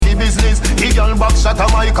business. The girl back shot a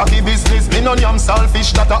my cocky business. Me no yam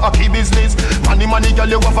selfish, that a key business. Money girl,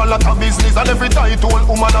 you have a lot of business. And every title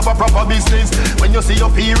woman have a proper business. When you see your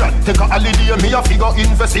period, take a holiday. Me a figure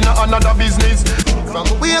invest in another business. From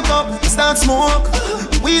wake up, start smoke.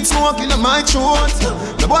 Weed smoke in my throat.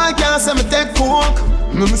 The boy can't say me take coke.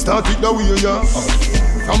 Me start it the way, yeah.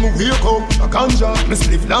 From wake up, a ganja. Me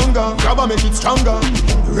spliff longer, grab a make it stronger.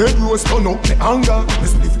 Red rose turn up me anger. Me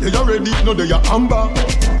spliff they already, no they are amber.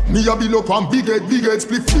 Me a build up one big head,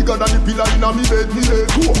 split bigger than the pillar in a me bed.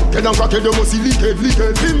 Cool. Get down crack it, you must see liquid.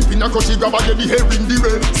 Pimp in a crutchy, grab a get the hair in the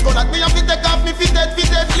red. So that me have to take off me fitted.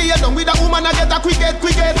 Lay down with a woman, I get a quick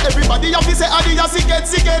head. Everybody have to say, adi a sick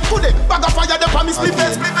head. Put it, bag of fire, the promise, split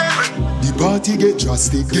head. The party get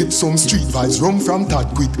drastic. Get some street vibes, rum from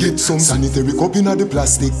Tad quick. Get some sanitary cup in the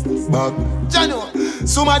plastic bag. Jano,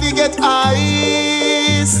 somebody get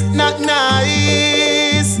ice, not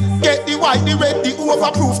nice. Get the white, the red, the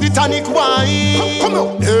overproof, the tonic wine. Come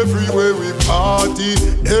on. Everywhere we party,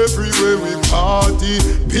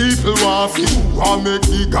 people want you, want make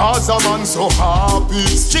the Gaza man so happy.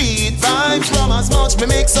 Street vibes, rum as much me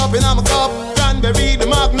mix up in a cup. Cranberry, the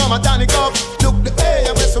Magnum, a tonic up. Look the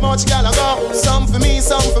air where so much gal I go. Some for me,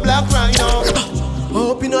 some for Black Rhino.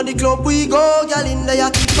 Up in the club we go, gal in the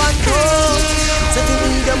keep and go. Say to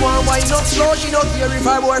me them one wine not slow, she not care if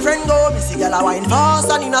her boyfriend go. Me see gal a wine fast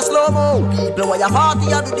and in a slow-mo. People where you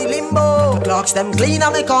party and do the limbo. The clocks them clean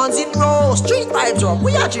and me cons in row. Street vibes up,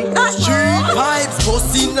 we a drink that street vibes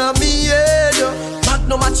bustin' a me head.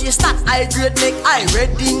 No match you start, I grade make I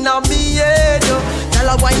ready in a me head. Tell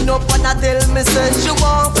her wind up and I tell me say she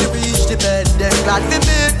want to reach the bed. Then glad to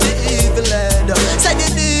meet the evil head. Say the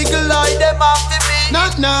eagle eye them have to be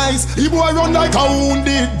not nice. The boy run like a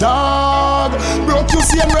wounded dog. Broke you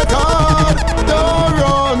same record. Don't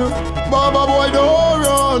run, Baba boy don't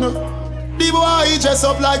run. The boy dress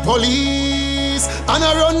up like police and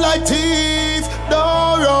I run like thief.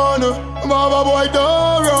 Don't run. Baba boy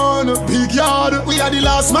don't run. Big yard, we are the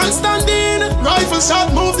last man standing. Rifle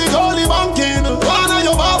shot, move the goalie banking. One of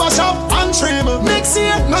your barber shop and trim. Mix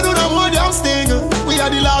it, no do no more damn sting. We are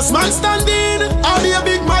the last man standing. I'll be a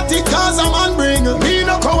big matic cause a man bring. Me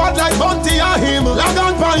no coward like Bunty or him. Log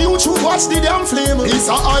on pan YouTube, watch the damn flame. It's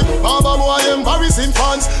a hype, Baba boy embarrassing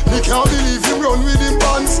fans. Me can't believe him run with him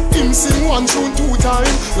pants. Him sing one tune 2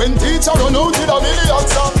 times. When teacher run out with a million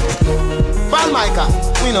song. Paul Michael,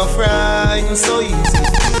 we no frightened so easy.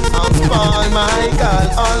 I'm Paul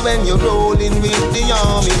Michael, all when you're rolling with the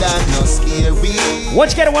army that no scary.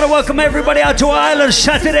 Once again, I want to welcome everybody out to Island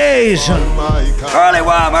Saturdays. Early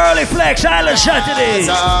warm, early flex, Island Saturdays.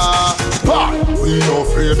 We no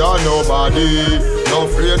afraid of nobody, no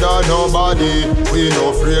afraid of nobody. We no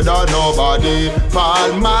afraid of nobody.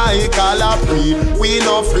 Paul Michael a free. We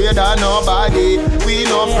no afraid of nobody. We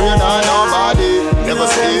no afraid of nobody. Never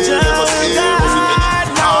scared, never scared.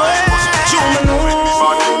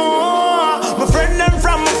 My friend them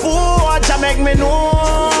from my forge, I make me know.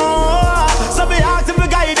 So be active, we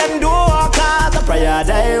guide them do. Cause the prayer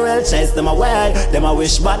they will chase them away. Them I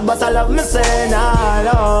wish bad, but I love me say nah,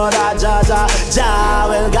 no, that Jah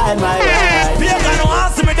will guide my way. Be a guy no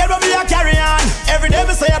answer me, they will be a carry on. Every day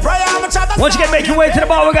we say a prayer, I'm a chat. Once again, make your way to the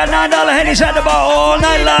bar. We got $9 Henny's at the bar all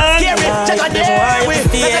night long. Check out there,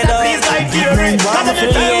 please guide Gary.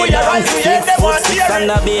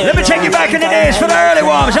 Let me take you back in the days for the early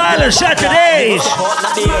warms, Island Saturdays.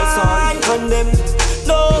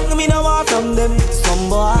 No, me no want from them. Some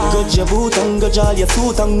boy got your boot and got all your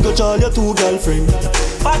suit and got all your 2 girlfriends.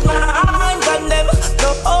 But man, I'm from them.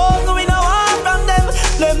 No, oh, me no want from them.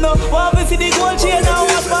 Them no want me see the gold chain now.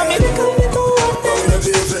 What's for me?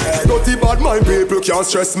 Dirty bad mind people can't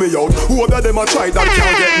stress me out. Whoever them a try that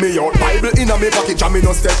can't get me out. Bible in a me pocket and me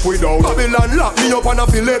no step without. Babylon lock me up and a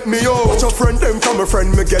feel let me out. Watch your friend them come a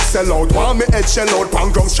friend me get sell out. Want me head shell out,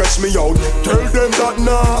 pan ground stretch me out. Tell them that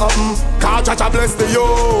nah happen, cause Jah bless the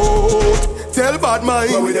youth. Tell bad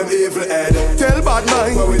mind, where with them evil head. Tell bad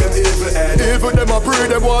mind, where with them evil head. Even them a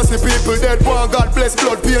pray, them want see people dead. Want God bless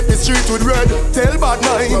blood, paint the street with red. Tell bad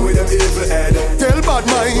mind, where with them evil head. Tell bad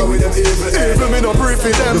mind, where with them evil head. Even me no pray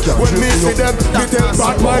for them. When me see them, me tell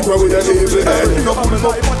bad mind, where with them evil head. No go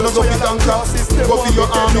for your tanker, go for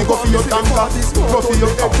your army, go for your tanker, go for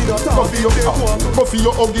your go for your go for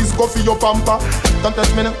your huggies, go for your pamper. Don't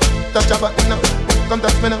touch me now, touch your button now. Don't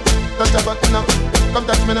touch me now, touch your button now. Come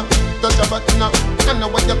touch me now, touch your button now. I know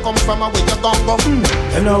where you come from and where you gon' go.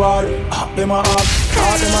 Them no worry, them a up,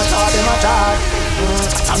 them a talk.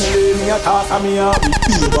 I'm leave me a talk, I'm me up.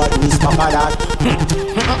 Be what we stop at that.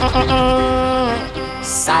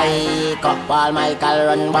 Psycho, Paul Michael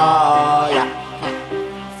run boy.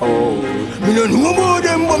 Oh, me no know about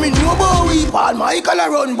them, but me know Paul Michael a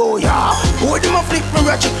run boy, yeah. Hold him a flip me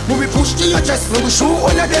ratchet, we push to your chest, we shoot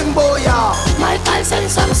one of them boy, yeah. Michael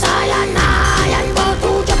send some cyanide and go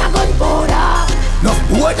to jam a gunpowder. No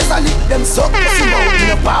boy just a lick them suck pussy mouth.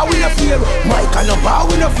 We no power, we no fear. Michael no power,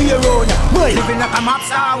 we no fear. Living like a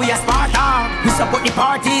mobster, we a Sparta. We support the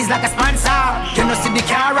parties like a sponsor. You know see the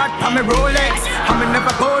carrot on me Rolex, and me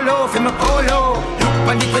never go low for me polo.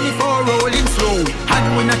 Look on the 24 rolling slow, and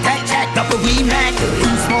we no tech check up a wee man.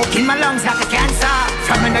 Smoke in my lungs like a cancer.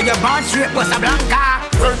 From under your barn straight was a blanca.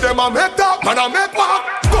 When them a make that, man a make mark.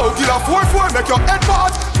 Go kill a 4-4, make your head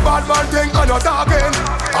part. Bad man thing and not talking.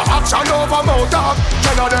 A action over mouth talk.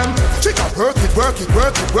 10 of them. Chica work it, work it,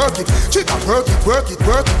 work it, work it. Chica work it, work it,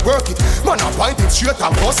 work it, work it. Man a point it straight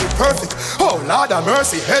and bust it perfect. Oh Lord have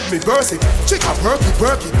mercy, head me burst it. Chica work it,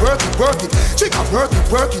 work it, work it, work it. Chica work it,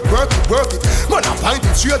 work it, work it, work it. Man a point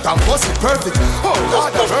it straight and bust it perfect. Oh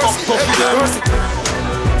Lord have mercy, head me burst it.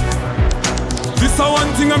 This a one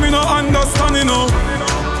thing I me no understand, you know.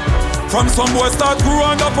 From some boys start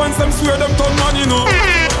growing up and some swear them turn man, you know.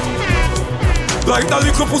 Like that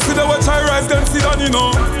little pussy they watch I rise them sit down, you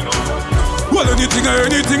know. Well anything or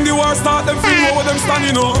anything the war start them feel over them stand,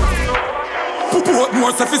 you know. What more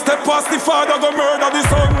if you step past the father go murder the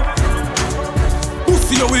son.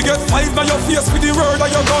 Pussy you will get 5 by your face with the word of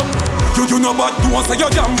your gun. You know bad, don't say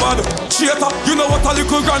you're damn bad. Cheater, you know what a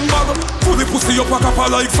little grandbag. Pull the pussy up like a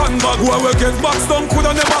like sandbag. Who will get boxed down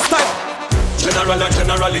coulda never stop. General and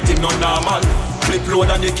generality no normal. Flip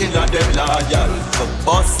load and the killer them loyal. For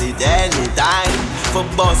boss it anytime. For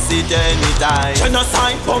boss it anytime.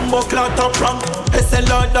 Genocide, bumbo clot up rank.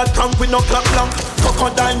 SLR that crank with no clap blank.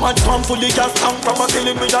 Crocodile man come fully gas tank. From a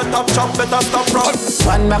killing with a top chop, better stop run.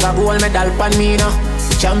 One bag of gold medal pan me no.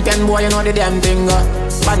 Champion boy, you know the damn thing.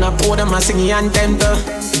 Pan a pour them a singing anthem.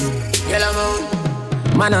 Yellow moon.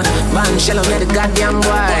 Man, man, shell on the goddamn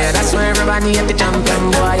boy. That's why everybody at the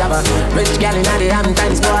champion boy. Have a rich gal in the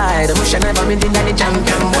Hamptons boy. The bush never been in the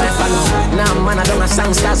champion boy. Follow. Now man, I don't a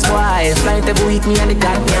songsters boy. Fly every week me and the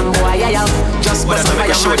goddamn boy. Yeah, just bust a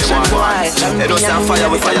fire mansion boy. They don't stand fire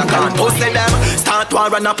with fire can't post them. Start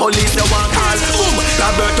war and the police they want call. Boom,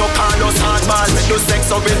 Roberto Carlos hardball. Me do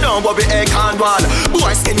sex up with no bobby egg hand wall.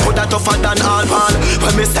 Boy skin coulda tougher than all ball.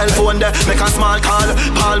 When me cell phone there, make a small call.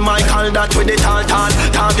 Paul Michael that with the tall.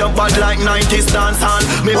 Talk your bad like 90s dancehall.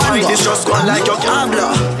 Me mind is just gone like your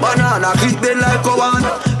gambler. Banana clip bed like a one.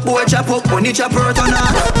 Boy chop up when you chop hurt on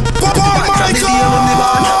her. Michael!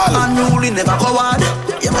 Unruly never go on.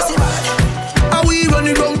 You must see bad. Are we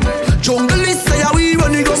running down? Jungle is say are we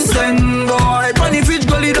running down? Send boy, funny fit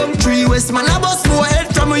gully down. 3 West man a bus boy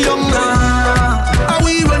head from a young man. Are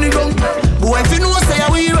we running down? Boy if you know say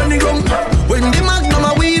are we running down? When the magnum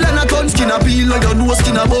a wheel and a gun skin a peel like your nose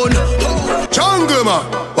skin a bone. Jungle man,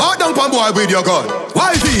 walk down pan boy with your gun.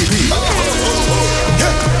 YPP.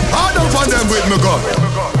 Yeah, walk down pan them with me gun.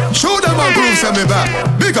 Show them and prove send me back.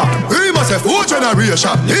 Bigger, we must have 4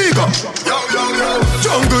 generation. Nigga.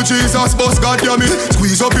 Jungle Jesus bus goddamn it.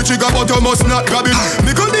 Squeeze up your trigger but you must not grab it.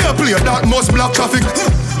 Me could near play that must block traffic.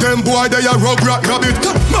 Them boy they a rug rat rabbit.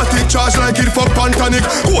 Matic charge like it fuck pantanic.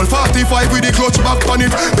 Whole 45 with the clutch back on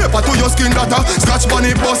it. Pepper to your skin data. Scratch pan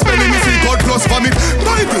it, bust belly me see God plus vomit.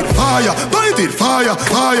 Bite it, fire,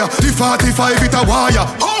 fire. The 45 it a wire.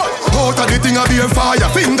 Out of the thing a be a fire.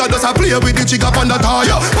 Finger does a play with the chick up on the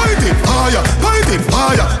tire. Bite it, fire,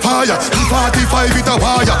 fire. The 45 it a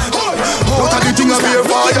wire. Out of the thing a be a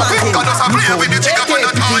fire. Finger does a play with the chick up on the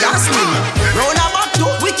tire. Round a back to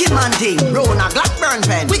wicked man thing. Round a Blackburn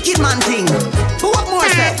pen. Wicked man thing. But what more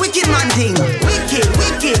say? Wicked man thing. Wicked.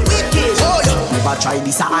 Oh yeah. Never try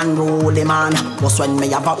this a unruly man. Just when me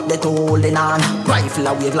have up the holding on. Rifle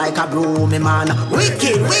a wave like a broomy man.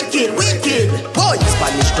 Wicked. Boy,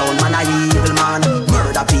 Spanish town man a evil man.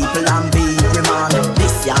 Murder people and beat man.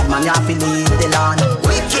 This yard man you have to leave the land.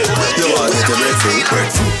 Wicked. You want to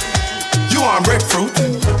breadfruit? You want breadfruit?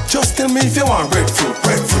 Just tell me if you want breadfruit.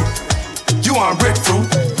 You want breadfruit?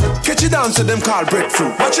 Catch it down to them called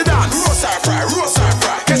breadfruit. Watch it dance. Roast or fry.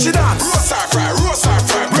 Catch it dance. Roast or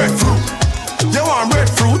fry. Breadfruit. You want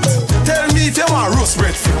breadfruit? Tell me if you want roast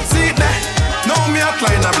breadfruit. See it there? Now me a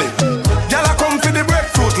climb a blip. Gyal a come for the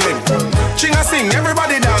breadfruit limb. Ching a sing,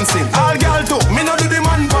 everybody dancing. All gyal too, me no do the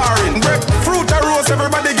man barring. Breadfruit a roast,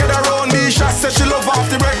 everybody get around. Nisha said she love off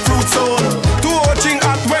the breadfruit zone. Too hot ching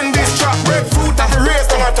at when this trap. Breadfruit have a race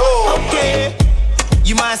on a toe. Okay,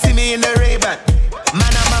 you might see me in the Ray-Ban.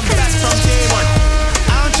 Man, I'm a blast from day one.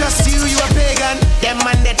 I don't trust you, you a pagan. Them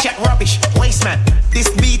man, they chat rubbish, waste man. This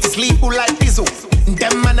beat is lethal like Bizzle.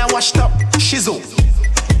 Them man, I washed up, shizzle.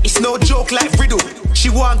 It's no joke like Riddle. She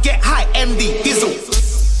won't get high, MD, Dizzle.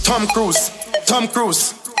 Tom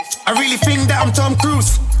Cruise, I really think that I'm Tom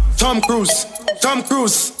Cruise. Tom Cruise. Tom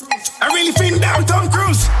Cruise. I really think that I'm Tom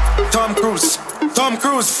Cruise. Tom Cruise. Tom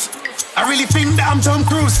Cruise. I really think that I'm Tom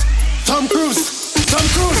Cruise. Tom Cruise. Tom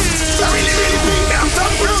Cruise. I really think that I'm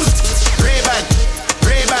Tom Cruise. Ray-Ban.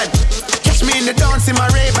 Ray-Ban. Catch me in the dance in my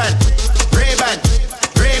Ray-Ban. Ray-Ban.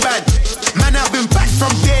 Ray-Ban. Man, I've been back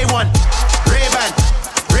from day one. Ray-Ban.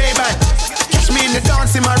 Ray-Ban. Catch me in the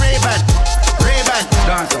dance in my Ray-Ban. Ray-Ban.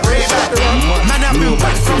 Ray-Ban. Man, I've been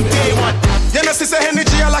back from day one. You know, sister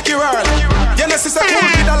energy, I like your world. You know, sister cool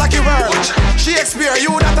kid, I like your world. Shakespeare,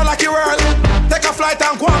 you that I like your world. Take a flight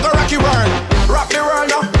and go and go rock your world. Rock the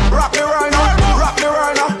world now, rock the world now, rock the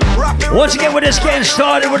world now, rock the world. Once again, we're just getting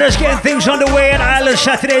started. We're just getting things underway at Island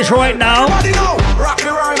Saturdays right now. Rock the world now, rock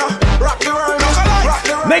the world now, rock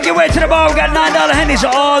the world. Make your way to the bar. We got $9 handies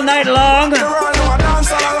all night long.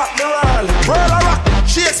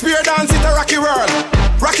 Shakespeare dance it a rocky world.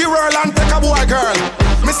 Rocky world and take a boy girl.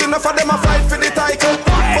 Missing enough of them a fight for the title.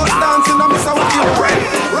 But dancing a miss a rocky world.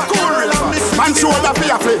 Man shoulder for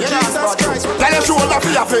your flick. Tell your shoulder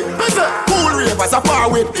for your flick. Cool ravers a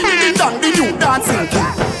par with. Ding dong the new dancing king.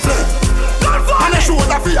 Man your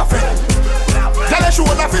shoulder for your flick. Tell your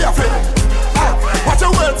shoulder for your flick. Watch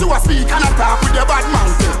your words to a speak and attack with your bad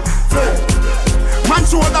man. Man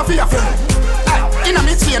shoulder for your flick. Inna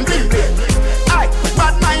me chain bling bling.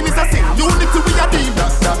 Bad mind is a sin, you need to be a deal.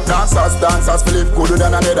 Dancers, Philip gooder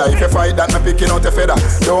than another. If you fight that, me picking out a feather.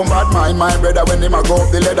 Don't bad mind my brother when him a go up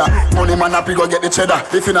the ladder. Money man happy go get the cheddar.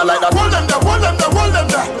 If you not like that, hold them there, hold them there, hold them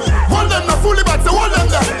there. Hold them there, fully back, so hold them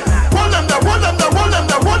there. Hold them there, hold them there, hold them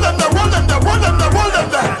there, hold them there, hold them there, hold them there, hold them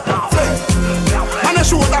there. And a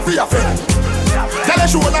shoulder for your friend. Tell a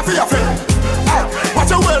shoulder for your friend. Watch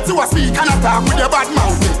your words to a speak and attack with your bad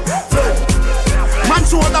mouth. Man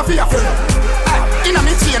shoulder for your friend. Inna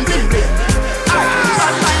me chain bling bling.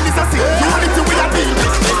 Bad mind is a sin. You want it to be a deal.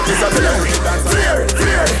 It's a theory, theory,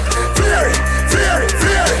 theory, theory, theory,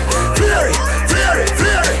 theory, theory,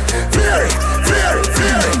 theory, theory, theory,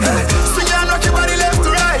 theory. Swing and rock your body left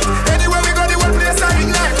to right. Anywhere we go, the one place I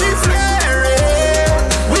ignite. We flaring,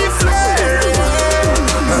 we flaring.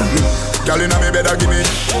 Girl inna me bed, give me.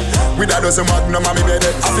 With a dozen magnum on me bed.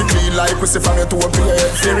 I feel clean like pussy from your toe up to your head.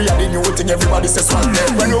 Theory of the new thing, everybody says one day.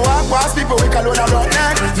 When we walk past people, we call on a rock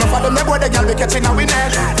neck. No for them, they boy, the girl we catching a we neck.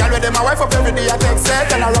 Girl with them, my wife up every day, I take set.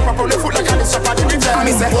 And I wrap up on the foot like a shop at the DJ. Me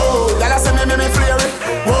say, whoa, y'all say me flare it.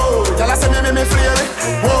 Whoa, y'all say me flare it.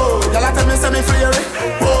 Whoa, y'all tell me say me flare it.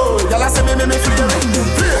 Whoa, y'all say me flare it.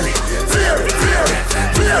 Theory, theory, theory,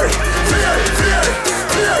 theory, theory, theory,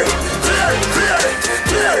 theory, theory, theory,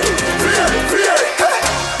 theory, theory, theory.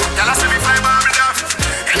 Y'all see me fly by me off.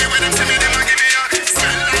 Anyway, them see me, them a give me a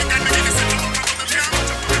smell like that. Me give me some.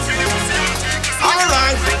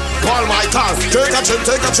 Alright, Paul Michael, take a chip,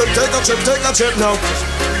 take a chip, take a chip, take a chip now.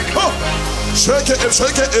 Oh, shake it,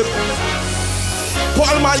 shake it.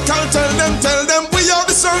 Paul Michael, tell them we are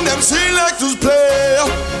the song them selectors play.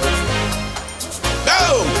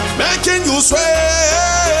 No, making you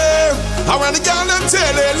swear. I want the girl them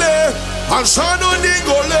tell it. And Shadow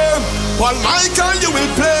Nigole, Paul Michael, you will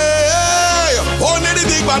play. Only the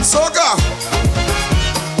big band Soca.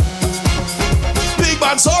 Big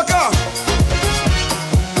band Soca.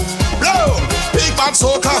 Blow, big band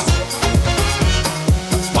Soca.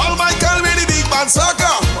 Paul Michael with the big band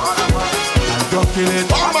Soca.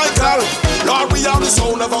 Paul Michael, Lord, we are the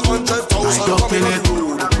sound of 100,000 coming on the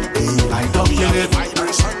road. I don't get it. I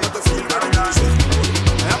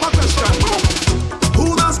have a question. Who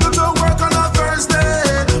does go to work on a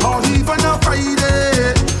Thursday or even a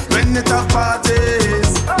Friday when it a parties?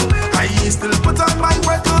 I still put on my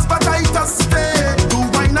wet clothes, but I just stay to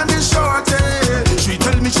wine on the shorty. She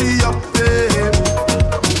tell me she up there.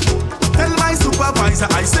 Tell my supervisor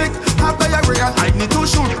I sick, have diarrhea, I need to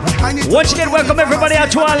shoot. Once again, welcome everybody out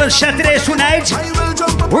to Island Saturdays tonight.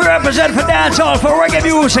 We represent for dancehall, for reggae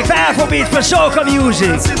music, for Afrobeats, for Soca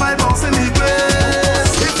music.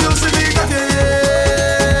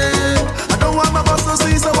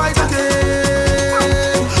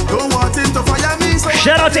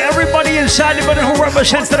 Shout out to everybody inside the building who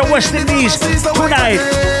represents the West Indies tonight.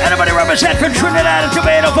 Anybody represent for Trinidad and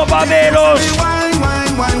Tobago, for Barbados,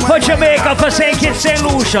 for Jamaica, for St. Kitts, St.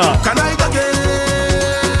 Lucia.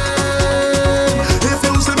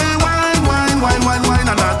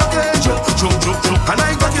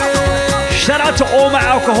 Shout out to all my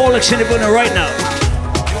alcoholics in the building right now.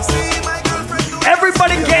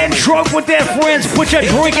 Everybody getting drunk with their friends, put your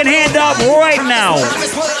drinking hand up right now.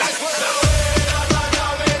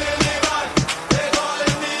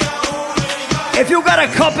 If you got a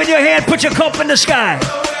cup in your hand, put your cup in the sky.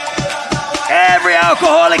 Every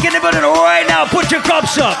alcoholic in the building right now, put your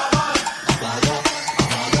cups up.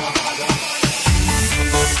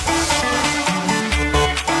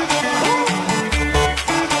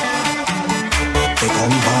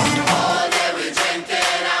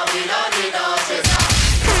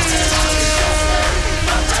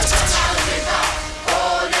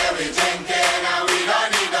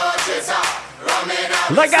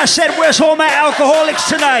 Like I said, where's all my alcoholics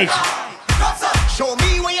tonight? Show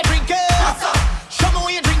me where you drink it. Show me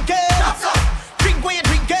where you drink it. Drink where you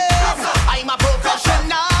drink it. I'm a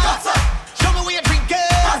professional. Show me where you drink it.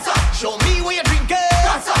 Show me where you drink it.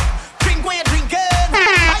 Drink where you drink it.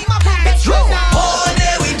 I'm a professional. All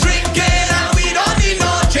day we drinking and we don't need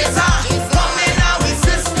no chaser. Come in our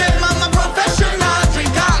system, I'm a professional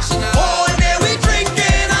drinker. All day we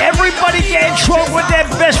drinking. Everybody getting drunk with their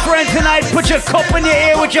best friend tonight. Put your cup in your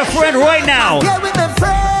ear with your friend right now. Yeah, with the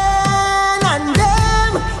friend and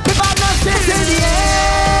them. If I'm not in the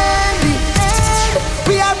end,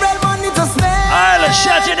 we have real money to spend. Island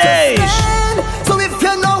Saturdays. So if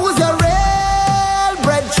you know who's your real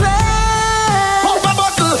bread trend, pop a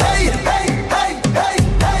bottle, hey, hey, hey, hey,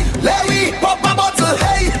 hey. Let me pop a bottle,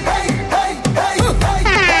 hey, hey, hey, hey,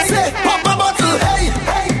 hey. Say pop a bottle, hey,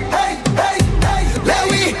 hey, hey, hey, hey. Let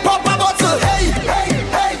me pop a bottle, hey, hey,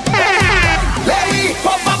 hey, hey. Let me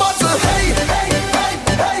pop a bottle, hey, hey, hey,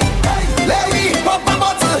 hey, hey. Let me pop a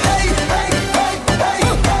bottle, hey, hey, hey, hey,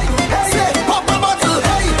 hey. Say pop a bottle,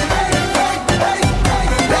 hey, hey, hey, hey, hey.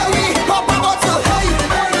 Let me pop a bottle, hey,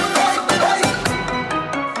 hey, hey, hey.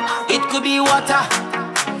 It could be water,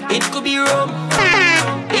 it could be rum,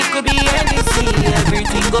 it could be anything,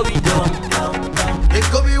 everything go be done. It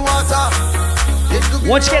could be water. It could be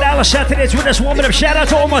Once again, Island Saturdays with us warming up. Shout out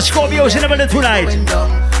to all my Scorpios in the middle tonight.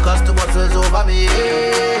 Cause the bottle's over me.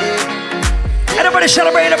 Everybody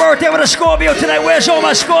celebrating a birthday with a Scorpio tonight. Where's all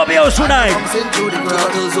my Scorpios tonight?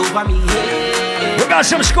 Bottles over me head. We got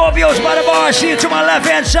some Scorpios by the bar. See you to my left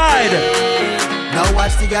hand side. Now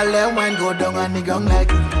watch the girl let wine go down on the ground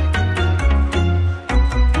like.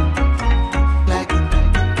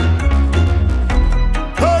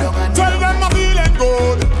 Tell them I'm feeling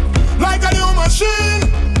good, like a new machine,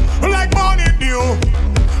 like morning dew,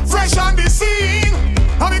 fresh on the scene.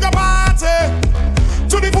 I make a party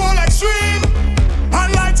to the full extreme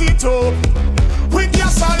and light it up with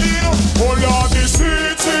gasoline. Oh Lord, the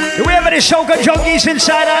city. Do we have any Soca junkies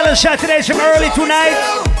inside Island Saturdays from early tonight?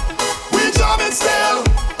 We jamming still.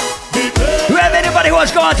 Do we have anybody who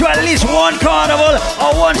has gone to at least one carnival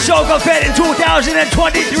or one Soca Fest in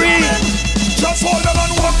 2023? Just hold them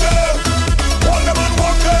and walk them. Hold them and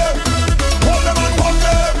walk them. Hold them and walk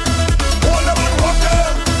them. Hold them and walk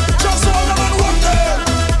them. Just hold them and walk them.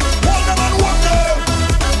 Hold them and walk them.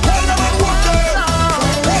 Hold them and walk them.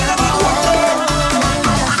 Hold them and walk them.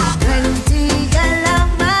 Plenty girl of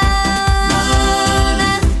mine,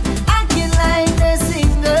 acting like a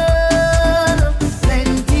single.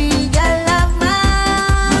 Plenty girl of mine,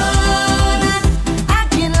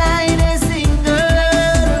 acting like a single.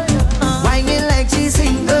 Whining like she's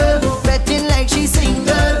single, betting like she's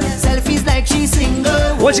single, selfies like she's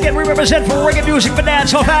single. Once again, we represent for reggae music, for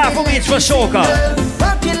dancehall, for Afrobeats, for Soca.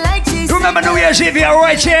 Walking like she's Remember New Year's Eve here,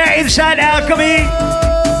 right here inside Alchemy.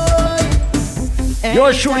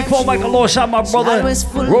 Yours truly, Paul Michael Lawson, my brother,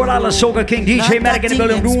 Rhode Island Soca King, DJ Manic in the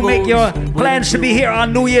building. Do make your plans to be here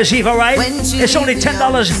on New Year's Eve, alright? It's only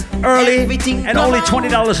 $10 early and only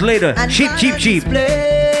 $20 later. Cheap, cheap, cheap.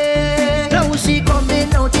 Now she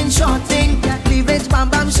coming out in short thing, cleavage bam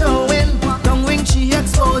bam showing, tongue ring she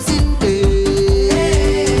exposing,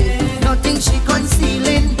 nothing she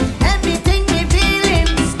concealing, everything revealing.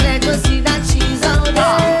 Glad to see that she's out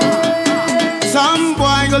there. Some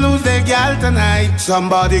boy go lose their gal tonight.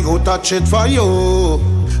 Somebody go touch it for you.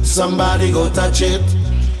 Somebody go touch it.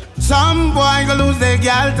 Some boy go lose their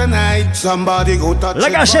gal tonight. Somebody go touch it.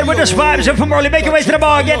 Like I said, with the vibes and from early, make your way to the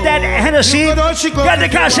bar, get that Hennessy, get the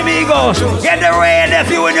Casamigos, get the Ray and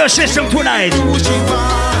Nephew in your system tonight.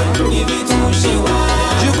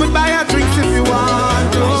 You could buy her drinks if you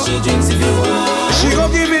want to. She go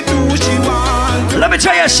give it to who she want. Let me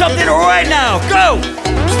tell you something right now. Go!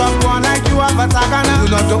 Stop one like you have a tagana.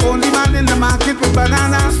 You're not the only man in the market with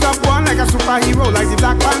banana. Stop one like a superhero, like the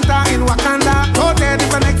Black Panther in Wakanda. Go there if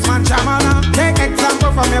the next man Shamana. Take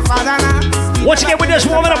example from your father now. Once again, with this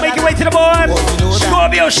warming up, make your way to the bar.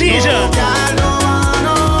 Scorpio season.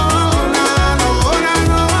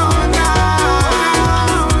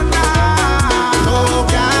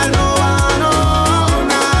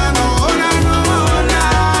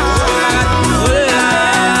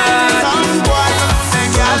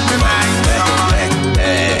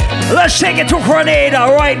 Let's take it to Grenada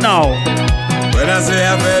right now. When I say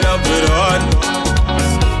I'm fed up with one,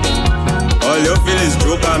 all you feel is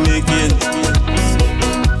joke I'm making.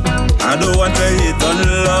 I don't want to hate on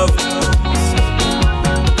love,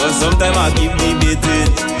 but sometimes I keep debating.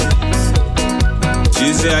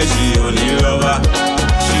 She say she only lover,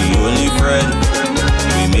 she only friend.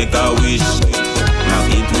 We make a wish, now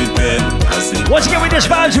eat with pen, I sleep Once again, we just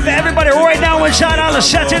vibes with everybody right now inside all the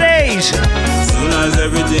Saturdays. Soon as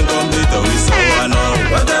everything complete, we so I know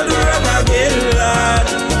what I do wrong again, lad.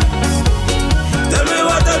 Tell me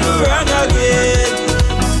what I do wrong again.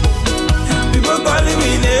 People calling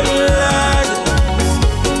me name, lad.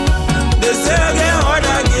 They say I get hard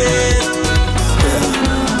again.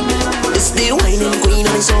 It's the whining queen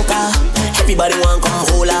of the soca. Everybody want come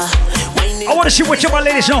hold her. I want to see which of my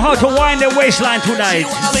ladies know how to wind their waistline tonight.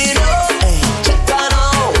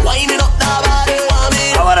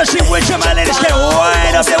 I want to see which of my ladies can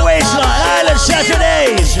wind up their waistline. Island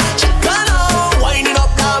Saturdays.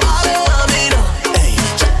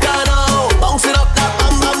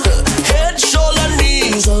 Head, shoulder,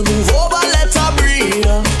 knees, move over, let her breathe.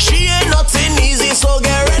 She ain't nothing easy, so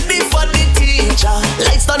get ready for the teacher.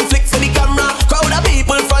 Lights done flick for the camera, crowd of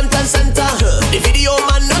people front and center. The video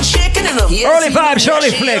man not shaking enough. Early vibes,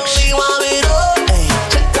 early flicks.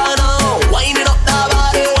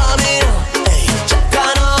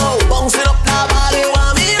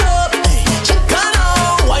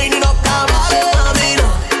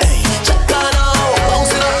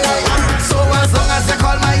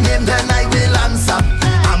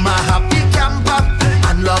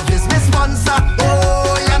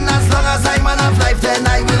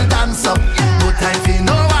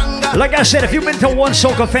 Like I said, if you've been to one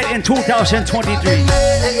Soca Fete in 2023,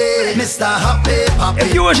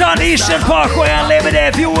 if you was on Eastern Parkway on Labor Day,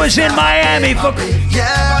 if you was in Miami for...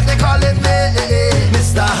 Yeah, they call it me,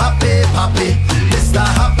 Mr. Happy Papi, Mr.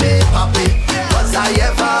 Happy Papi. Was I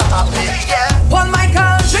ever happy? Yeah. One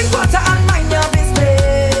Michael, drink water and mind your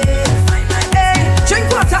business. Hey, drink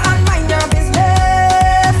water and mind your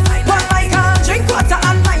business. One Michael, drink water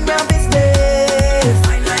and mind your business.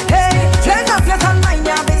 Hey, turn up your tongue, mind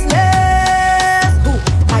your business.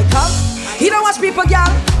 He don't watch people, girl.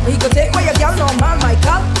 He could take away your girl, no man,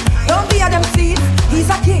 Michael. Don't be a them seed. He's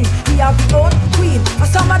a king. He have his own queen. For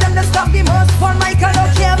some of them, they stop the most. Paul Michael don't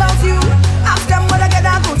care about you. Ask them whether get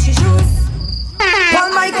a Gucci shoes. Paul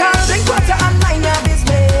Michael, drink water and mind your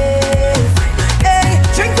business. Hey,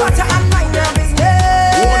 drink water and mind your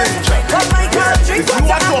business. Paul Michael, drink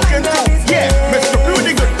water and mind your business. Yeah, Mr.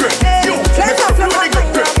 Beauty Good Grip. You, Mr. Beauty Good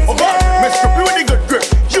Grip. Oh God, Mr. Beauty Good Grip.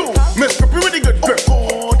 You, Mr. Beauty Good Grip.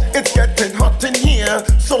 It's getting hot in here,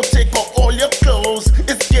 so take off all your clothes.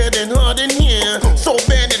 It's getting hot in here, so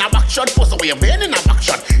bend in a back shot. Pose away, bend in a back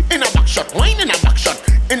shot. In a back shot, wine in a back shot.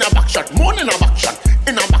 In a back shot, moan in a back shot.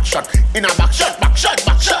 In a back shot, in a back shot, back shot,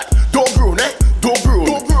 back shot. Don't groan, eh? Don't groan,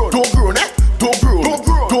 don't groan, eh? Don't groan,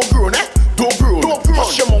 don't groan, eh? Don't groan.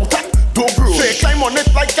 Hush your mouth and don't groan. Say climb on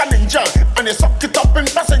it like a ninja, and you suck it up in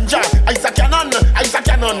passenger. Ice a cannon, ice a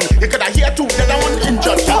cannon. You coulda hear two, the other one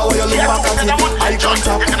injured. How you look back at it, eye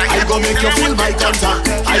contact. I go make you feel my contact.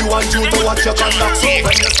 I want you to watch your conduct. So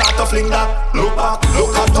when you start to fling that, look back,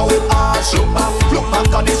 look at how it arch. Look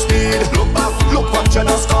back at the speed. Look back, look what you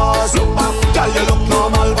the scars. Look back, girl you look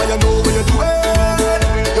normal, but you know what you're doing.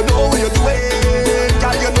 You know what you're doing,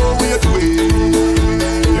 girl you know what you're doing.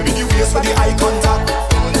 You make you waste for the eye contact.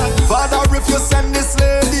 Father, if you send this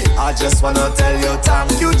lady, I just wanna tell you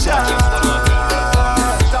thank you, child.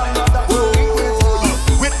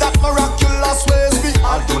 With that miraculous ways,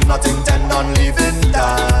 I do not intend on leaving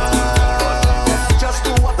that. Just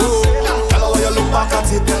do what I say. Tell her how you look back at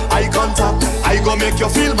it. Eye contact. I go make you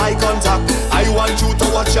feel my contact. I want you to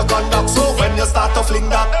watch your conduct. So when you start to fling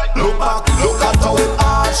that, look back, look at how it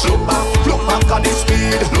arch. Look back at the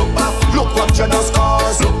speed. Look back, look what you the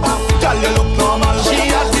scars. Look back, girl you look normal. She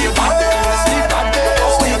has the baddest, the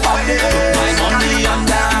baddest, the baddest. My money on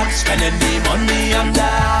that, spending the money on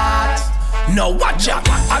that. Now watch out,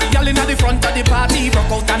 a girl inna the front of the party,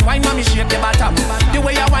 broke out and wine, mommy shake the bottom. The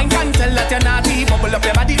way you wine can tell that you're naughty. Bubble up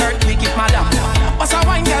your body, earthquake it, madam. What's a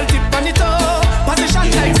wine girl tip on the toe?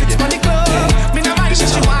 Position like 6 on the club. Me no mind she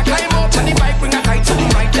walk climb up on the bike, bring a kite to the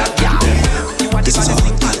right, yeah. This is a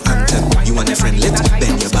hot girl anthem. You and your friend, let's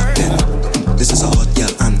bend your back then. This is a hot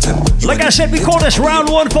girl anthem. Like I said, we call this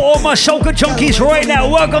round one for all my Soca junkies right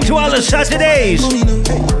now. Welcome to all the Saturdays.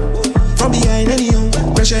 From behind anyhow,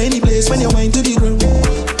 pressure any place when you wind to the ground.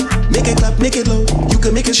 Make it clap, make it low. You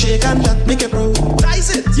can make it shake and that make it roll.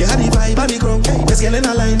 Nice it. You had the vibe on the ground. Let's get in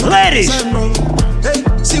a line. Ladies. Hey,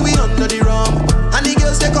 see we under the rum, and the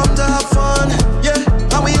girls they come to have fun. Yeah,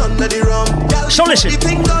 and we under the rum. So listen.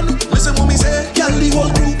 Listen what me say. The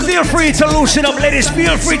whole crew. Feel free to loosen up, ladies.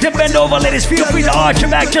 Feel free to bend over, ladies. Feel free to arch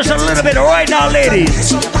your back just a little bit right now,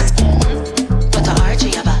 ladies. Put the arch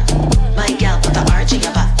in your back, my gal. Put the arch in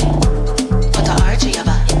your back. Put the arch in your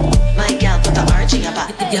back, my gal. Put the arch in your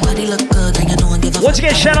back. Your body look good and you know I give a Once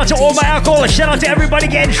again, shout out to all my alcoholics. Shout out to everybody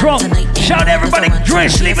getting drunk. Shout out to everybody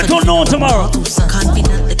drinks. Leave it till noon tomorrow.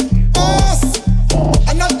 Boss,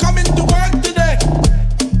 I'm not coming to work today.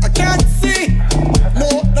 I can't see.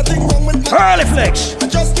 No, nothing wrong with my Early flex. I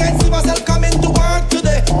just can't see myself coming to work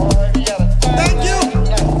today. Thank you.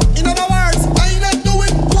 In other words, I ain't not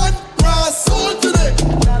doing one grass soul today.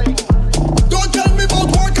 Don't tell me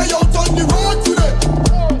about work, I out on the road today.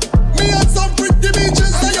 Me and some pretty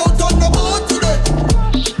bitches, they out on the boat today.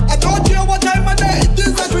 I don't care what time of day it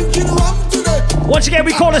is, I'm drinking rum today. Once again,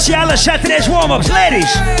 we call this Yalla Saturday's warm-ups.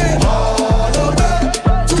 Ladies.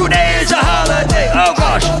 Today is a holiday. Oh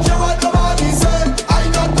gosh.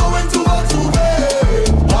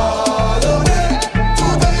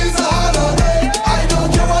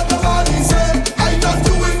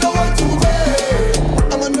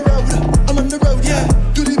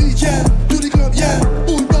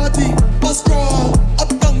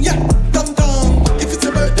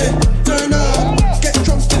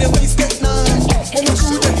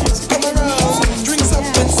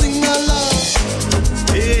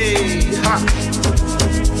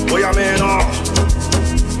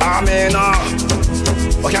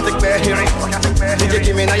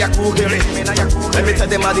 Let me tell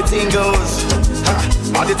them how the thing goes.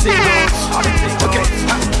 How the thing goes. Okay,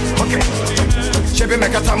 okay. Chevy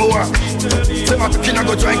make a tamua. Say my kina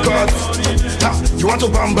go join cards. You want to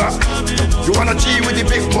bamba? You wanna G with the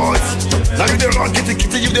big boys? Now you the wrong, get the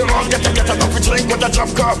kitty, you the wrong, get enough to drink with a drop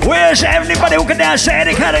cup. Where's everybody who can dance to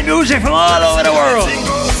any kind of music from all over the world?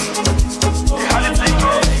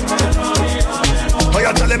 Oh,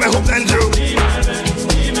 you tell them I hope and do.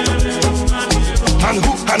 And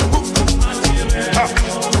who?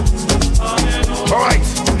 Alright,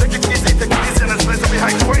 take it easy, and let's play some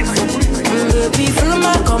behind points. Baby, follow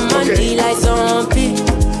my command, be like zombie.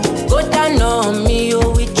 Go down on me, you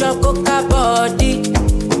with your coca body.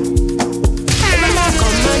 Follow my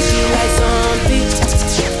command, be like zombie.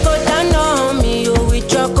 Go down on me, you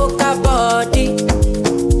with your coca body.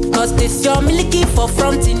 Cause this your milky for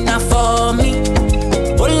fronting now for me.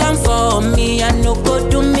 Hold on for me, I no go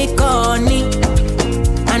do me corny.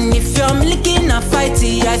 And if you're milking a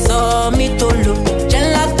fighty, I saw me to look.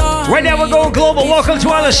 Right now we're going global. Welcome to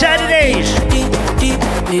all the Saturdays.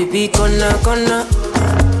 Baby, gonna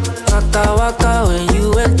waka waka when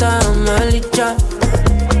you enter my licha.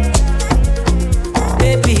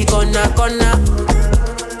 Baby, gonna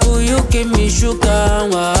will you give me sugar?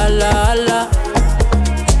 Wala ala.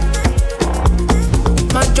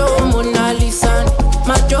 Macho Mona Lisa,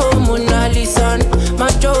 Macho Mona Lisa,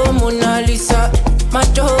 Macho Mona Lisa,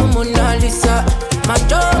 Macho Mona Lisa,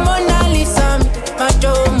 Macho Mona Lisa,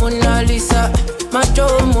 Macho Mona Lisa, Macho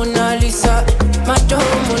Mona Lisa, Macho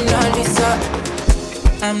Mona Lisa.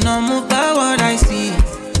 I'm not moved by what I see.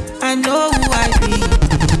 I know who I be.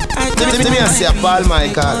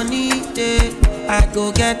 I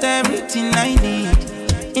go get everything I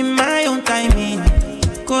need in my own timing.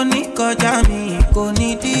 So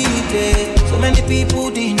many people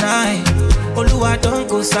deny.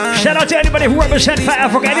 Shout out to anybody who represent for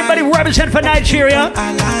Africa, anybody who represent for Nigeria,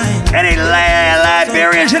 any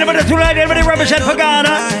Liberians, anybody who represent for Ghana.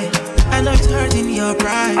 I know it's hurting your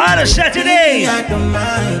pride. On a Saturday. I don't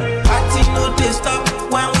mind. Party no they stop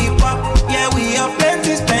when we pop. Yeah, we have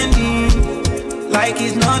plenty spending like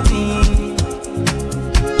it's nothing.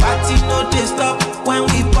 Party no they stop when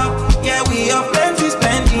we pop. Yeah, we have plenty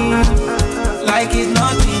spending like it's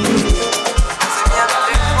nothing.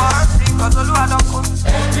 Every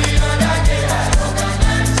other day I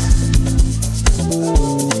organize.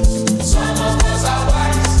 Some of us are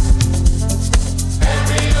wise.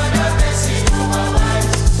 Every other person who are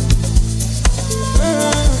wise.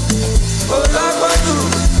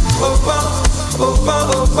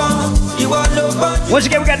 Once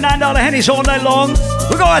again, we got $9 Hennies all night long.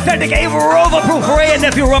 We got authentic Ava Rover proof for Ray and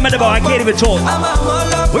nephew rum at the bar. I can't even talk.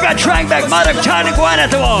 We got Trank back, Mother, Tony Guan at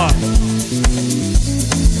the bar.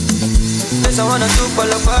 I wanna do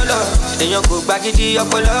polo. Then you go back to your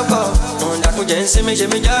polo. That could just see me,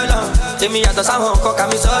 Jimmy Jala. Take me out of some home,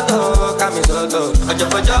 Camisoto. A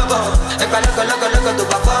job, a loco to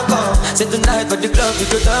Papa. Say tonight for the club, you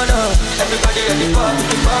could turn up. Everybody at the pub,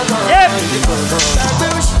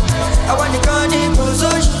 I want the car in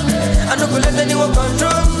position. I don't let anyone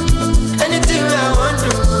control. Anything I want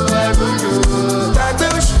to, I will do.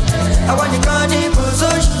 I want the car in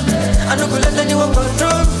position. I don't let anyone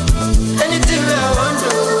control. Anything I want to.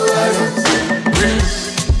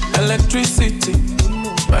 Electricity,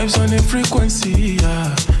 vibes on a frequency,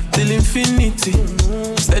 yeah. Till infinity,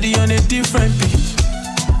 steady on a different beat.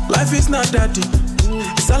 Life is not that deep.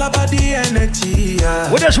 It's all about the energy,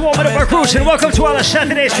 yeah. We're just warming up our cruise and welcome to all the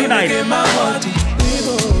Saturdays tonight.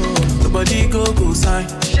 Nobody go sign.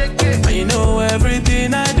 And you know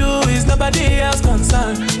everything I do is nobody else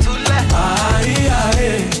concerned.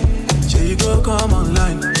 Aye, sure you go come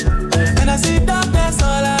online. And I see darkness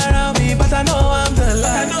all around me, but I know I'm the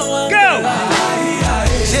light. Go!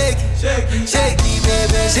 Shake, shake it,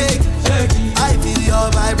 baby, shake. I feel your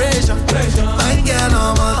vibration. Fine girl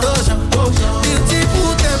on motion.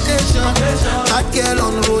 Beautiful temptation. Hot girl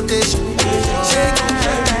on rotation. Shake,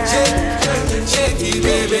 shake it,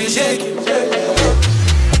 baby, shake.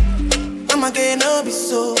 I'm again, no be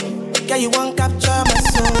so. Yeah, you won't capture my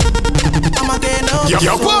soul. I'm again, no be so.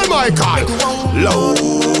 Yo, Paul Michael. Loud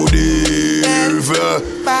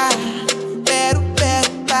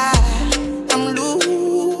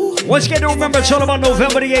Once again, remember it's all about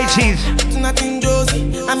November the 18th.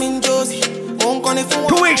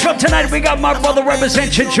 2 weeks from tonight, we got my brother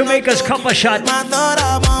representing Jamaica's Copper Shot.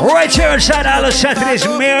 Right here inside Alice Saturdays.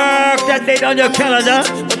 Mark that date on your calendar.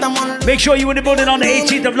 Make sure you in the building on the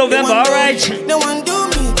 18th of November, alright? No one do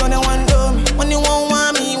me, gonna one do me. When you won't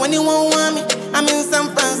want me, when you won't want me. I'm in San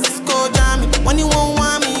Francisco, Jammy. When you won't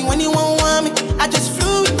want me, when you won't want me. I just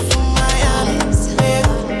flew in from Miami.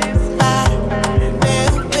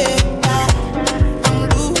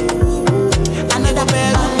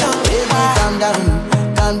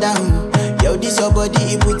 Calm down. Yo, this your body,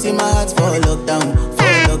 it puts in my heart for lockdown,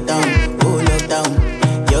 oh lockdown.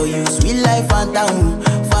 Yo, you sweet life, phantom.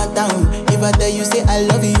 If I tell you say I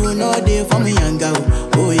love you, you know they for me, young girl,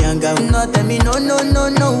 oh young girl. No tell me no, oh.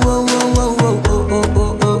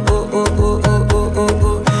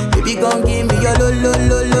 Baby, gon' give me your lo. You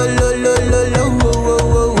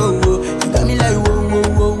got me like whoa.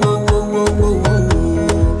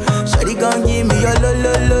 Shawty gon' give me your lo.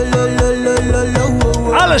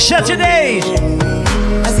 All the Saturdays. I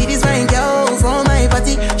see this fine girl from my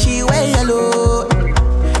party, she wear yellow.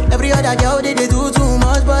 Every other girl they do too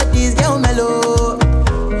much, but this girl mellow.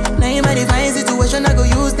 Now in my divine situation, I go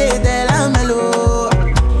use they tell I'm mellow.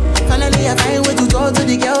 Finally I find way to talk to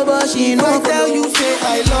the girl, but she know. I tell you say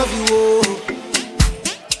I love you, oh.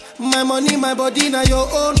 My money, my body, now your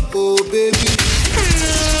own, oh baby.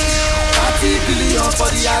 30 billion for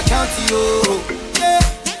the account, oh. Yeah.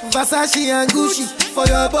 Versace and Gucci for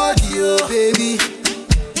your body, oh baby.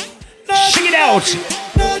 Sing it out.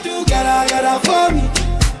 No do, gotta for me.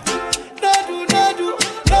 No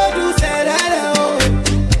do, say that, oh.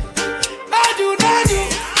 No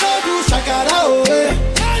do, shakara,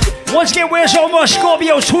 oh. Once again, where's all my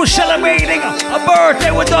Scorpios who's celebrating a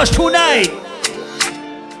birthday with us tonight?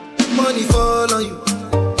 Money fall on you,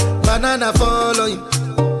 banana fall on you,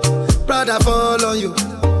 Prada fall on you.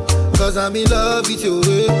 Cause I'm in love with you,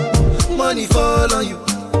 money fall on you,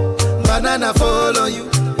 banana fall on you,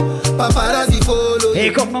 paparazzi follow you. Hey,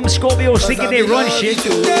 come on, Scorpios thinking they run shit.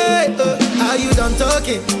 Are you done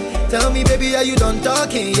talking? Tell me, baby, are you done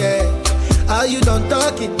talking? Yeah. Are you done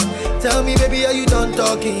talking? Tell me, baby, are you done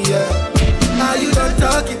talking? Yeah. Are you done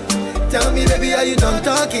talking? Tell me, baby, are you done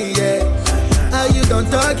talking? Yeah. Are you done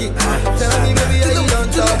talking? Tell me, baby, are you done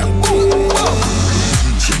talking? Yeah.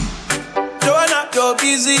 Joanna, your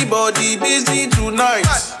busy body, busy tonight.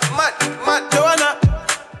 Mad. Joanna,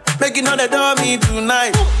 making all the dummy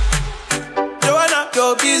tonight. Joanna,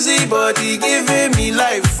 your busy body, giving me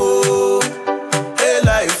life, oh, hey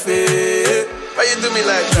life, hey. Why you do me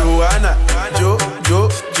like Joanna,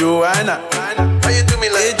 Joanna? Why you do me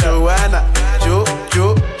like Joanna,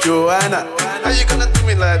 Joanna? How you gonna do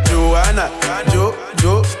me like Joanna,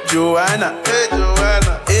 Joanna? Hey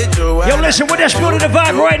Joanna, hey Joanna. Yo, listen, we're just building the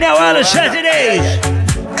vibe right now, all the Saturdays.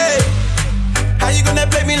 Hey, how you gonna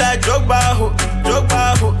play me like Drogba?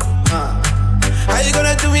 How you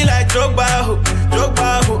gonna do me like Drogba?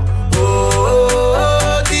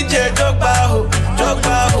 Oh, DJ Drogba.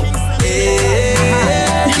 Hey,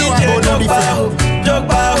 DJ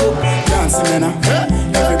Drogba. Dancing, man.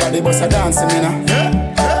 Everybody bust a dancing, man.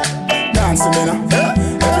 Dancing, man.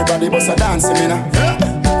 Everybody bust a dancing, man.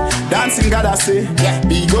 Dancing, gotta say,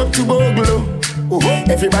 big up to Boglo.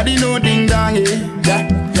 Everybody know ding dong,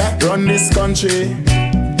 yeah. Run this country.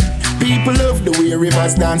 People love the way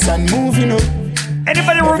rivers dance and moving up.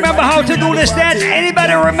 Anybody remember how to do this dance?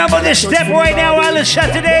 Anybody remember this step right now, Island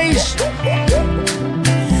Saturdays?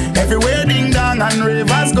 Everywhere ding dong and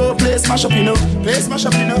rivers go place Place mash up, you know. Place mash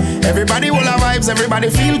up, you know. Everybody will have vibes, everybody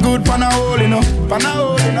feel good, pan a hole, you know. Pan a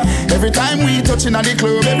hole, you know. Every time we touching at the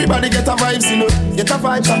club, everybody get a vibes, you know. Get a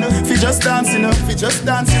vibes, you know. Fi just dance, you know. Fi just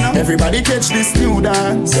dance, you know. Everybody catch this new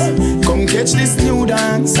dance. Come catch this new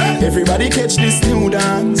dance. Everybody catch this new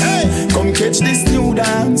dance. Come catch this new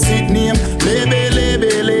dance. It name lebe,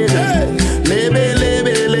 lebe, lebe. Lebe,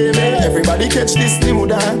 lebe, lebe. Everybody catch this new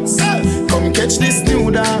dance. Come catch this new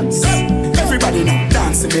dance. Everybody now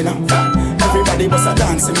dancing me now. Everybody bust a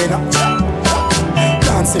dancing me now.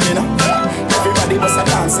 Dancing me now. Everybody bust a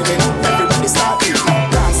dancing me now. Everybody start it now.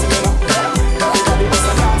 Dancing me now. Everybody bust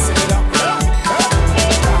a dancing me now.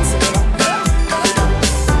 Dancing me now.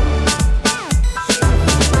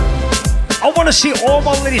 I want to see all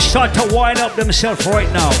my ladies start to wind up themselves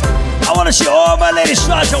right now. I want to see all my ladies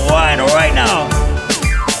start to whine right now.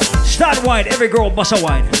 Start whine, every girl bust a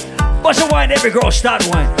whine. Bust a whine, every girl start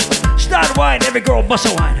whine. Start whine, every girl bust a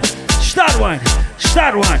whine. Start whine,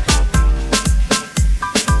 start whine.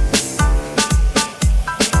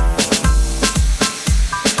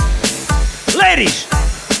 Ladies.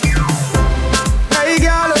 Hey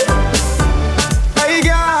girl,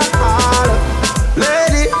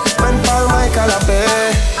 lady, when Paul Michael up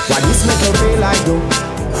there. Why this make you feel like though?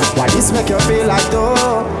 Why this make you feel like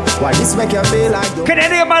though? Why this make you feel like though? Can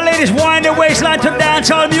any of my ladies wind their waistline to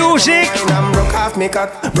dancehall music? I'm broke off me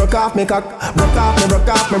cock, broke off me cock, broke off me, broke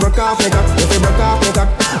off me, broke off me cock. If you broke off me cock,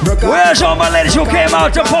 broke off. Where's all my ladies who came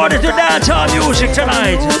out to party to dancehall music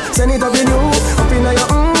tonight? Send it up in you, up in your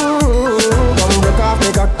broke off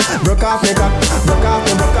me cock, broke off me cock, broke off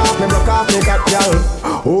me, broke off me, broke off me cock, girl.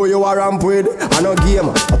 Who you are ramp with? I no game.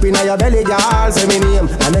 Up in your belly, girl, say me name.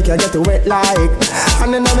 I make you get wet like,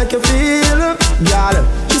 and then I make you feel, girl.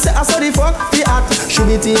 She say I saw the fuck, the act. Should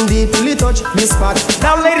be team deep till you touch this spot.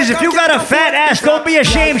 Now, ladies, if you got a fat ass, don't be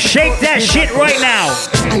ashamed. Shake that shit right now.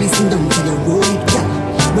 I listen down to the roll it, girl.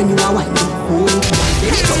 When you are whining, hold it, girl.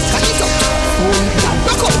 Let it up, cut it up, hold it, girl.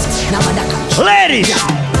 Rock out, now I catch. Ladies.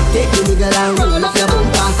 Take the nigga and roll up your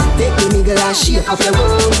bumper. Take the nigga and shake up your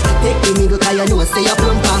bum. Take the nigga cause you know say you're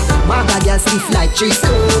plumper. Maga girl stiff like 3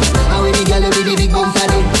 stone. How any girl with the big bumper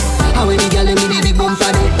then? How any girl with the big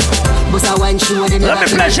bumper then? Bust a wine show they never. Let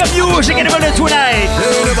me flash up music in the middle tonight.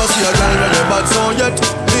 They never see a girl with a bad song yet.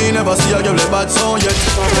 They never see a girl with a bad song yet.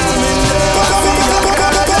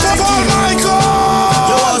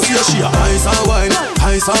 You want to see a she a ice and wine,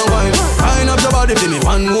 ice and wine. Wind up your body for me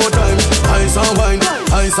one more time. Ice and wine,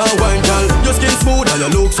 girl. Your skin smooth and your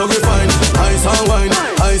look so refined. Ice and wine,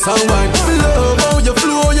 ice and wine. Love how you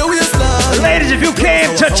flow your waistline. Ladies, if you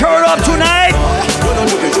came to turn up tonight, you don't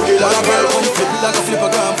look it like a girl. Come flip it like a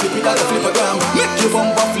flippergram, flip it like a flippergram. Make your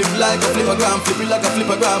bumper flip like a flippergram, flip it like a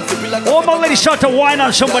flippergram, flip it like a. All my ladies start to whine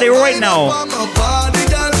on somebody right now.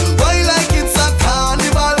 Why like it's a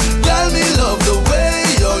carnival? Girl, me love the way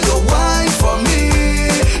you wine for me.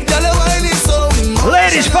 Girl, your wine is so emotional.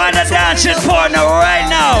 Ladies, find a dancing partner right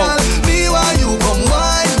now. Me while you come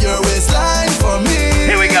wine your waistline for me.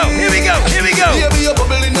 Here we go, here we go, here we go. Baby, you're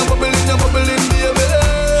bubbling, you're bubbling, you're bubbling, baby.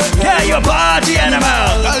 Yeah, you're a party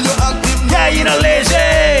animal. Girl, you're active. Yeah, you're not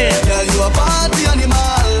lazy. Girl, you a party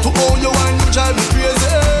animal. To own your wine, you drive me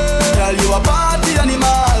crazy. Girl, you a party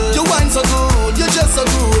animal. You wine so good, you just so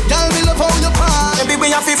good. Girl, me love how you party. Baby,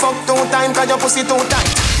 we have to fuck 2 times cause your pussy too tight.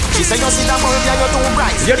 She say you see that bulb, yeah, you're too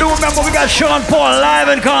bright. You do remember we got Sean Paul live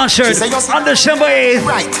in concert on December 8th.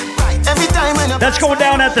 Right. Every time when that's going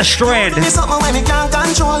down at the Strand. It's something when me can't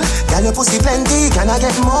control. Girl, your pussy plenty, can I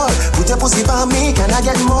get more? Put your pussy by me, can I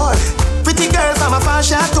get more? Pretty girl from a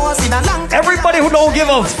fashion to see that long. Everybody who don't give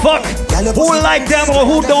a fuck who like them or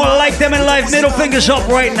who don't like them in life, middle fingers up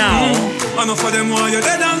right now. I know for them why you're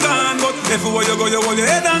dead and gone, but everywhere you go, you hold your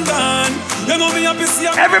head and gone. You know me happy see.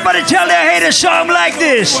 Everybody tell their haters something like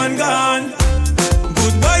this. One gone.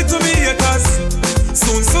 Goodbye to me haters.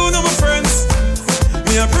 Soon, soon, my friends.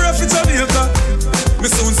 Me a pray for Jamaica. Me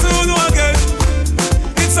soon, soon, again.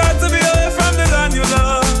 It's hard to be away from the land you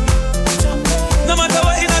love. No matter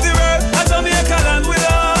what in the world, I Jamaica land we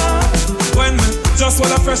love. When me just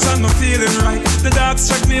while I fresh and I'm feeling right, the dogs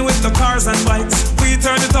check me with the cars and bikes. We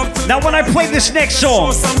turn it up to. Now when I play this next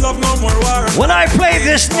song, when I play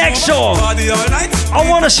this next song, I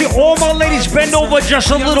want to see all my ladies bend over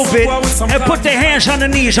just a little bit and put their hands on their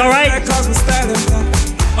knees, alright?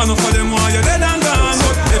 I know for them why you're dead and gone,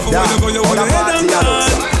 but everywhere you go, you hold your head and gone.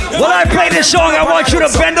 When I play this song, I want you to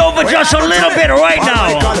bend over just a little bit right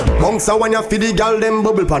now. Monks are when you feel the girl them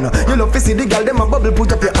bubble pan. You love to see the girl them a bubble,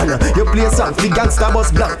 put up your hand. You play a song, the gangsta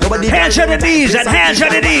bus blank. Nobody hands on the knees and hands on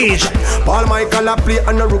the knees. Paul Michael a play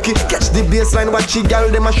and a rookie. Catch the baseline, watch the girl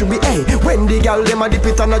them a should be. Hey, when the girl them a dip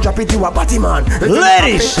it and a drop it, you a party man.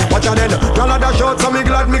 Ladies, watch out then. Y'all a dash out, so me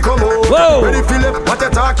glad me come out. Whoa. Ready Philip, what you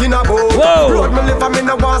talking about? Whoa. Road me live and me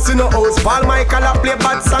no want see no house. Paul Michael a play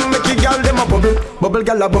bad song, make the girl them a bubble. Bubble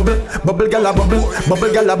girl a bubble, bubble girl a bubble,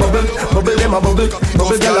 bubble girl a bubble, bubble them a bubble,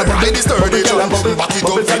 bubble girl a bubble, bubble girl a bubble,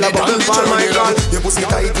 bubble girl a bubble. Paul Michael, your pussy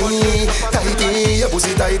tighty, tighty, your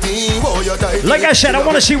pussy tighty, oh you tighty. Like I said, I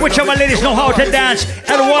want to see which of my ladies know how to dance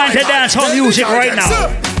and want to dance on music right now.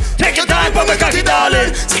 Take your time for the cocky,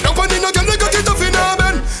 darling. Sit down on the no girl, you got it off in a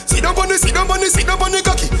man. Sit down on the, sit down on the, sit down on the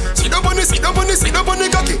cocky. Sit down on the, sit down on the, sit down on the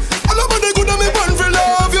cocky. All of the good of me born for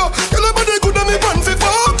love you. All of the good of me born for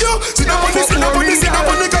fuck you. Sit down on the, sit down on the, sit down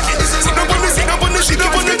on the cocky. Sit down on the, sit down on the, sit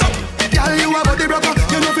down on the top. Girl, you a body broker.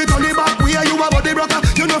 You know fi turn it back. We are you a body broker.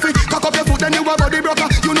 You know fi cock up your foot then you a body broker.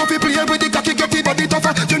 You know fi play with the cocky, get the body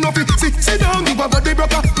tougher. You know fi sit down, you a body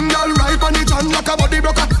broker. Girl, right on the chan like a body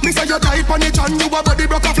broker. Me say you tight on the chan, you a body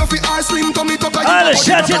broker. Fluffy ass slim, tummy tuck. On a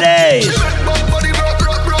Saturday.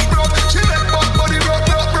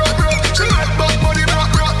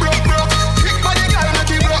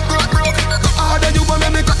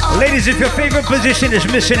 Ladies, if your favorite position is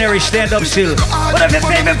missionary, stand up still. But if your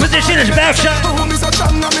favorite position is back shot,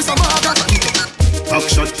 back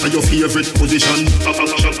shot to your favorite position. Back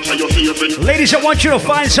shot to your favorite. Ladies, I want you to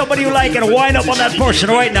find somebody you like and wind up on that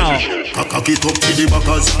person right now. Cock it up to the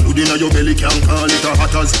backers. Good inna your belly can't call it a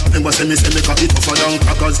hatters. Remember say me cock it tougher than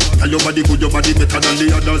crackers. Tell your body good, your body better than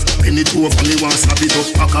the others. Penny two of me want slap it up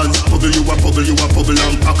packers. Bubble you a bubble, you a bubble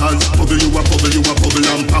and packers. Bubble you a bubble, you a bubble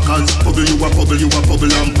and packers. Bubble you a bubble, you a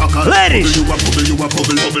bubble and packers. Ladies, you a bubble, you a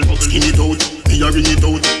bubble, bubble. Skin it out, me a ring it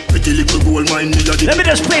out. Pretty little gold mine, me a. Let me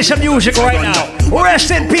just play some music right now.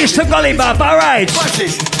 Rest in peace to Gully Bop, alright. Watch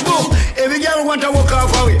this. Boom. Every girl want to walk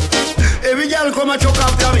off away. Every girl come and choke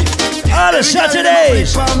after me. On the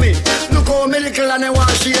Saturdays. Look how me little and I want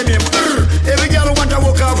to see me. Every girl want to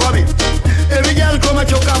walk off of me. Every girl come and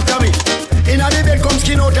choke after me. Inna the bed come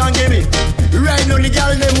skin out and give me. Right now the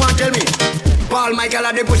girl them want tell me. Paul Michael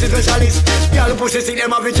at the pussy specialist. Girl pussy sick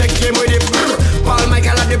them have to check him with him. Paul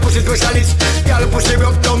Michael at the pussy specialist. Girl pussy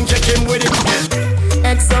rub down check him with him.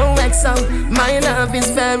 XOXO, my love is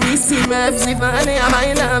very serious.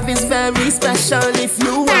 My love is very special. If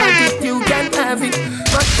you want it, you can have it.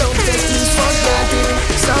 But don't take me for granted.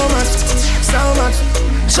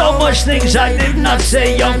 So much things I did not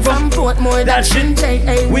say. Young from Portmore, that's in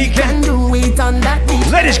JA. We can do it on that beat.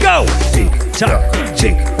 Let us go. Tick tock,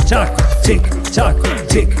 tick tock, tick tock,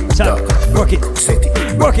 tick tock. Work it, set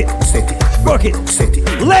it, work it, set it, work it, set it.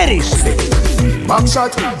 Ladies, back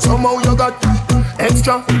shot, somehow you got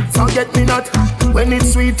extra. Forget me not when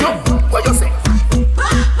it's sweet. Yo, what you say?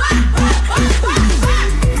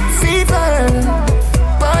 Fever,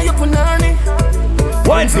 buy your punani.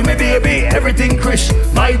 Wine for me, baby, everything crisp.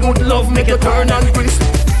 My good love make you turn and crisp.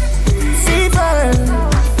 Fever,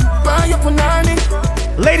 buy your punani.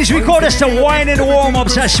 Ladies, we call this the wine and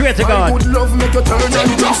warm-ups, I swear to God. My good love make you turn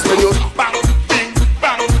and crisp. When you bang, ding,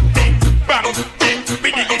 bang, ding, bang, ding,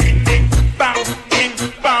 biddy, ding, ding, bang, ding,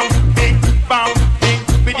 bang, ding, bang, ding,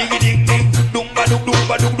 biddy, ding, ding, dumba,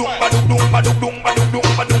 dumba, dumba, dumba, dumba, dumba,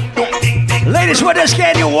 dumba, ding, ding. Ladies, we're just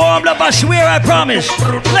getting you warmed up, I swear, I promise.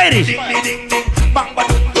 Ladies. Make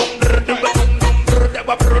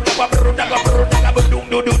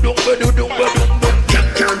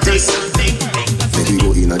we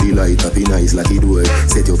go in a delight, happy nice like it do.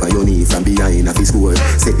 Set you on your knee from behind a score.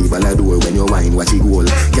 Set people a door when you wine, watch it goal.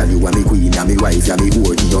 Girl, you are me queen, and me wife, and me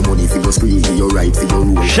whore. Give your money for your spree, give your right for your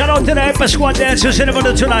rule. Shout out to the Hyper Squad dancers in the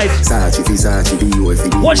middle tonight.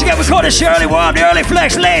 Once again, we call this early warm, the early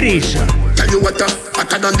flex, ladies. Tell you what,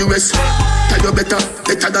 hotter than the rest. Tell you better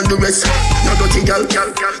than the rest. No dirty girl,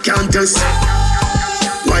 can't test.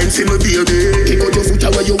 Wine for me baby. Kick out your foot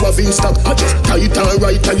away you have in stock. I just tight and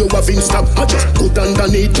right and you have in stock. I just good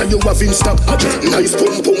underneath and you have in stock. I just nice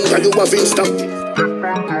pum pum and you have in stock.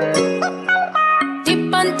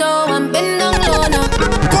 Dip and toe and bend down low now.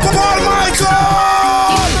 Paul Michael.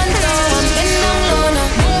 Dip and toe and bend down low now.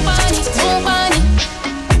 Move on it, move on it.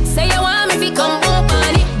 Say you want me fi come move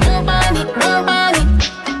on it, move on it, move on it.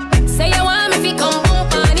 Say you want me fi come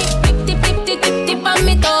move on it. Tip tip tip tip tip on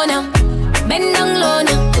me toe now. Bend down low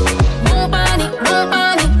now. Move on it, move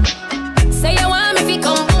on it. Say you want me fi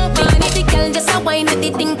come move on it. The girl just a wine with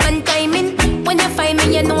the thing pan timing. When you find me,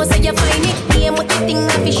 you know say you find it. Aim with the thing,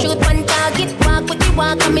 I fi shoot one target. Walk with the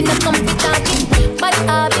walk, I'm in a comfy target. But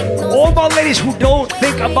habit, ladies who don't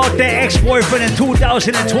think about their ex-boyfriend in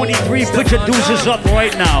 2023, put your deuces up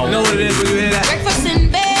right now. Breakfast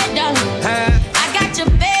in bed, I got your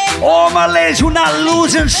bed. All my ladies who not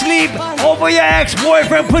losing sleep over your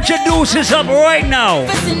ex-boyfriend, put your deuces up right now.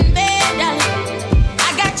 Breakfast in bed,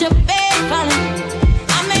 I got your bed calling.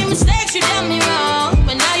 I made mistakes, you done me wrong,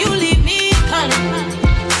 but now you leave me calling.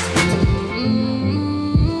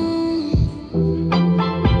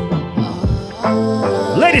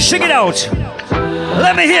 Ladies, sing it out.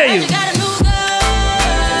 Let me hear you.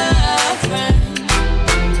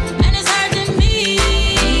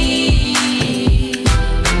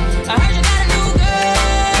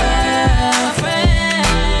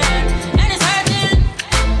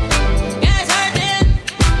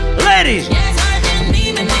 Ladies.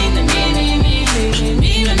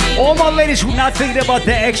 All my ladies who not thinking about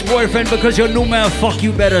their ex-boyfriend because your new man fuck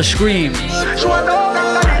you better scream.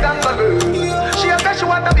 She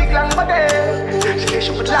want a big long body. She said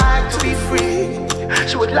she would like to be free.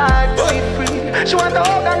 She would like to be free. She want a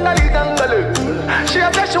hug and a little. She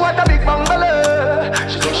said she want a big bungalow.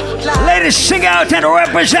 She said she would like. Ladies, sing out and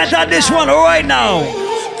represent on this one right now.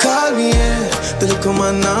 Call me, yeah. Come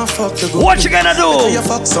on now, fuck the good. What you gonna do? You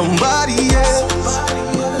fuck somebody, yeah.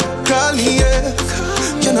 Call me, yeah.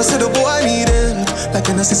 Can I say the boy need it? Like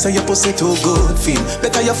can I say your pussy too good feel?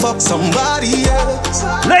 Better you fuck somebody else.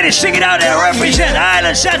 Ladies, sing it out and represent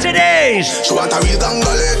Island Saturdays. She want a real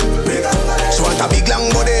gangale. She want a big long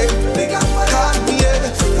body. Call me, yeah.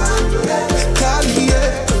 Call me,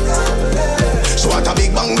 yeah. She want a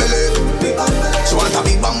big bang belly. She want a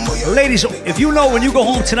big bang boy. Ladies, if you know when you go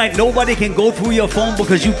home tonight, nobody can go through your phone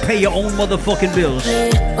because you pay your own motherfucking bills.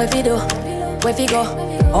 What we do? Where we go?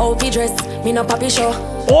 Oh, we dress. Me no papi show.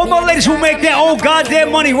 All my ladies who make their own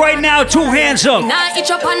goddamn money right now, two hands up. Now each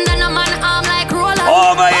up under a man arm like roller.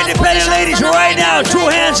 All my independent ladies right now, two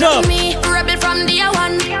hands up. Me rebel from the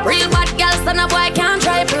one. Real bad girl, son of boy can't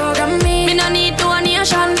try program me. Me no need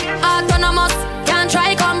donation. Autonomous can't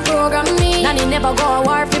try come program me. Nanny never go a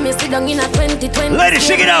war for me. Sit down in a 2020. Ladies,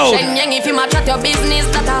 sing it out. Shenyang if you match at your business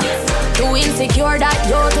data. Too insecure that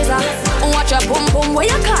you is a. Watch your boom boom, what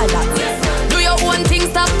you call that? Your own thing,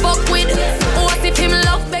 stop fuck with. What if him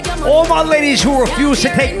love beg your money? All my ladies who refuse to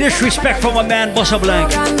take disrespect from a man, bust a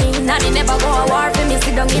blank. Nanny never go a war for me.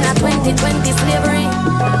 Sit down in a 2020 slavery.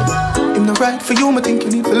 Him no right for you, me think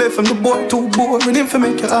you need to live from the boy too boring. Him for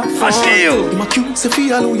make you off. I see you. Him accuse if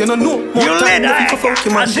he alone, you know no more you time.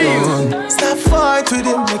 I see you. Stop fight with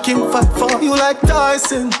him, make him fight for you like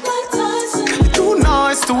Tyson. You're too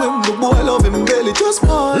nice to him, the boy love him barely just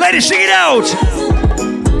pause. Ladies, sing it out.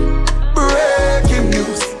 Breaking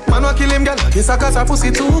news. Man wa kill him, girl. Guess I got her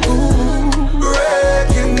pussy too good.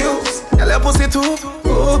 Breaking news. Girl, your pussy too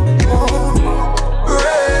good.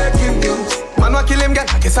 Breaking news. Man wa kill him, girl.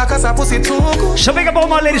 Guess I got her pussy too good. So big up all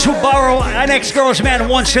my ladies who borrow an ex-girl's man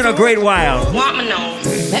once in a great while. Want me know?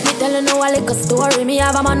 Let me tell you now a little story. Me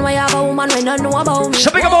have a man, why have a woman when I know about me.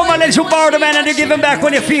 So big up all my ladies who borrow the man and they give him back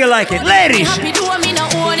when you feel like it. Ladies. Happy do me no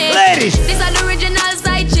own it. Ladies. This is the original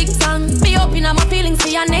side chick song. Me open up my feelings for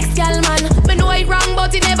your next girl, man. Me know it wrong,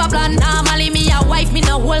 but it never plan. Normally me a wife, me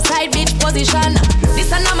no whole side bitch position. This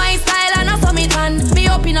is not my style and I saw me tan. Me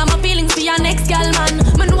open up my feelings for your next girl, man.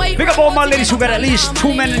 Me know it. Big up all my ladies who got at least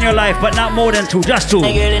 2 men in your life, but not more than 2, just 2.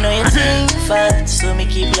 My girl, you know you sing fat, so me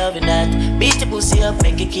keep loving that. Beat your pussy up,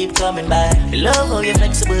 make it keep coming back. Love how you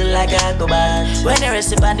flexible like a go band. When you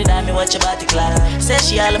rest upon the dime, me watch your body clap. Say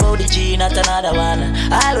she all about the G, not another one.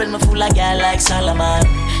 All when me fool like girl like Solomon.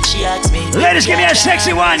 She asks me, ladies, give me a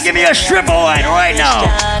sexy one, give me a stripper one right now.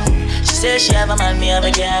 She says she have a man, me have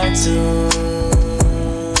a girl too.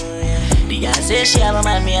 The girl says she have a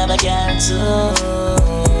man, me have a girl too.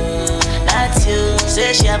 That's you.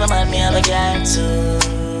 Say she have a man, me have a girl too.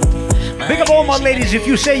 Big up all my ladies, if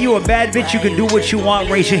you say you a bad bitch, you can do what you want,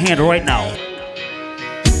 raise your hand right now.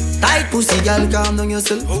 Tight pussy, girl, calm down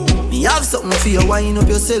yourself. Me have something for you, wind up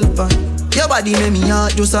yourself. Your body make me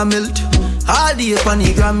heart just a melt. All day on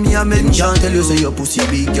the gram, me a mention. Tell you say your pussy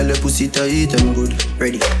big, girl, your pussy tight and good.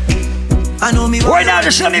 Ready? I know me. Right now,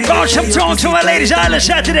 just let me bounce some tunes to my ladies Island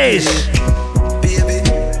Saturdays. Baby,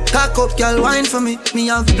 cock up, girl, wine for me. Me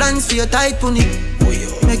have plans for your tight pony.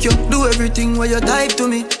 Make you do everything where you type to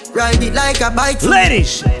me. Ride it like a bike.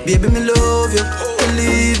 Ladies, baby, me love you,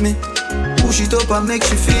 believe me. Push it up and make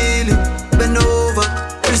she feel it. Bend over,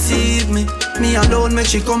 receive me. Me alone make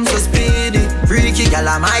she come so speedy. Freaky girl,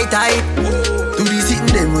 I'm my type. Do the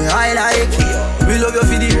sitting them way I like. We love you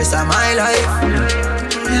for the rest of my life.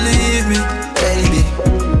 Believe me, baby.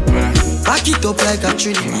 Cock it up like a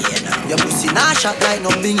trini. Your pussy nah shot like no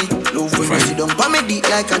bingy. Love when you sit down pa me deep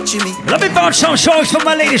like a chimney. Let me bounce some songs for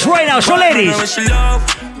my ladies right now. So ladies,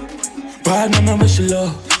 bad man, I wish you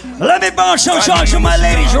love. let me bounce some songs for my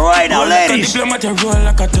ladies right now, ladies.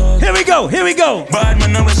 Here we go, here we go. Bad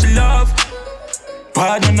man, I wish you love.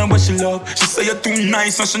 Bad man, I wish you love. She say you're too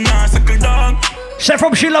nice, so she not suckle down. Say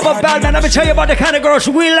from she love a bad man, let me tell you about the kind of girls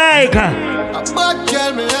we like. A bad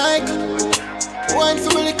girl me like. One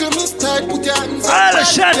for me little mistake, put your hands up. All the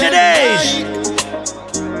Saturdays.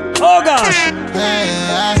 Oh gosh.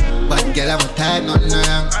 Bad girl, I'm a tight, nothing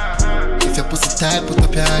wrong. If your pussy tight, put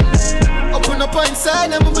up your hand. Open up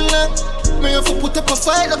inside, I'm a belong. Me have to put up a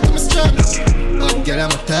fight, up to me strong. Bad girl,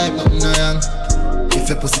 I'm a tight, nothing wrong. If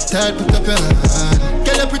your pussy tight, put up your hand.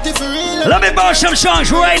 Girl, I'm pretty for real. Let me bounce some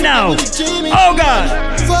songs right now. Oh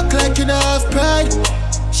God. Fuck like you don't have pride.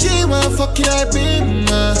 She want fucking I be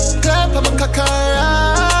clap on my cock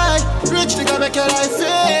alright. Rich nigga make your life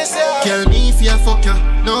face. Girl, me if you fuck you,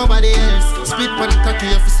 nobody else. Spit on the cocky,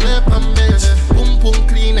 you fi slap on bed. Boom boom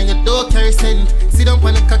clean and you don't carry scent. Sit down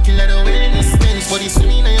on the cocky like the wellness smells. Body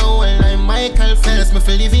swing in your well like Michael Phelps. Me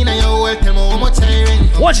feel live in your well, tell me how much I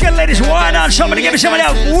rent. Once again, ladies, why not? Somebody give me some of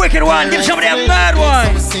that wicked one. Give me some of that mad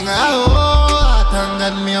one. Sing oh, thank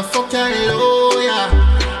God me a fuck your low, yeah.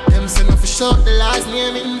 The last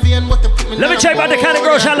name in vain, but let me check out the kind of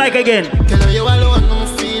girls I like again. Tell her you alone, don't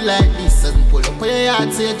feel like this. As pull up on your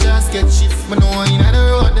yard, say just get shift. But no one in the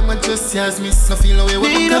road, them just as miss. No feel no way with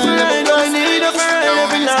my car. Need a friend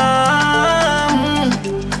every night.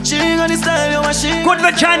 She ain't gonna style you, she. Good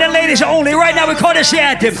vagina ladies only. Right now we call this the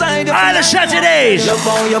anthem. All the Saturdays. Love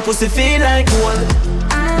how your pussy feel like gold.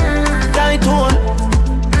 Tight hole.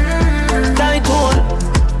 Tight hole.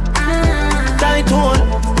 Tight hole.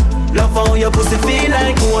 Love how your pussy feel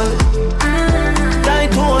like gold.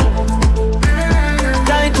 Tight hole.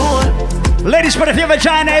 Tight hole. Ladies, but if your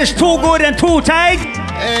vagina is too good and too tight.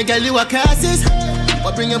 Hey, girl, you a classes.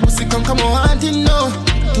 But bring your pussy, come on, wanting no.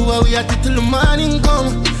 Do what we have to till the morning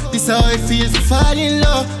come. This how it feels to fall in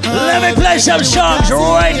love. Let me play some songs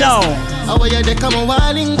right now. How you they come on,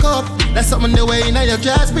 wanting cup. That's something the way now your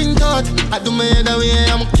grass been taught. I do my other way,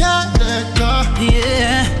 I'm a cat.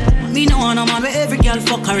 Yeah. Me no wanna man where every girl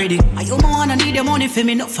fuck already. I you wanna need your money for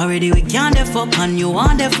me not for ready. We can't the fuck and you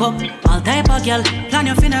want the fuck. All type of girl plan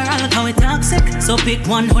your funeral can we toxic. So pick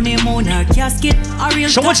one honeymoon or casket.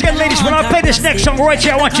 So once again, ladies, when I play this next song right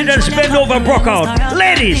here, I want you to just bend over and broke out.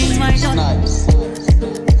 Ladies.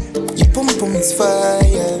 Your pum pum is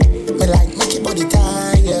fire. Me like make your body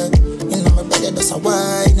tired. You know my body does a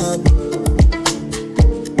wine up.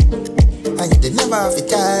 And you never have it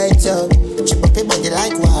tight up. Chip up your body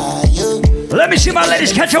like wire. Let me see my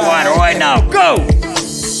ladies catch a wine right now. Go!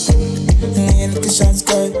 Me a little shot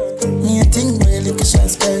skirt. Me a thing where a little shot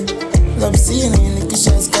skirt. Love seeing me a little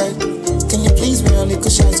shot skirt. Can you please wear a little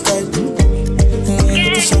shot skirt? Me a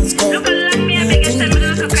little shot skirt. Me a thing where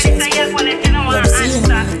a little shot skirt. Love seeing me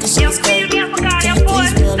a little shot skirt. Can you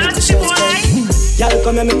please wear a little shot skirt? Y'all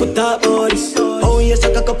come here, me put up all this. Oh, you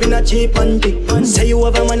suck a cup in a cheap panty. Say you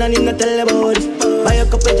have a man and you not tell about this. Buy a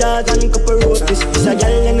couple jars and a couple roasties. It's a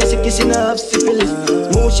girl and a sick kissing half syphilis.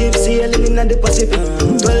 Smooth ship sailing in the Pacific.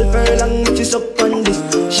 12 furlong, which is up on this.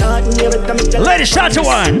 Short in your better. Ladies, start to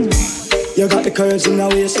one. You got the curves in the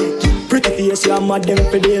waist. Pretty face, you're mad them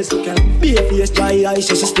for days. Be a face, dry eyes,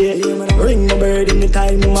 just stay. Ring my bird in the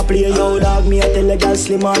time, I play. Yo, dog, me, I tell a girl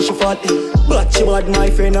slim and she fat. But she bad, my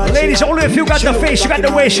friend. Ladies, only if you got the face, you got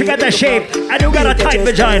the waist, you got the shape, and you got a tight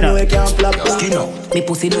vagina. Skin out. Me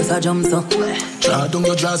pussy does a jump so. Draw down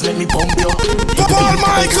your jaws, let me pump you. Paul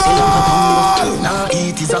Michael! Nah,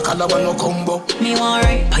 eat is a color one no combo. Me want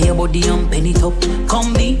right, pay your body and penny top.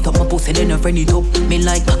 Come beat up my pussy, then a friendly top. Me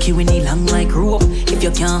like cocky when he long like rope. If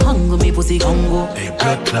you can't hang with me, pussy Congo. Hey,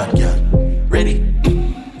 blood clot, yeah. Ready?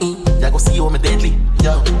 Ya go see you on me deadly.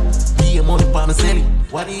 Yo, be a money pa me selling.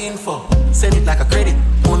 What the info? Send it like a credit.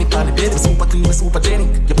 Money pa the baby, super clean, super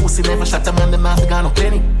genic. Your pussy never shut a man, the mouth got no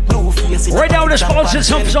plenty. Blue face. Right now, the sponsors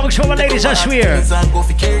some songs for my ladies, I swear.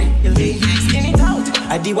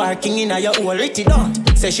 I do working in a your old Richie don't.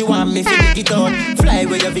 Say she want me for it out. Fly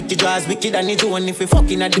where your Vicky draws wicked and it's one if we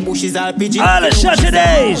fucking at the bushes all pigeon. All the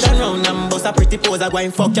Saturdays. Turn round and bust a pretty pose. I go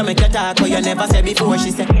and fuck you, make you talk what you never said before.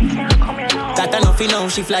 She said, got enough now.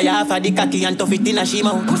 She fly off of the cocky and tough it in a she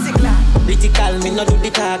mouth. Pretty call me, no do the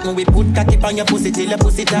talk. No, we put cocky on your pussy till your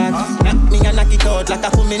pussy talk. Knock me and knock it out like a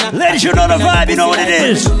kumina. Ladies, you know the vibe, you know what it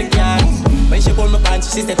is. When she pull my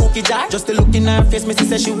pants, she say cookie jar. Just to look in her face, me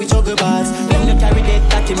say she with juggle bars. When you carry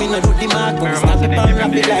that cocky, me no do the mark. When stop it and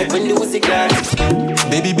wrap it like when the pussy glass.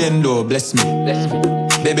 Baby bend low, bless me.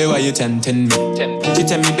 Baby, why you tempting me? She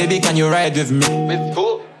tell me, baby, can you ride with me?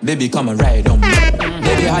 Baby, come and ride on me.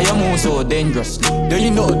 Baby, how you move so dangerously? Don't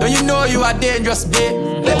you know you are dangerous,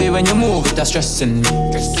 babe? Baby, when you move, it's stressing me.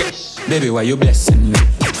 Baby, why you blessing me?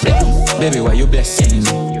 Baby, why you blessing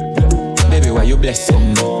me? Baby, why you blessing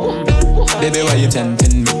me? Baby, why you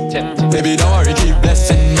tempting me? Baby, don't worry, keep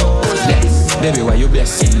blessing me. Baby, why you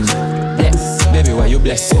blessing me? Baby, why you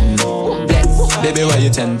blessing me? Baby, why you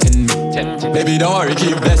tempting me? Baby, don't worry,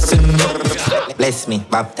 keep blessing me. Bless me,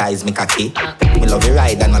 baptize me cocky. Me love you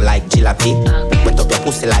ride and I like jalopy. Wet up your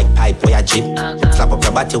pussy like pipe or your jeep. Slap up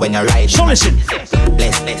your body when you ride. So listen.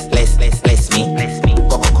 Bless me.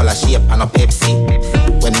 Coca-Cola shape and a Pepsi.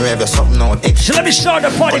 When you have something out extra. So let me start the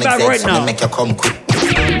party back right now. Make you come quick.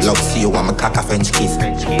 Love see you want me cock a French kiss.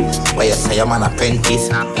 Where you say I'm an apprentice.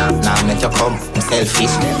 Now make you come, I'm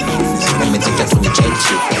selfish. Let me take you to the church.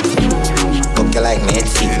 Cook you like me,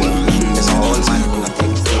 there's no old man who not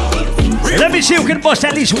take. Let me see who can bust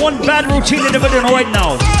at least one bad routine in the video right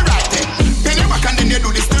now. Then you back and then you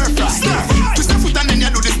do the stir fry. Twist your foot and then you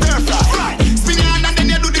do the stir fry. Spin your hand and then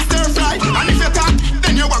you do the stir fry. And if you can't,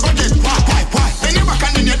 then you walk again. Why? Then you back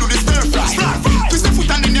and then you do the stir fry. Twist your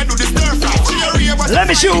foot and then you do the stir fry. Let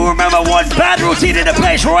me see who remember one bad routine in the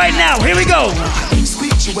place right now. Here we go.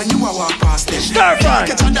 You when you walk past them. Stir fry.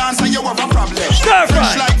 Catch a dance and you have a problem. Stir fry.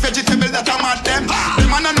 Fresh like vegetable that I'm at them.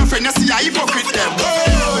 Them man are no friend, you see I hypocrite them.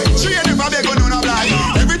 She ain't never beg on no blind.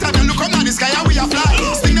 Every time you look up in the sky and we a fly.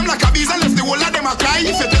 Sting them like a bees and left the whole of them a cry.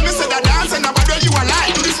 If you tell me say that dance and about where you a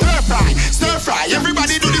lie. Do the stir fry, stir fry.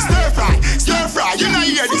 Everybody do the stir fry, stir fry. You know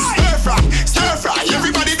hear this stir fry, stir fry.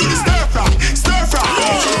 Everybody do the stir fry, stir fry.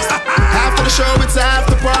 After the show it's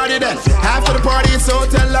after party then. After the party it's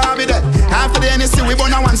hotel lobby then. After the NSC we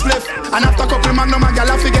burn a one spliff. And after couple magnum a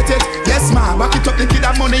gal I forget it. Yes ma, back it up the kid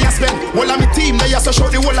have money you spend. Whole of me team they so show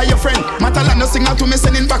the whole of your friend. Matalan no signal to me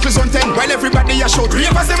sending back on 10. While everybody you show 3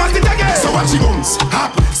 of us them at it again. So watch you bones,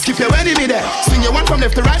 hop, skip your enemy there. Swing your one from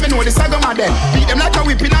left to right, me know the saga mad then. Beat them like a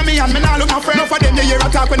whipping on me and me nah look my friend. Enough of them you hear a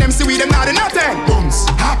talk when them see we them not nothing. Bones,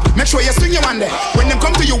 hop, make sure you swing your one there. When them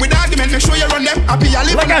come to you with argument, make sure you run them. Happy you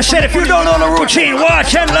live. Like I said, if you don't know the routine,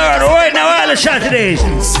 watch and learn right now all the Saturdays.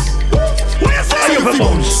 Are you for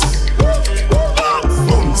bones?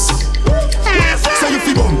 So you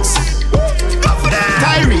feel bones.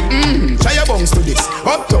 Tyree, try your bones to this.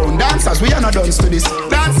 Uptown dancers, we are not done to this.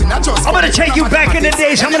 Dancing, not just. I'm gonna take you back in the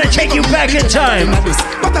days. I'm gonna take you back in time.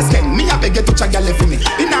 But as can me, I beg you to check your left me.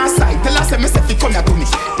 In our side, tell us me say fi come here to me.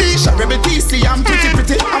 Tisha, rebel TC, I'm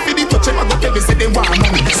pretty. I feel the touch him, I go tell me say they want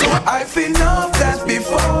money. So I've seen enough dance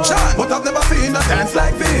before, but I've never seen a dance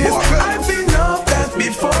like this. I've seen enough dance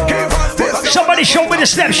before. Somebody show me the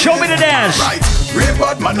steps, show me the dance. Right, real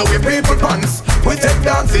bad man, no we people pants. We take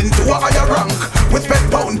dancing to a higher rank. We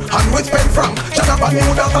spend pound and we spend franc. Jonathan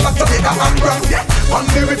New dance like Jamaica and Grand. Yeah, on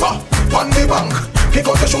the river, on the bank.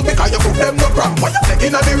 Kick out the shoe because you put them no cramp. What you say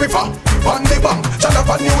in the river, on the bank.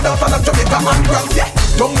 Jonathan New dance like Jamaica and Grand. Yeah,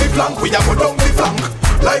 down the flank, we a go down the flank.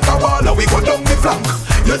 Like a baller, we go down the flank.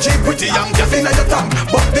 You're cheap, pretty young, just in your tank.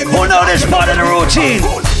 But the who know this part of the routine?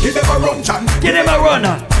 Give him a run, Chan. Give him a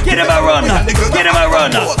runner. Get him a runner. Get him a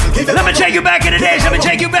runner. Let me take you back in the days. Let me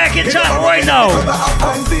take you back in time right now.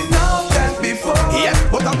 I've seen enough dance before,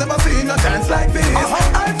 but I've never seen a dance like this.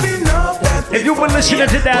 I've seen enough dance before. If you've been listening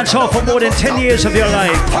to Dancehall for more than 10 years of your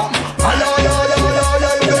life,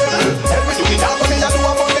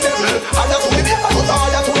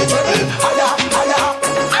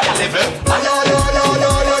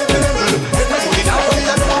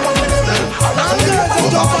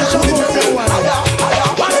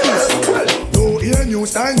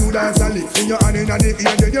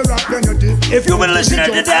 if you've been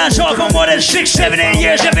listening to Dancehall for more than 6, 7, 8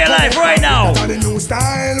 years of your life right now, rap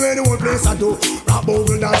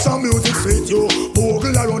bogle dance, some music sweet you.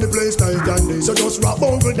 Bogle around the place night and day. So just rap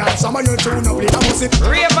bogle dance, some of your tune up later.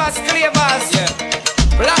 Ravers, clavers,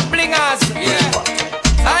 black blingers,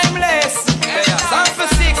 timeless, Sound for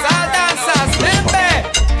 6, all dancers,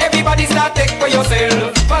 everybody start take for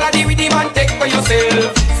yourself. Follow the rhythm and take for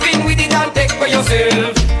yourself. Spin with it and take for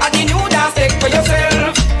yourself. And the new dance take for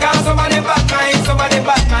yourself. Cause some of them bad mind, some of them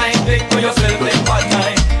bad mind. Take for yourself, them bad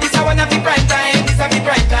mind. This a one of the prime time, this a the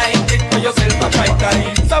prime time. Take for yourself a prime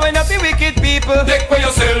time. So when you see wicked people, take for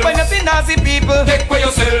yourself. When you see nasty people, take for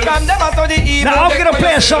yourself. From them out of the evil. Now I'm gonna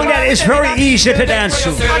play a song that is very easy to dance to.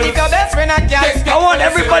 And if your best friend a cat, I want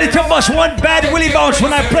everybody to bust one bad willy bounce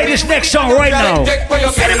when I play this next song right now.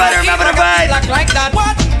 Anybody remember the vibe? Like that.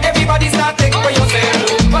 What? Everybody start take for yourself.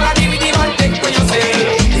 Follow the rhythm and take for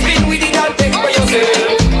yourself. Spin with it and take for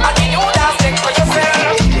yourself. And the new dance take for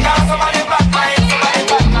yourself. Cause some of them bad mind, some of them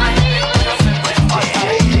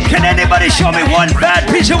one bad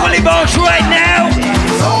piece of Willie Bones right now.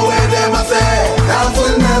 So when them a say, dance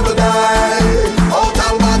will never die. Out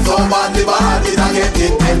and bad, so bad, the bad is a get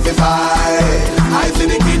intensified. I see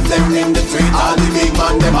the kids them in the street, all the big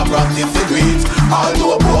man them a practice the tweets. All do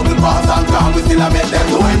a bubble pass and crown, we still a make them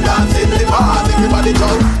do and dance in the bars. Everybody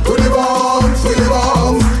jump to the bombs, Willie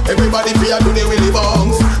Bones. Everybody fear to the Willie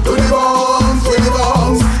Bones. To the bombs, Willie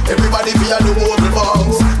Bones. Everybody fear to Willie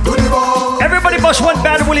Bones. To the bombs. Everybody bust one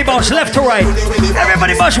bad Willie Bones, left to right.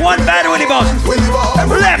 Everybody bust one bad Willie Bones,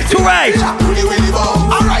 left to right.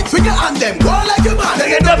 Alright, swing your hand them, go on like your man. Then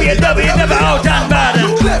you W, never out and bad.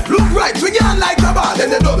 Look left, look right, swing your hand like your man.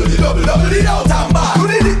 Then you double the out and bad.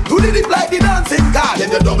 Do the dip like the dancing car.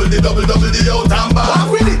 Then you double the out and bad.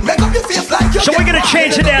 Walk with it, make up your face like your. So we're gonna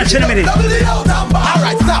change the dance in a minute. Double the out and bad.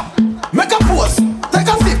 Alright, stop. Make a pose, take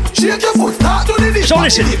a step, shake your foot, start to the dip. So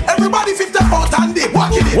listen. Everybody 50 pounds and dip,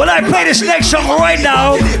 walk in it. When I play this next song right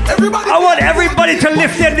now, I want everybody to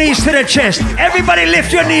lift their knees to the chest. Everybody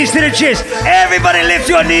lift your knees to the chest. Everybody lift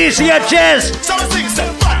your knees to your chest. So the thing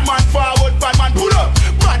said, Batman forward, Batman pull up.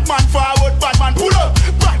 Batman forward, Batman pull up.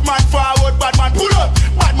 Batman forward, Batman pull up.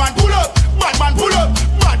 Batman pull up. Batman pull up.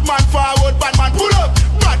 Batman forward, Batman pull up.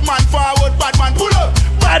 Batman forward, Batman pull up.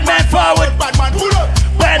 Batman forward, Batman pull up.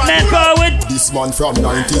 Batman forward. This man from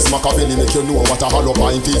 90s, Machiavelli make you know what a hollow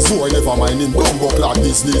pint is. Boy, never mind him, bumbo clad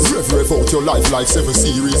business. Rev out your life like 7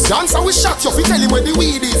 series. Dancer we shot you, fi tell him where the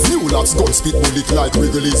weed is. New lots gun spit bullet like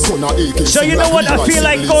Wrigley's. Gonna AK. So you know what, I feel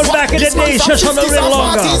like going back in the days just a little bit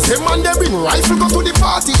longer. Them man they bring rifle go to the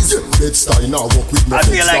parties. Let's start now, walk with me. I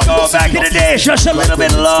feel like going back in the days just a little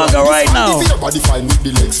bit longer right now. Everybody find with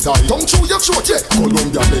the leg style. Don't chew your throat, yeah.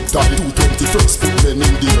 Columbia necktie, 221st, put men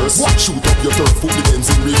in the earth. Watch shoot up your turf, put the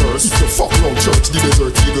Benz in reverse. If you fuck round church, the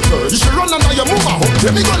desert eagle hurt. If you run under your move home,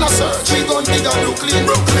 then we gonna search. We gon' dig a Brooklyn,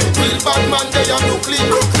 real bad man, they are Brooklyn.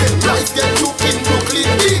 Life get took in Brooklyn.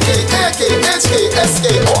 DK, AK, HK, SK,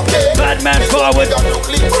 okay. Bad man forward.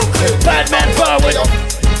 Bad man forward.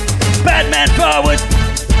 Bad man forward.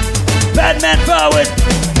 Bad man forward.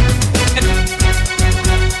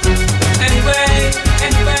 Anyway,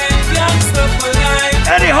 youngster for life.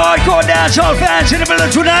 Any hardcore dancehall fans in the middle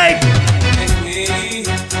tonight?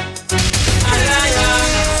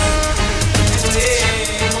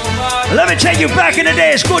 Let me take you back in the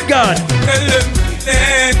days, good God.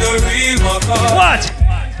 What?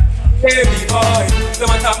 Baby boy,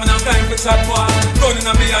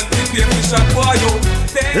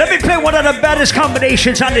 let me play one of the baddest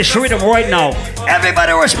combinations on this rhythm right now.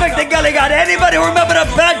 Everybody respect the gully god. Anybody remember the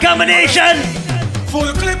bad combination?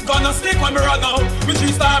 Full clip gonna stick when we run out. We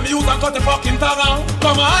 3-star use and cut the fucking tongue out.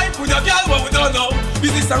 Come on, hype with your girl, but we don't know.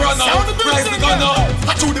 Business a run out, price the gun out.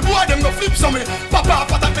 I chew the boy, them go flip some.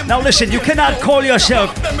 Now listen, you cannot call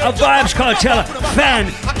yourself a Vibes Cartel fan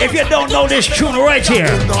if you don't know this tune right here.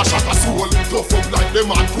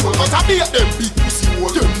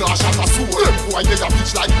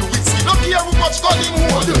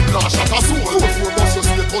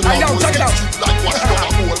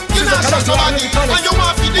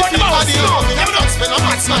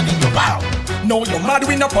 No, you're mad,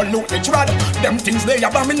 we not pollute the trad. Them things they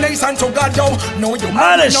abomination to God, yo. No, you're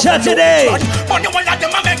mad, we not pollute the trad. But you want let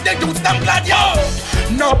them make the youth them glad, yo.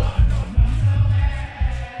 No.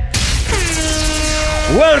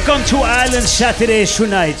 Welcome to Island Saturdays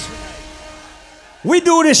tonight. We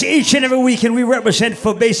do this each and every week, and we represent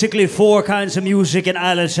for basically 4 kinds of music in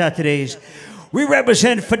Island Saturdays. We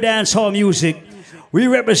represent for dancehall music. We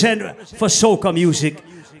represent for soca music.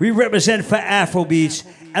 We represent for Afrobeats.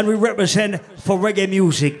 And we represent for reggae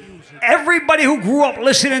music. Everybody who grew up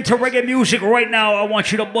listening to reggae music right now, I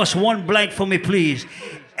want you to bust one blank for me, please.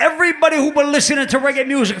 Everybody who been listening to reggae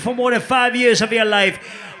music for more than 5 years of your life,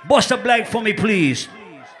 bust a blank for me, please.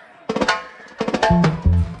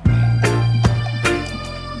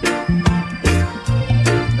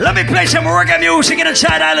 Let me play some reggae music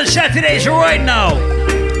inside Island Saturdays right now.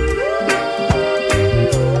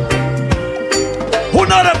 Who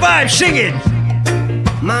know the vibe? Sing it.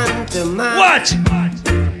 Man to man. What?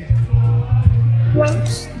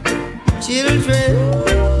 Children,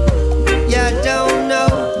 you don't know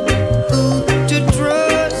who to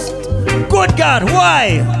trust. Good God,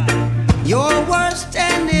 why? Your worst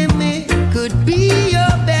enemy could be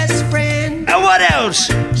your best friend. And what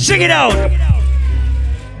else? Sing it out.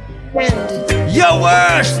 Your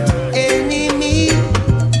worst enemy.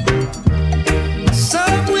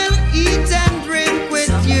 Some will eat and drink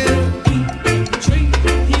with you.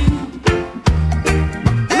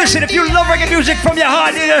 Listen, if you love reggae music from your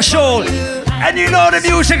heart and your soul, and you know the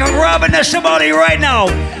music of Robin and somebody right now,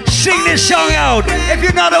 sing this song out. If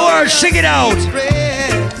you know the words, sing it out.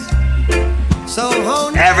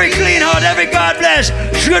 Every clean heart, every God bless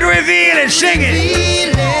should reveal and sing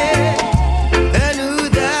it.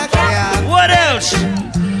 What else?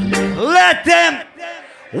 Let them.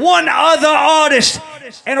 One other artist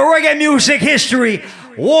in reggae music history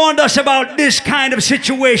warned us about this kind of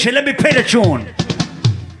situation. Let me play the tune.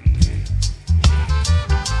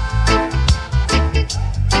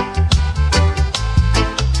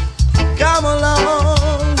 Come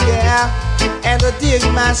along, yeah, and dig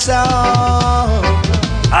my song.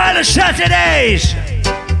 On the Saturdays.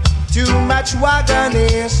 Too much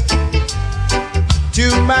wagonist,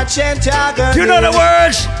 too much antagonist. You know the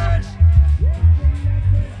words?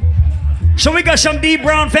 So we got some D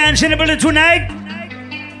Brown fans in the building tonight.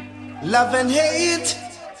 Love and hate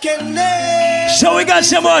can never. So we got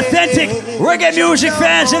some authentic reggae music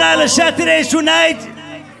fans in Island Saturdays tonight.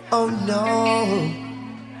 Oh no.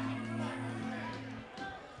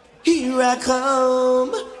 Here I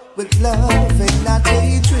come with love and not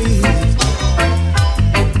hatred.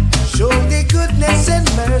 Surely goodness and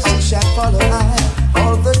mercy shall follow I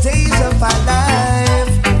all the days of my life.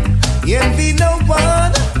 Envy no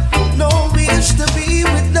one, no wish to be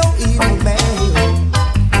with no evil man.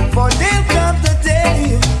 For there'll come the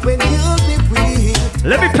day when you'll be free.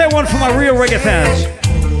 Let me play one for my real reggae fans.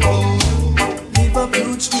 Leave up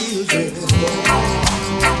your children.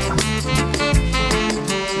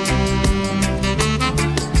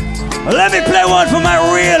 Let me play one for my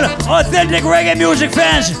real, authentic reggae music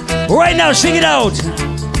fans. Right now, sing it out.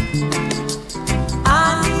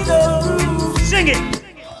 Sing it.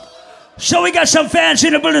 So we got some fans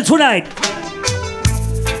in the building tonight.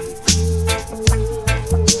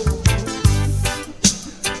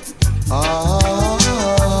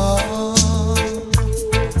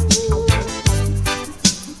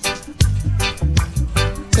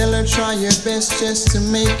 Tell her try your best just to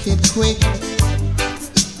make it quick.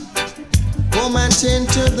 Come and tend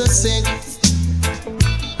to the sick.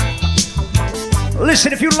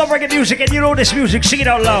 Listen, if you love reggae music and you know this music, sing it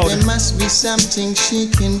out loud. There must be something she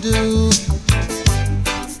can do.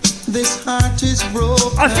 This heart is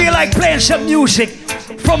broken. I feel like playing some music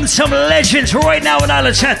from some legends right now on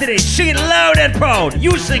Island Saturday. Sing it loud and proud.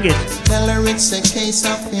 You sing it. Tell her it's a case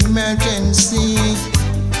of emergency.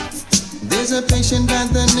 There's a patient by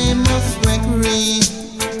the name of Gregory.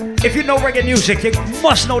 If you know reggae music, you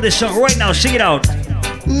must know this song right now. Sing it out.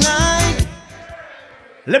 Night.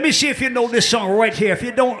 Let me see if you know this song right here. If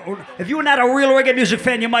you don't, if you're not a real reggae music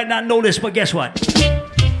fan, you might not know this, but guess what?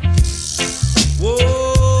 Whoa,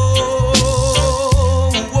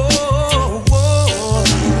 whoa, whoa.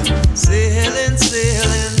 Sailing,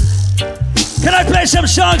 sailing. Can I play some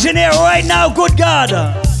songs in here right now? Good God.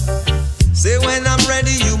 Say when I'm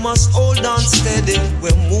ready, you must hold on steady.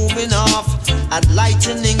 We're moving off at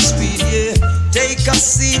lightning speed, yeah. Take a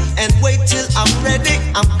seat and wait till I'm ready.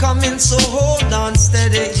 I'm coming, so hold on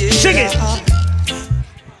steady, yeah. Sing it.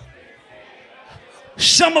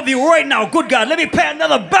 Some of you right now, good God, let me play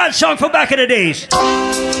another bad song from back in the days.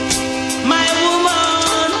 My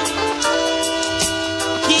woman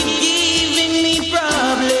keep giving me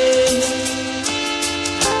problems.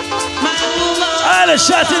 My woman. Island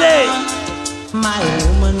Saturday. My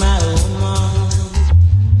woman, my woman.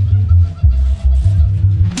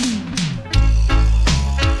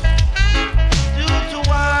 2 to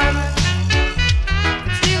 1.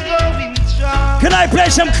 Still going strong. Can I play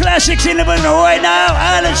some classics in the middle right now?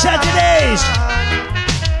 Island Saturdays.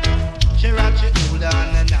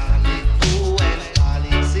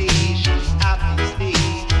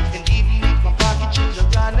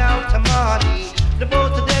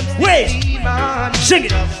 Wait, sing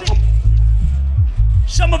it.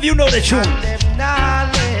 Some of you know the tune.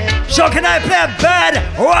 So can I play a bad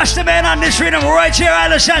Rasta man on this rhythm right here,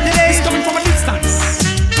 Island Saturday? It's coming from a distance.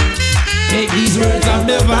 Take these words of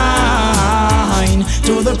divine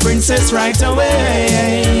to the princess right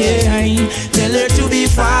away. Tell her to be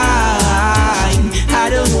fine. I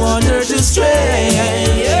don't want her to stray.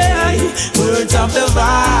 Words of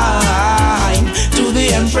divine to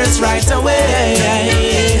the empress right away.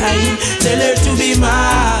 Tell her to be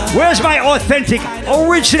mine. Where's my authentic,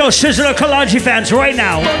 original Sizzler Kalanji fans right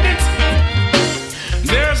now?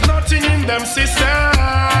 There's nothing in them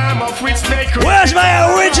system of which they could. Where's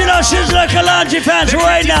my original Sizzler Kalanji fans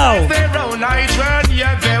right now? Their own hydrant,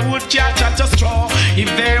 yeah, they would catch at a straw if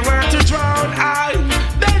they were to drown.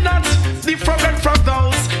 They're not different from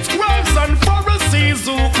those scribes and Pharisees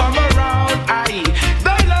who come around.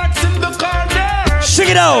 They locked in the corner. Sing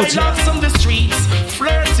it out. They locked on the streets,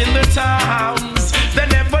 flirt in the towns. They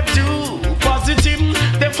never do positive.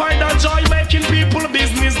 They find a joy making people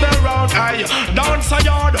business around. Dance a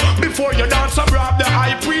yard before you dance abroad. The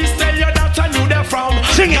high priest tell you that a new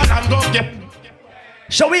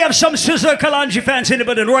So we have some Sizzler Kalanji fans in the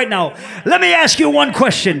building right now. Let me ask you one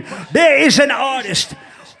question. There is an artist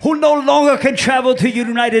who no longer can travel to the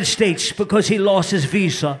United States because he lost his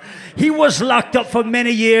visa. He was locked up for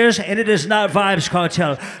many years, and it is not Vibes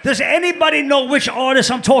Cartel. Does anybody know which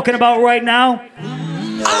artist I'm talking about right now?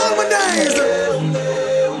 All my days.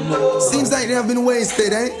 Seems like they have been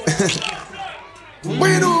wasted, eh?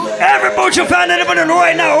 Every Buju fan in the building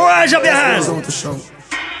right now, rise up your hands.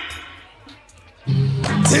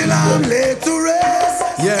 Till I'm laid to rest.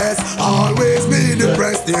 Yes, always be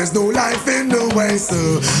depressed. There's no life in the West.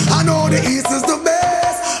 I know the East is the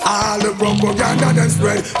best. All the propaganda that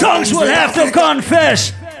spread. Tongues will have to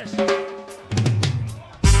confess.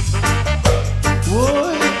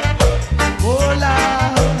 Whoa, whoa, la,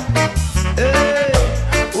 hey,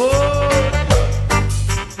 whoa,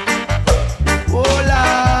 whoa, la.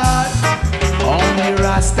 Only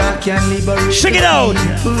Rasta can liberate. Check it out.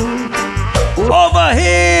 Over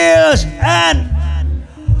heels and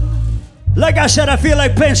like I said, I feel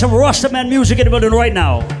like playing some Rastaman music in the building right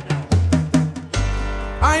now.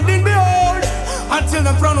 I did behold until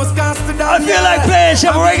the throne was cast down. I feel like playing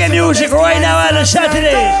some reggae music right now on a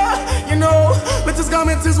Saturday. You know, but his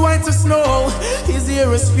garment is white as snow. His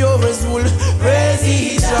hair is pure as wool. Praise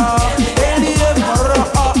ye Jah.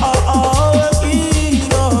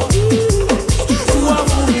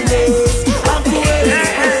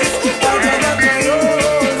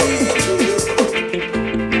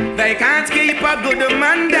 Good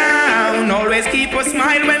man down, always keep a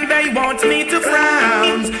smile when they want me to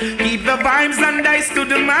frown. Keep the vibes and I stood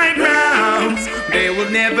my ground. They will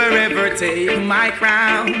never ever take my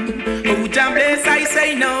crown. Who Jah bless, I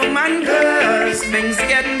say no man curse. Things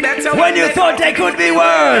getting better when you thought they could be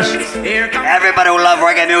worse. Everybody who love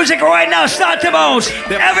reggae music right now, start to bounce.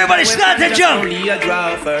 Everybody start to jump.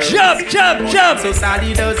 Jump, jump, jump. So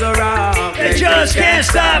sadly does a rock. They just can't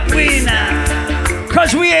stop me now.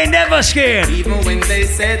 Cause we ain't never scared. Even when they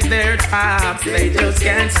set their traps, they just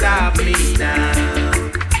can't stop me now.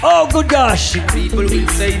 Oh, good gosh. People will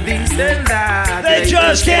say this and that. They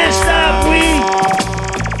just can't stop me.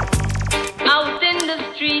 Out in the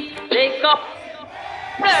street, they go.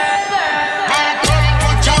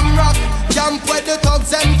 Jam rock, jump where the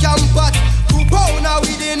thugs and camp at. 2 pounder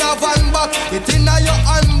within a van back. It inna your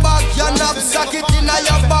handbag, your knapsack, it inna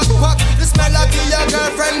your backpack. The smell of your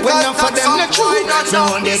girlfriend got that some boy not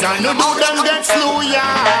now. They gonna do them get slow,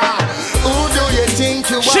 yeah. Who do you think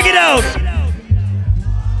you are? Check it out.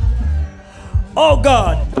 Oh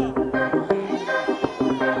God.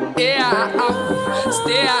 Yeah,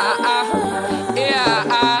 stay, yeah.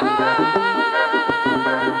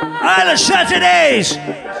 All the Saturdays.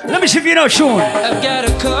 Let me see if you know tune. I've got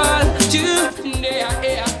a call today,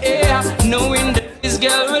 knowing that this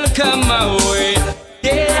girl will come my way.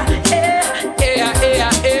 Yeah.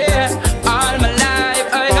 All my life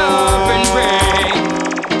I hope and pray.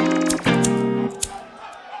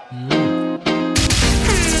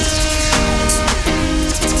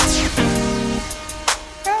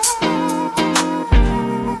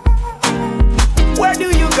 Where do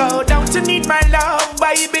you go? Don't you need my love,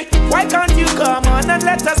 baby? Why can't you come on and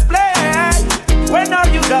let us play? When are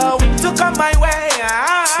you going to come my way?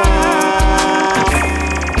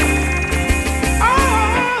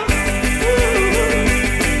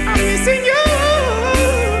 I'm missing you.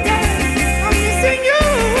 I'm missing you.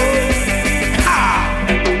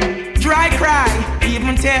 Dry cry,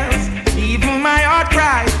 even tears, even my heart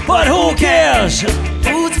cry. But who cares?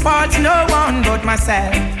 Whose fault's no one but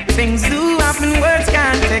myself. Things do happen, words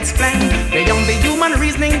can't explain. Beyond the human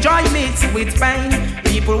reasoning, joy mixed with pain.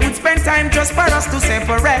 People would spend time just for us to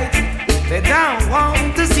separate. They don't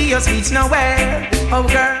want to see us reach nowhere. Oh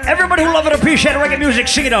girl. Everybody who love and appreciate reggae music,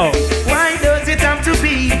 sing it out. Why does it have to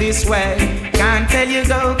be this way? Can't tell you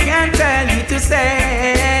go, can't tell you to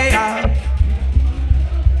stay.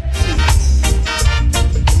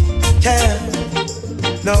 Yeah,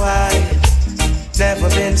 no, I've never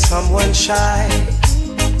been someone shy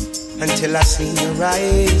until I seen your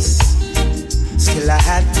eyes. Still I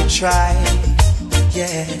had to try,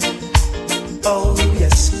 yeah. Oh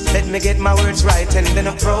yes, let me get my words right and then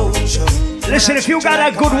approach you. Listen, if you got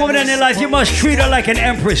a good woman in your life, you must treat her like an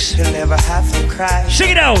empress. You'll never have to cry. Sing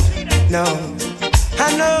it out. No,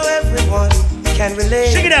 I know everyone can relate.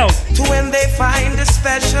 Sing it out. To when they find a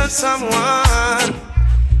special someone.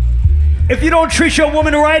 If you don't treat your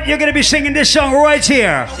woman right, you're gonna be singing this song right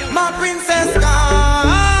here. My princess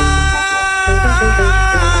gone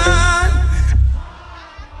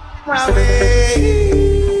away,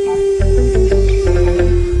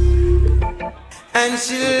 and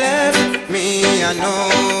she left me, I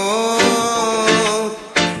know,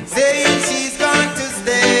 saying she's going to stay.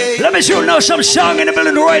 me see you know some song in the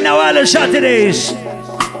building right now, Island Saturdays.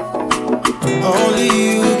 Only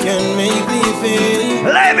you can make me feel.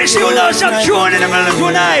 Let me see you know some tune in the building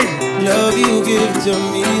tonight. Love you give to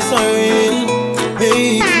me so real,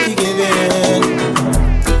 makes me give in.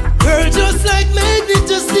 Girl, just like magnet,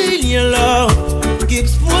 just steal your love,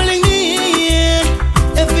 keeps pulling me in.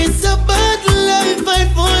 If it's a battle I fight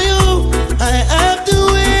for you, I have to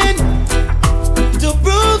win to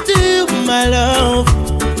prove to you my love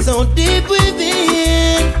so deep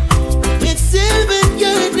within. It's silver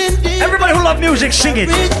good and deep. Everybody who love music, sing it.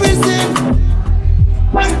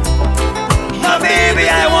 My baby,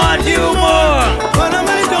 I want you more. What am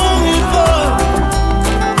I doing for?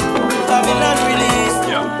 Babylon release.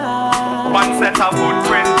 Yeah. One set of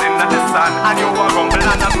footprints in the sun, and you are rumble and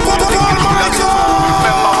a remember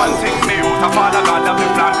one thing, me out of Father God of the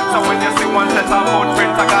plan. So when you see one set of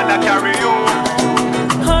footprints, I gotta carry you.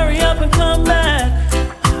 Hurry up and come back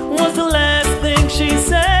was the last thing she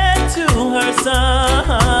said to her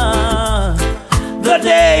son. The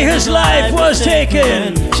day his life was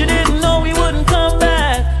taken. She didn't know he wouldn't come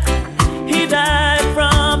back. He died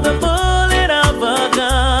from the bullet of a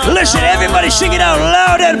gun. Listen, everybody sing it out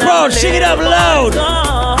loud and proud. Sing it out loud.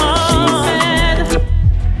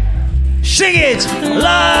 Sing it,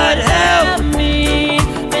 Lord help me.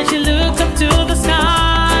 Then she looked up to the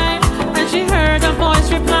sky and she heard a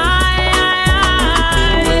voice reply.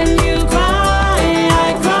 When you cry,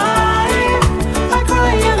 I cry. I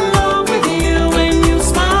cry along with you. When you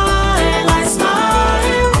smile, I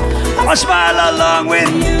smile. I smile along with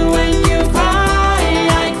you. When you cry,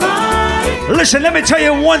 I cry. Listen, let me tell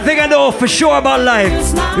you one thing I know for sure about life.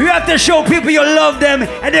 You have to show people you love them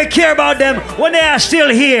and they care about them when they are still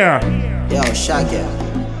here. Yo, Shaggy.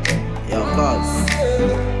 Yo, cuz.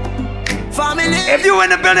 Family. If you in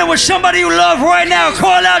the building with somebody you love right now,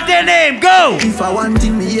 call out their name. Go. If I want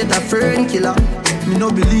him, me hate a fern killer. Me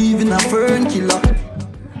no believe in a fern killer.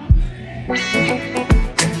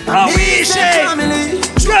 How we say? Family.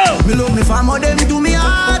 Go. Me love me family, them to me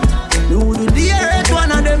heart. Me would do the earth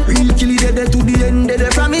one of them. Real kill it to the end, they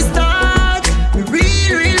from me start. Me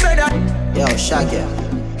real better. Yo, Shaggy.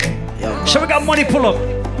 Yo, so we got money pull up.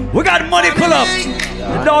 We got money pull up.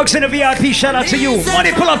 The dogs in the VIP, shout out to you.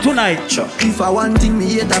 Money pull up tonight. If I want thing,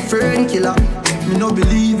 me hate a fern killer. Me no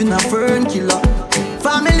believe in a fern killer.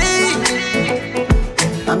 Family.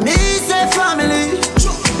 And me say family.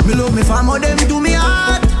 Me love me family, them to me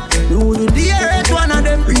heart. Me would do the earth one of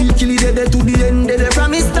them. Real kill it to the end, they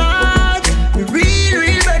from me start. Me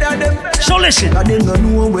real better them. So listen. Cause them no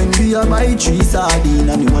know when we are buy 3 sardines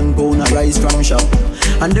and the 1 pound of rice from shop.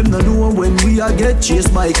 And them no know when we are get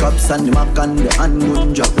chased by cops and the mac and the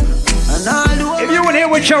handgun job. And all if you in here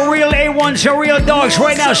with your real A1s, your real dogs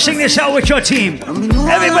right now, sing this out with your team.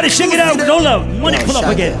 Everybody sing it out. Don't love. Money pull up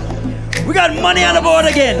again. We got money on the board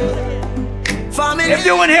again. If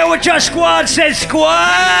you in here with your squad, say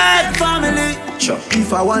squad. Family.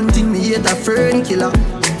 If I want thing, me hate a fern killer.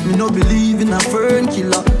 Me no believe in a fern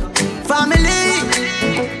killer. Family.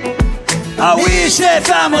 We say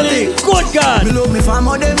family. Good God. Me love me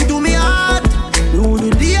family, them to me heart. Me would do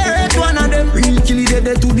the earth one of them. Real kill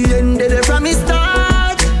it to the end, they from me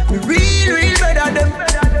start. Me real better them.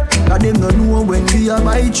 Cause them no know when we are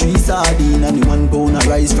buy 3 sardines and the 1 pound of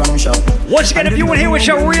rice from shop. Once again, if you in here with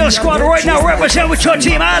your real squad right now, represent with your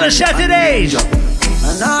team Island Saturdays.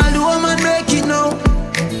 And all the women make it now.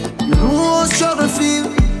 You know how struggle feel.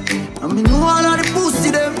 And me know all of the pussy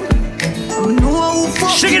them.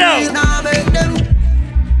 Sing it out.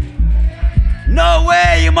 No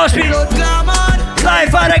way, you must be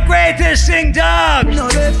life are the greatest thing, dog.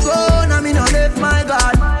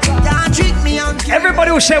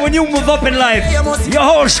 Everybody who say when you move up in life, your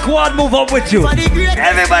whole squad move up with you.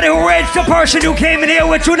 Everybody who rates the person you came in here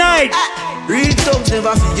with tonight. Real thugs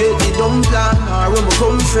never forget they don't plan or where we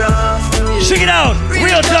come from. Sing it out.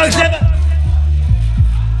 Real thugs never.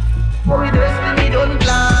 We don't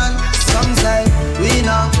plan.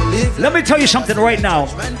 Let me tell you something right now.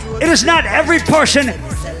 It is not every person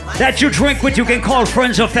that you drink with you can call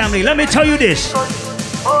friends or family. Let me tell you this.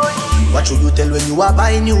 What should you tell when you are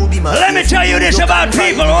buying new be my Let me tell you this about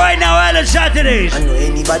people right now, Island Saturdays. I know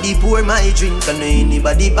anybody pour my drink, I know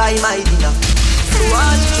anybody buy my dinner. So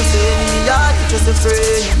I just say, me heart, just a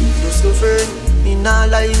friend, just a friend. Me nah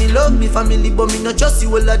lie, me love me family, but me not just you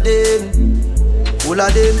all of them. All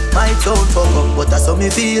of them might sound fuck up, but that's how me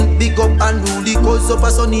feel. Big up and rule cause up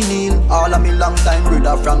a sunny kneel. All of me long time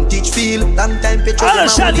brother from Teachfield. Long time petrol. All of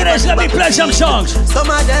Saturdays, let me play some songs. Some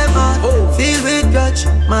of them are filled with grudge.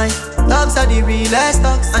 My dogs are the realest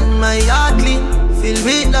dogs, and my heart clean. filled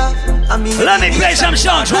with love. I mean, let me play some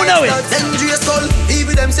songs, who know it? Dangerous skull,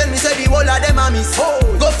 even them send me say the whole of them a miss.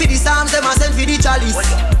 Go for the Psalms, them a send for the chalice.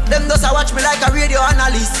 Them does a watch me like a radio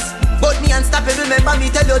analyst. But me unstoppable, remember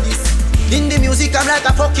me tell you this. In the music, I'm like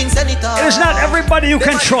a fucking senator. It is not everybody you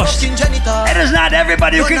can trust. It is not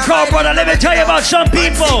everybody you can call, brother. Let me tell you about some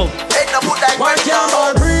people.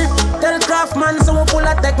 Tell Craftman so we pull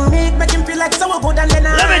a technique, make him feel like so good and then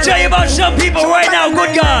let me tell you about some people right now,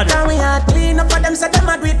 good God. We are clean up for them, say them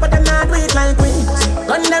a do it, but them not do it like we.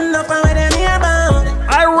 Gun them up and where them here bound.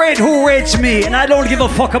 I rate who rates me, and I don't give a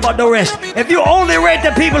fuck about the rest. If you only rate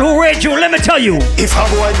the people who rate you, let me tell you. If a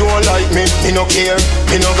boy don't like me no care.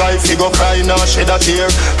 Me no guy fi go cry, nah shed a tear.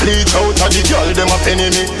 Bleach out of the girl, them a penny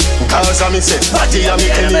me. Cause I me say, party a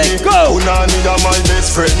me enemy. Who nah need a my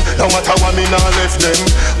best friend. No matter what me nah left them.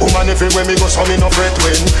 Woman everywhere me go, so me no fret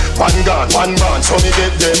when. One gun, one band, so me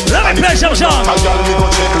get them. Let me play some songs. A girl me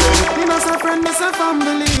go check them. Me no say friend, me say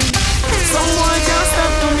family. Some boy can't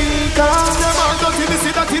step to me. Cause them all dirty, me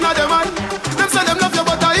see that inna them man. Them say them love you,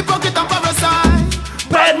 but I hypocrite and parasite.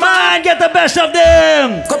 Bad man, get the best of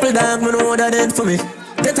them. Couple dog, me know that dead for me.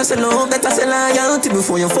 That I say love, that I say loyalty.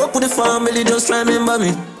 Before you fuck with the family, just remember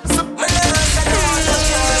me. I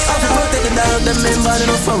protect the dog, them member, they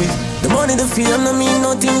don't for me. The money, the fame, no mean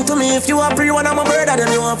nothing to me. If you are free, one of my brother,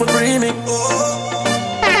 then you want to free me.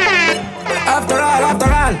 After all,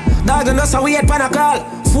 dog and us a wait pan a call.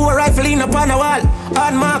 4 rifle in upon a wall.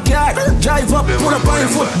 On my car, drive up, pull up on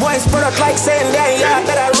foot. Boys spread out like saying, yeah,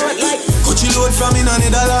 that I run like. Coachy load from in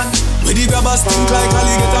Netherlands. Where the grabbers stink like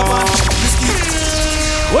alligator pan.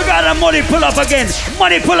 We got the money pull up again.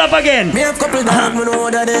 Money pull up again. Me have couple dog, me know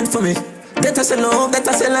that dead for me. That I say love, that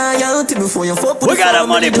I say loyalty. Before you fuck with we got the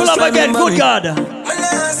money pull up again, good God. I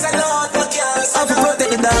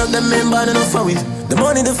protect the dog, them member, they don't for we. The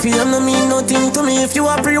money, the fame, no mean nothing to me. If you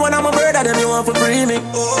are free, one of my brother, then you want to free me.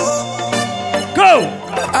 Go!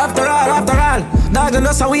 After all, dog and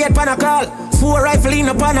us a wait pan a call. 4 rifle in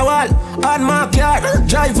upon a wall. On my car,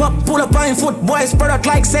 drive up, pull up on foot. Boys spread out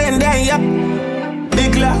like saying, yeah.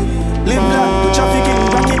 Big la, live la, do trafficking,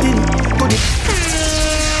 racketing.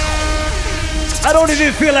 I don't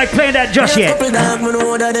even feel like playing that just yet. I'm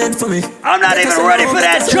not even ready for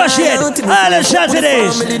that just yet. Island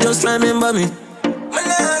Saturdays. Just remember me. I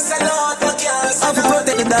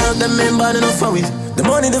protect the dog, them member, they don't for we. The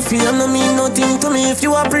money, the fame, no mean nothing to me. If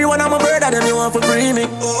you are free, one of my brother, then you want to free me.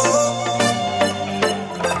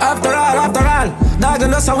 After all, dog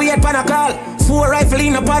and us a wait pan a call. 4 rifle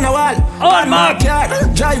in upon a wall. On my car,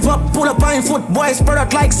 drive up, pull up on foot. Boys spread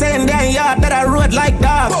out like saying, yeah, that I road like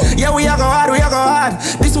dog. Yeah, we a go hard.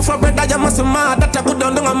 This is for brother, you must mad. That I put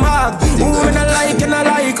down a mark. Who me not like and I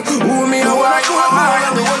like. Who me a want.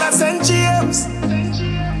 The whole of St. James.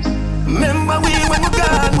 Remember we when we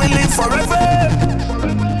gone, we live forever.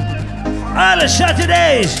 All the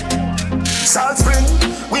Saturdays. Salt Spring,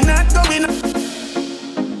 we not going.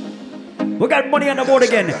 We got money on the board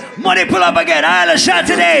again. Money pull up again. All the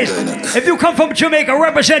Saturdays. If you come from Jamaica,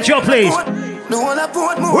 represent your place.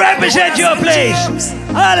 Represent your place.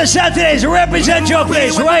 All the Saturdays, represent your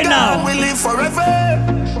place right now. We live forever.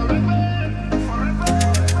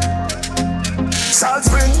 Salt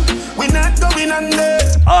Spring, we not going under.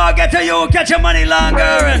 Oh, get to you, get your money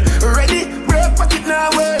longer. Ready, break pocket now,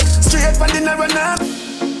 straight for the narrow now.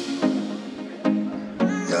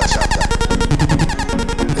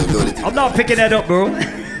 I'm not picking that up, bro.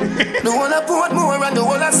 The one I put more and the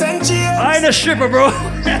one I sent you. I ain't a stripper, bro.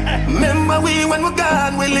 Remember we when we're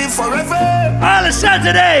gone, we live forever. All the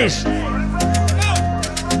Saturdays.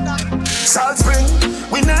 Salt Spring,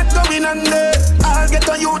 we not going under. I'll get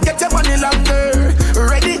on you, get your money longer.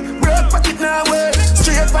 Ready, break pocket now,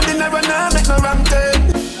 straight for the narrow now, make no wrong turn.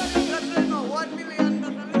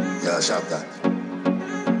 Yeah, sharp that.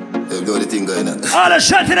 They've got the thing going on. All the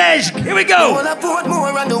Saturdays, here we go. The one I put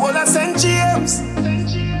more and the one I St. James.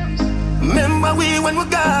 Remember we when we're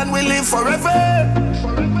gone, we live forever.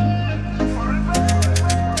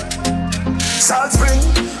 Salt Spring,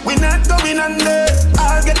 we not going under.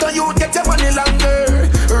 I'll get on you, get your money longer.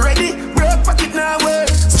 Ready, break pocket now,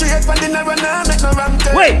 straight for the narrow now, make no wrong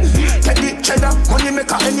turn. Wait. Get the cheddar, money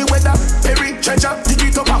maker any weather. Perry treasure, dig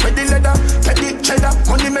it up with the leather. Get the cheddar,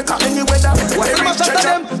 money maker any weather. Perry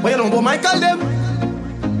treasure. What you know about Michael them?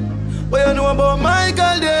 What you know about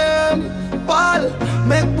Michael them? Paul,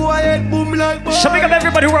 make boy head boom like boy. So big up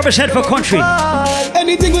everybody who represent for country.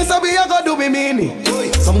 Anything we say we are gonna do me meaning.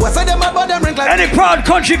 Some boys say them about them rank like. Any proud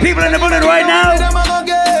country people in the building right now?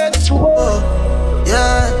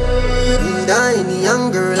 Yeah, dying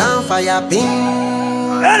young girl on fire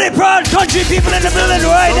pin. Any proud country people in the building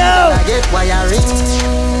right now? I get wiring.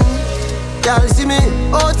 Y'all see me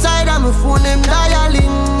outside and my phone them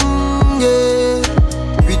dialing. Yeah.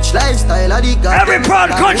 Rich lifestyle of the god. Every proud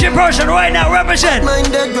country person right now represent.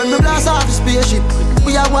 Minded when me blast off the spaceship.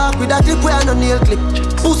 We a walk with a tip, we a no nail clip.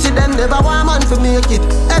 Pussy them never want man to make it.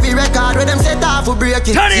 Every record where them set off we break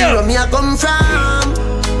it. See where me a come from.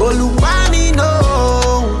 But look for me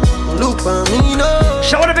now. Look for me now.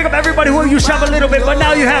 So I want to pick up everybody who used to have a little bit, but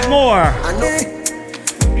now you have more. I know.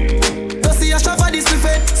 Don't see a shop for this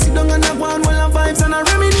buffet. Sit down on the ground while I'm vibes and I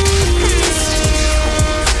reminisce.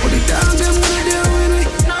 But the dog them gonna deal with me.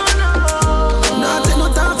 No, take no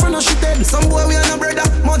talk for no shit. Some boy we are no brother,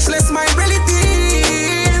 much less my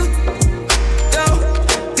relative. Yo,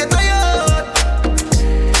 get tired.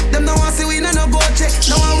 Them no want see we no go check.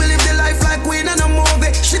 Now I will live the life like we no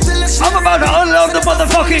movie. Shit till us. I'm about to unload the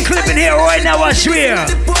motherfucking clip in here right now, I swear.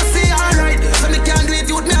 The pussy alright, so me can't do it,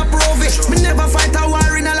 you'd me approve it. Me never fight a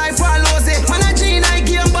war in a life, I lose it. Man a G, I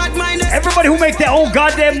game bad mind. Everybody who make their own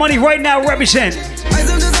goddamn money right now represent. I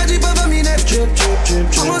don't just a drip over me neck.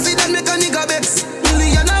 I must see that make a nigga vex.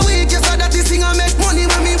 Million a week, yes, that this thing I make money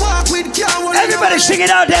when me walk with car. Everybody sing it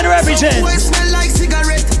out there and represent. Boy smell like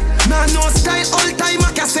cigarette. Nah, no style, all time a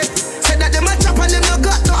cassette. Said that them a chop and them no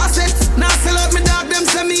got no assets. Now sell out me dog, them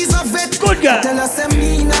say me is a vet. Good guy. Tell us say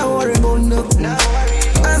me now worry about no.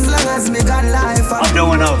 As long as me got life, I'm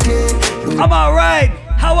doing okay. I'm alright.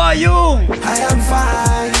 How are you? I am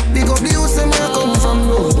fine. Big up the house and where I come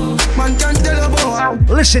from. Man can't tell about.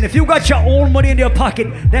 Listen, if you got your own money in your pocket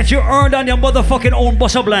that you earned on your motherfucking own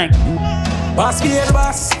buster blank. Boss for every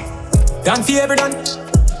boss, done for every done.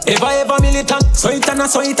 Ever militant, so it and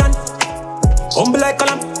so it and. Humble like a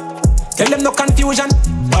lamb, tell them no confusion.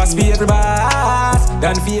 Boss for every boss,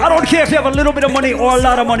 done for every. I don't care if you have a little bit of money or a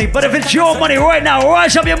lot of money, but if it's your money right now,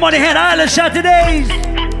 rise up your money hand. Island Saturdays.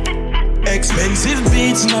 Expensive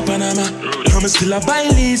beats in my Panama. I'm still a buy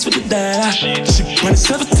lease with the dollar. Ship on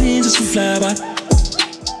 17 just to fly back.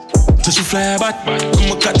 Just to fly back.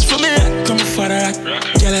 I'm a catch for me, come a father.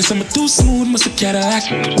 Girl, I say I'm too smooth, must a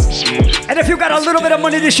Cadillac. And if you got a little bit of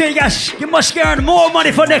money this year, you must earn more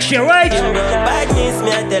money for next year, right? Badness,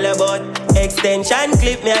 me I tell about. Extension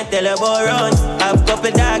clip, me I tell about run. Have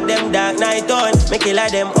couple dark, them dark night on. Me killer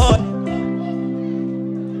them out.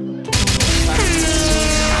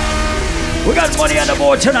 We got money on the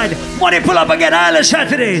board tonight. Money pull up again, Island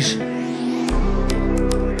Saturdays.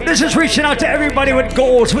 This is reaching out to everybody with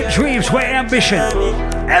goals, with dreams, with ambition.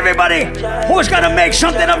 Everybody who's gonna make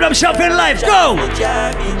something of themselves in life. Go!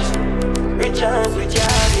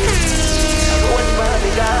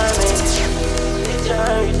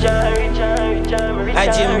 I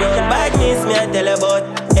gym run badness, me I tell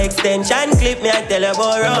about. Extension clip, me I tell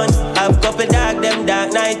about run. Have couple dark, them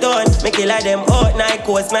dark night on. Me killer them out, night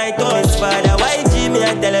coast, night on. Father YG, me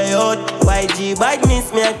I tell you out. YG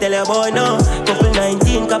badness, me I tell you about now. Couple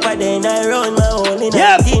 19, copper then I run. My whole in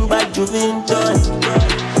 19, bad Juventus.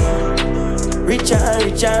 Rich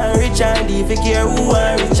and if you care who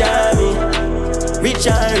are rich and me. Rich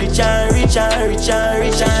and switch your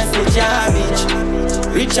bitch.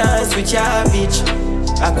 Rich and switch your bitch.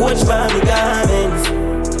 I coach for me garments.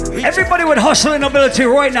 Everybody with hustling ability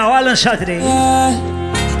right now, Island Saturday.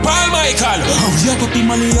 Paul Michael, we are copy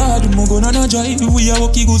Malia, we go on a drive, we are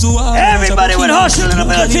walking goes over. Everybody with hustling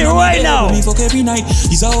ability right now. Me fuck every night,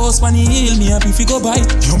 he's a house when he heal me happy if he go by.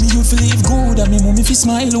 Yo me you feel live good, and me mommy fi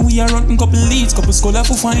smile. We are running couple leads, couple scholar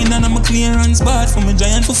for fine, and I'm a clearance bad from a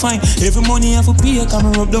giant for fine. Every money I for pay, come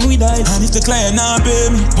rub down with die. And if the client not pay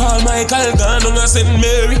me, Paul Michael gone on a St.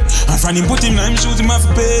 Mary. And from him put him now him shoot him off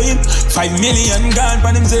pay him. 5 million gone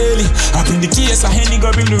pan him daily. I bring the case, a Henny go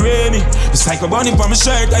bring the rainy. The cycle bunny on my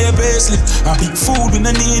shirt. I a basely. I big food with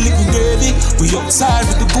a knee liquid gravy. We outside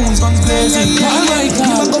with the goons guns blazing. Alright,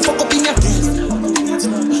 now go fuck up in your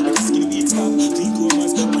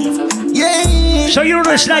yeah. So you know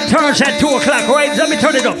this night turns at 2 o'clock, right? Let me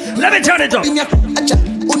turn it up.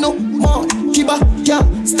 Uno more, Kiba,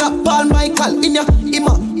 can't stop Paul Michael in ya,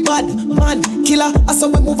 Ima, bad man, killer. I saw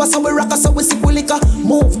we move, I saw we rock, I saw we sip, we liquor,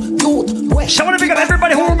 move, youth, west. So I want to pick up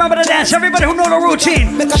everybody who remember the dance, everybody who know the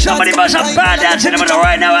routine. Somebody must have bad dance in the middle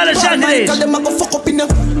right now, Alice Saturdays. Them I go fuck up in ya.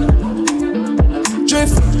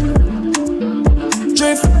 Drift.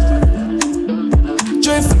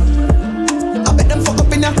 I bet them fuck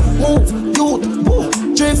up in ya, move, youth, move,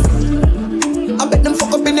 drift. I bet them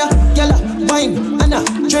fuck up in ya, yalla, wine, Anna,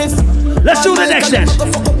 drift. Let's do the next dance.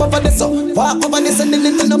 this up. Walk over this and then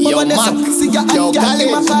it turn up over this up. See ya and girl,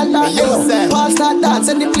 him a call that yellow. Paul start dance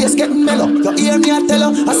and the place getting mellow. You hear me, I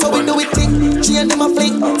tell her, that's how we do it thing. She and them a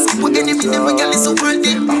fling. We're gonna be them, we get this super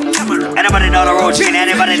deep. Anybody know the routine?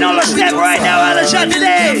 Anybody know the step right now? All the shot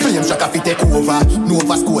today. Flames shot off it take over.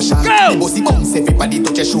 Nova Scotia. Go. Bossy bounce, everybody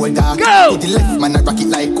touch your shoulder. Go. To the left, man, I rock it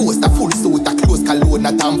like coaster. Full suit, a close cologne,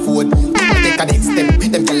 a Tom Ford. Take a next step,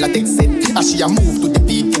 them tell a take set. As she a move to the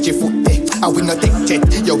beat, catch your foot there. I will not take jet,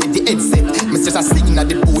 you with the headset. Miss just a sing at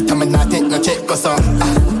the boot, I'm not take no check. Cause so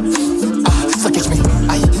catch me,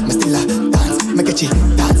 me still a dance. Me catch it,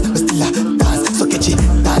 dance, me still a dance. So catch it,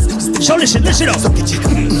 dance. So listen up. So catch it,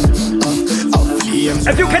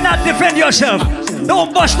 If you cannot defend yourself,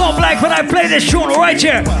 don't bust no blank when I play this tune right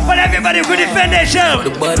here. But everybody will defend themselves. The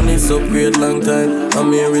badness upgrade long time. I'm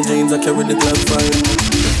Mary James, I carry the clock fine.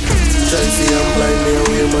 Try to see I'm blind, me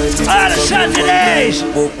away my teeth. The Saturdays.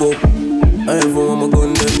 I have one, I'm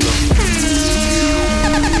going dead now.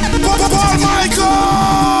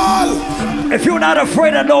 Michael! If you're not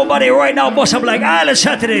afraid of nobody right now, boss, I'm like, the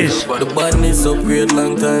Saturdays. The badness upgrade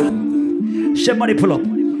long time. Somebody pull up.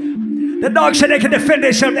 The dog said they can defend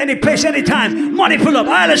themselves any place, anytime. Money pull up.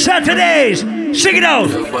 The Saturdays. Sing it out.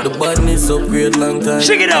 The badness upgrade long time.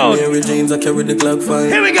 Sing it out. Mary James, I carry the clock fine.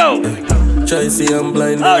 Here we go. Try to see I'm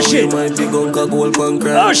blind. Oh shit. My big uncle gold pan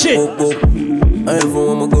cry. Oh shit. I have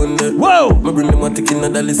one, I'm gun there. Whoa. I bring them a tick in the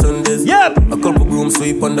Dali Sundays. Yep. A couple broom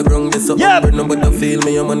sweep on the ground. This up. Yep. Nobody feel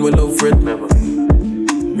me, a man will love Fred.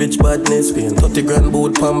 Rich badness, paying 30 grand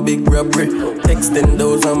boat pan big robbery. Text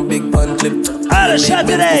 10,000 big pan clip. The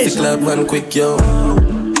Saturdays. Clap van quick, yo.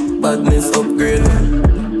 Badness upgrade.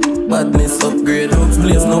 Badness upgrade.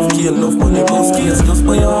 Place enough kill, enough money, boss case. Just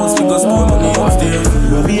buy a house, we go store money upstairs.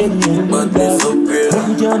 Badness upgrade.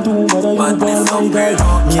 Badness upgrade.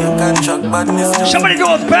 Can't contract badness. Somebody do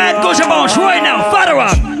a bad goes bounce right now. Father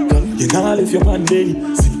Rock. You can't lift your man daily.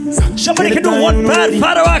 Somebody can do one bad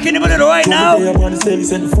Father Rock in the middle right now.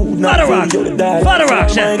 Father Rock. Father Rock,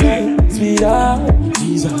 sweetheart,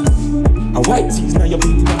 Jesus. A white tees now your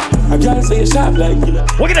big I can't say a shop like you.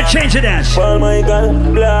 We're gonna change the dance. Oh my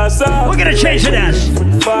God, blast up. We're gonna change the dance.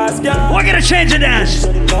 We're gonna change the dance.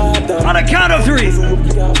 On a count of 3.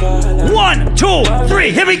 1, 2,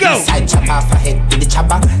 3. Here we go. Side chopper for head with the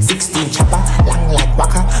chopper. 16 chopper, long like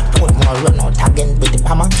waka. Put more run out again with the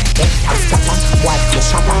hammer. Head tap splatter, wipe the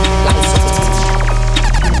shopper.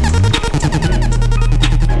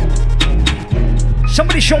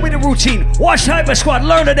 Somebody show me the routine. Watch Hyper Squad,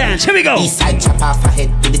 learn to dance. Here we go. East side chopper for head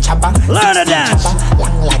with the chopper. Learn to dance. Chopper,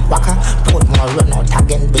 long like waka. Put more run out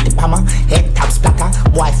again with the hammer. Head tap splatter,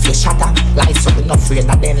 wipe your shatter. Lies so we not afraid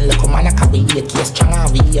that then look man a carry a case stronger.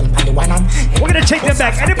 We aim for the one. We're gonna take them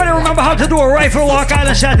back. Anybody remember how to do a rifle walk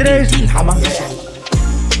on Saturdays? Them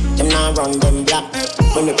now run them black.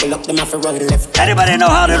 When we pull up them have to run left. Anybody know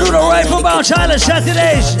how to do the rifle bounce on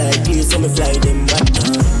Saturdays?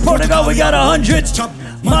 Portugal, we got 100.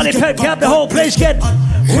 Molly Pep cap, the whole place get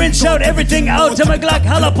rinse out everything out to my Glock.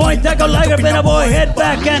 Hollow point, tackle like a been a boy, head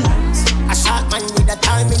back and a shot man with a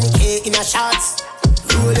time in the cake in a shots.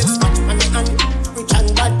 Rolex watch on me hand, rich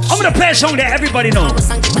and bad. I'm gonna play a song that everybody knows.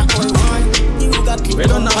 We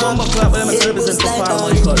don't know one club, but I'm represent for Paul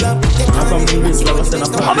Michael. I'm from the East, I'm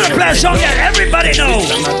gonna play a song that everybody knows.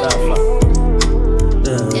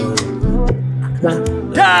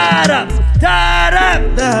 Da-da, da-da.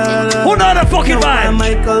 Who know the fucking vibe?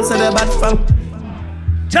 Michael said a bad fam.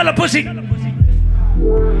 Tell a pussy.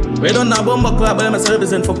 We don't know Bomba Club, but I'm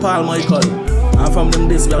represent for Paul Michael. I'm from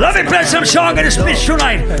the East. Let me play some song in this bitch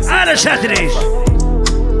tonight. On the Saturdays.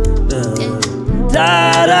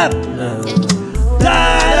 Da-da.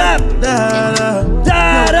 Da-da.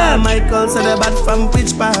 Da-da. Michael said a bad fam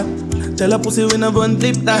pitch park. Tell a pussy when I run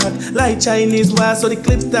clip that. Like Chinese war, so the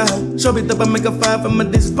clip that. Shove it up and make a fire from a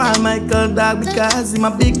this Paul Michael dog because he my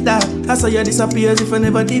big dog. I saw you disappears if I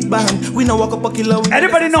never did bang. We no walk up a kilo.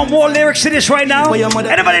 Anybody know more lyrics to this right now?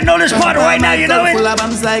 Anybody know this part right now? You know it?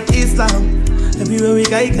 Like Islam. Everywhere we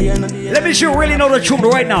go, let me see you really know the tune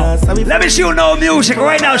right now. Let me see you know music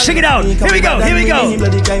right now. Sing it out. Here we go. Here we go.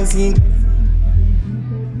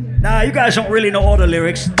 Nah, you guys don't really know all the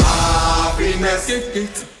lyrics. Happiness.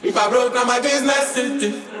 If I broke down my business,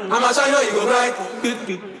 I'ma shine you go bright.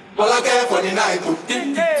 All I care for the night.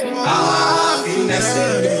 Happiness.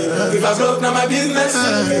 If I broke down my business,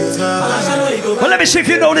 I'ma shine you go bright. Well, let me see if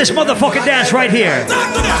you know this motherfucking dance right here.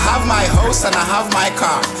 I have my house and I have my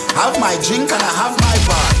car. Have my drink and I have my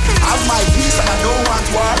bar. Have my peace and I don't want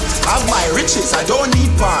war. Have my riches, I don't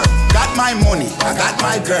need power. Got my my money, I got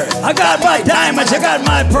my girl. I got my diamonds, I got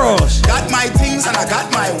my pearls. Got my things and I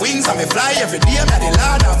got my wings. And me fly every day, I'm the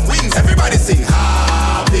Lord of wings. Everybody sing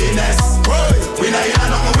happiness. We not in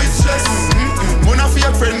nothing with stress. Gonna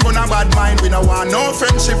fake friend, gonna bad mind. We no want no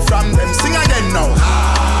friendship from them. Sing again now.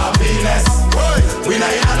 Happiness. We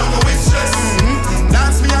not in nothing with stress.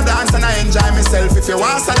 Dance me a dance and I enjoy myself. If you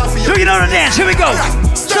want to for you. Do you know the dance? Here we go.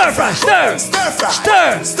 Stir fry, stir. Stir fry.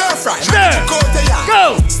 Stir. Stir fry. Stir.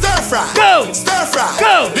 Go. Stir fry. Go. Stir fry.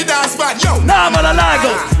 Go. The dance band, yo. Nah, man, I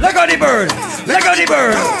go. Let go the bird. Let go the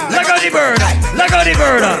bird. Let go the bird. Let go the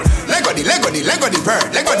bird. Let go the bird. Let go the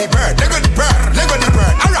bird. Let go the bird. Let go the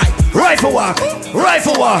bird. All right. Rifle walk,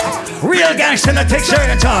 rifle walk. Real gangster that takes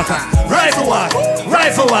certain talk. Rifle walk,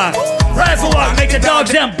 rifle walk, rifle walk. Make the dogs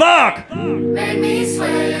them bark. Make me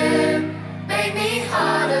sweat, make me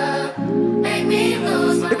harder, make me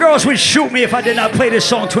lose my. The girls would shoot me if I did not play this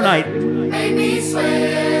song tonight. Make me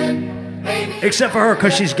sweat, make me. Except for her,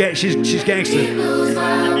 cause she's gangster. Lose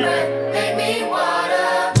my breath, make me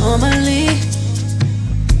water. Normally,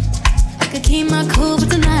 I could keep my cool, but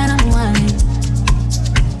tonight I'm whining.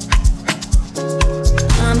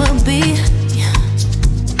 I'ma be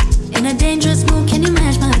in a dangerous mood. Can you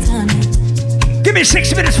match my timing? Give me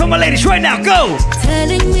 6 minutes for my ladies right now. Go.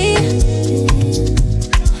 Telling me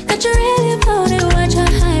that you're really about it, what you're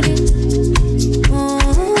hiding.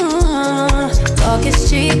 Talk is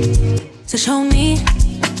cheap, so show me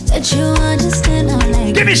that you understand how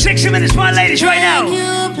like. Give me 60 minutes for my ladies right now.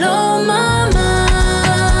 You blow my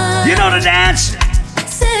mind. You know the dance.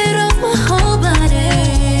 Set off my whole body.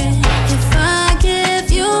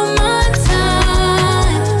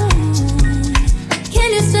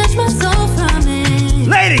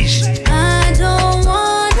 Ladies, I don't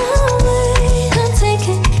wanna wait. Come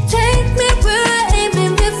take me where I ain't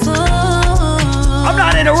been before. I'm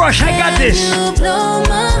not in a rush, I got this. You blow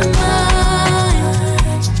my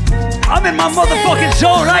mind. I'm in my motherfucking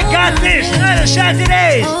zone, I got this. Night of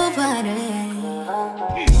Saturdays.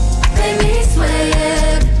 Make me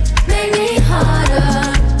sweat, make me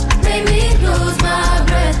harder, make me lose my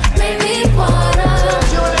breath, make me water,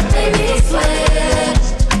 make me sweat,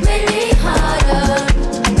 make me harder.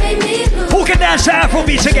 Who can dance to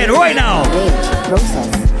Afrobeats again right now?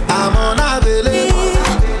 I'm unavailable.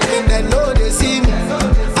 They know they see me.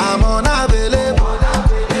 I'm unavailable.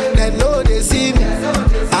 They know they see me.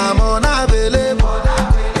 I'm unavailable.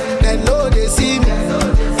 They know they see me.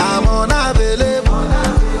 I'm unavailable.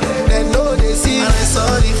 They know they see me. I'm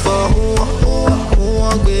sorry for who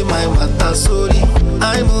won't be my matter. Sorry,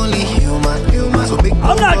 I'm only human. So big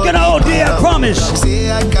I'm not gonna OD, I promise.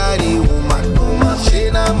 Say I carry woman. She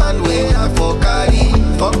na man way I for carry.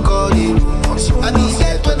 Fuck all the rumors. I need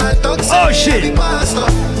get when I talk. Oh shit. If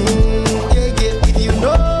you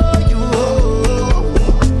know you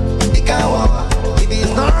it can walk. If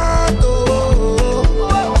it's not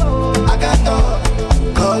I got talk.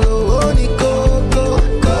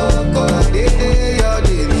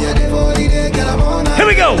 Here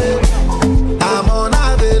we go. I'm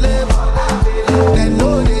unavailable. They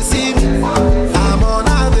know they see me. I'm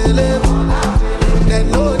unavailable. They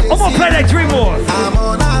know they see me. I'm gonna play like 3 more. I'm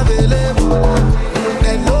unavailable.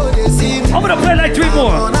 They know they see me. I'm gonna play like 3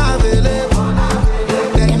 more. I'm unavailable.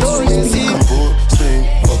 They know they see me. Sing,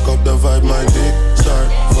 fuck up the vibe, my dick start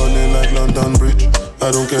falling like London Bridge. I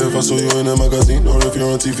don't care if I saw you in a magazine or if you're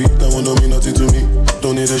on TV. That one don't mean nothing to me.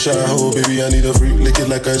 Don't need a shower, oh baby, I need a freak. Lick it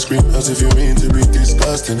like ice cream, as if you mean to be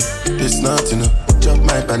disgusting. It's not enough. Chop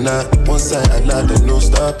my banana, one side I lie, then no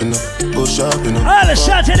stopping. Go shopping. All the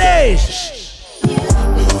Saturdays.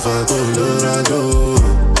 Move on, Colorado.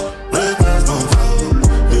 Breakfast on fire.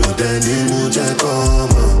 New Danny, Muja, come.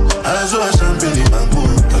 As well, champagne, bamboo.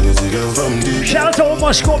 Shout out to all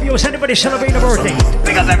my Scorpios, anybody celebrating a birthday.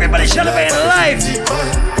 Big up everybody celebrating life.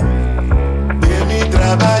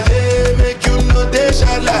 Make you know they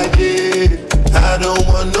shall like it. I don't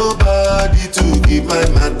want nobody to give my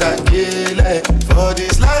matter for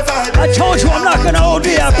this life. I told you I'm not gonna OD,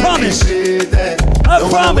 I promise. I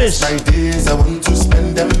promise. My days I want to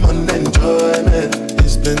spend them on enjoyment.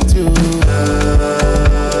 It's been too long.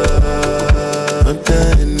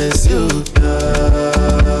 It's you.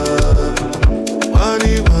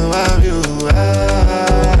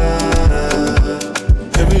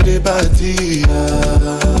 Everyday party.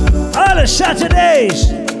 All the Saturdays.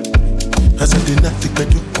 I said the night take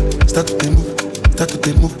bedu. Start to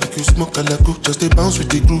move like you smoke a la crew. Just they bounce with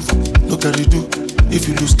the groove. No carry do. If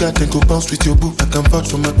you lose God, then go bounce with your boo. I can vouch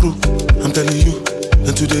for my crew. I'm telling you.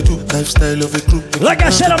 And today do lifestyle of a crew. Like I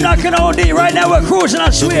said, I'm not gonna OD. Right now we're cruising, I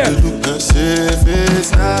swear. If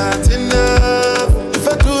it's not enough, if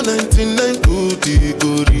I do 99 good,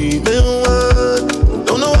 go remain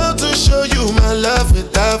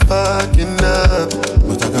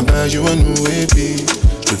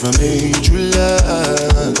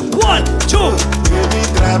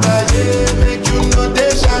make you know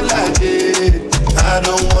they shine like it. I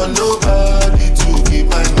don't want nobody to give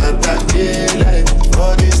my matter daylight.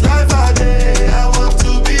 For this life I day, I want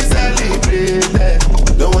to be celebrated.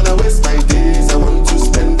 Don't wanna waste my days, I want to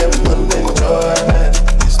spend them on enjoyment.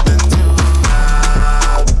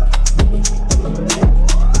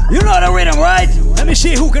 You know the rhythm, right? Let me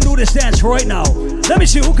see who can do this dance right now. Let me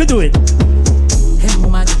see who can do it. Hey,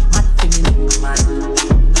 woman, mad for me now.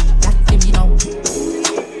 That for me now.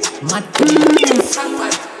 Mad for me now.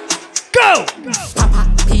 Go! Papa,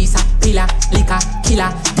 pizza, pillar, liquor,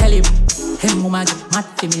 killer. Tell him. Hey, woman, mad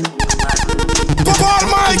for me now. Paul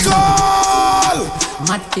Michael!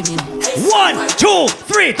 Mad for me now. 1, 2,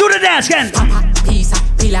 3, do the dance again. Papa, pizza,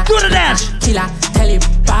 pillar, do the dance. Killer, tell him.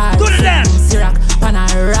 Do the dance. Syrup,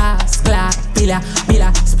 panaras, clap, pillar,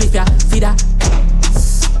 split ya, feeder.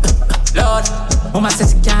 Lord, mama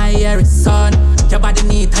says you can't hear it, son. Your body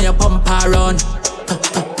need and your bumper run.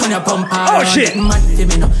 Turn your bumper run. Oh shit. Mad for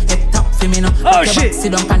me now, head top for me now. Oh shit.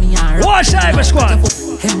 Sit down on the yard. Watch the Hyper Squad.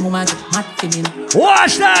 Hey woman, mad for me now.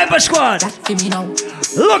 Watch the Hyper Squad. That for me now.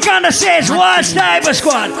 Look on the stage. Watch the Hyper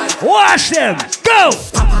Squad. Watch them. Go.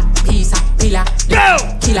 Papa, pizza, pillar. Go.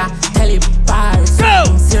 Killer, tell him bars.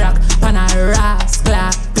 Go. Syrup, panaras,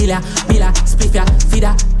 clap, pillar, split ya,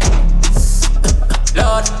 feeder.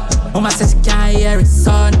 Lord, mama says you can't hear it,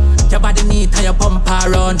 son. Your body need and your bumper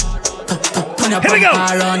run. Turn your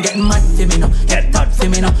bumper run. Getting mad for me now. Get mad for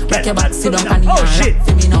me now. Break your back, sit down and oh shit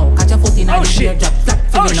for me now. Catch your foot in the air, drop flat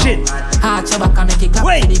for me now. Arch your back and make it clap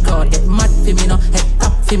for the crowd. Get mad for me now. Head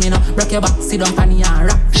top for me now. Break your back, sit down and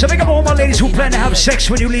rap. So big up all my ladies who plan to have sex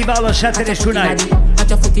when you leave our Saturdays tonight. Catch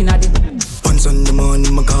your foot in the Once on the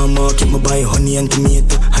morning, my car market, my buy honey and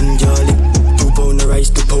tomato and garlic. 2 pound of rice,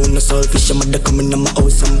 2 pound of saltfish. Your mother coming in my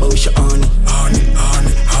house and bow your honey.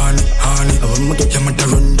 I want to get your mother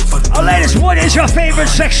run the fuck. Oh, ladies, what is your favorite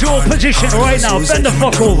sexual position right now? Bend the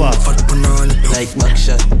fuck over. Like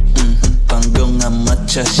backshot, Pangong and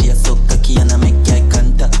matcha. She a so cocky and I make eye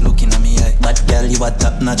contact. Looking at me eye. Bad girl, you a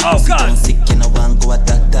top notch. Oh, God. Sick in a one go at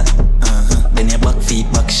that. Then your back feet,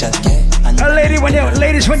 back shot, yeah.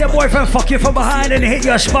 Ladies, when your boyfriend fuck you from behind and hit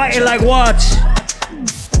your spine like what?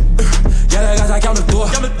 Yeah, I got the door.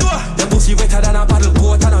 The pussy wetter than a paddle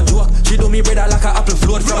boat and a joke. She do me bread like a apple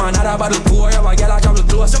float from another bottle pour. Yeah, I got the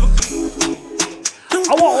close.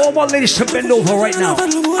 I want all my ladies to bend over right now.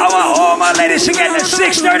 I want all my ladies to get in the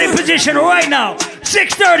 630 position right now.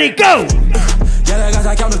 630, go! Yeah,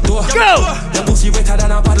 I got the door. Go! The pussy wetter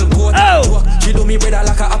than a paddle boat. Oh! She do me bread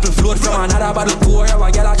like a apple float from another bottle pour. Yeah,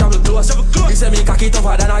 I got the close. You say me cocky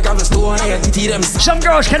tougher than a gravel stone. Some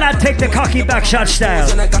girls cannot take the cocky back shot style.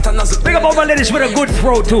 Big up all my ladies with a good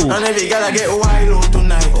throw too. And every girl I get wild out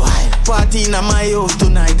tonight. Party in my house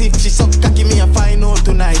tonight. If she suck cocky, me a find out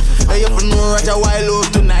tonight. I have to know Roger wild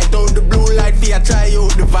out tonight. Out the blue light, for try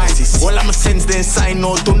out the vices. All I'ma sense then sign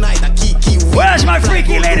out tonight. I keep. Where's my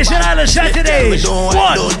freaky ladies and Island Saturdays?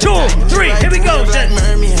 1, 2, 3, here we go.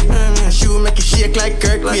 Shoe make it shake like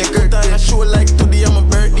Kirk. Be a Kirk. I show like today I'm a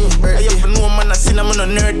birthday. I have to know man I sin I'm on a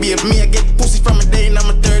nerd babe. Me I get pussy from a day and I'm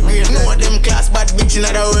a 3rd grade. Know them class bad bitch in the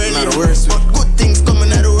world. But good things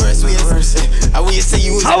coming out the worst ways. How we say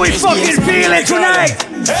you? How we fucking feeling tonight?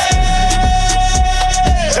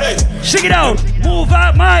 Hey! Sing it out. Move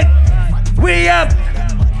out, Mike. We up.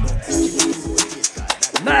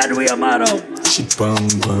 Mad, we are mad out.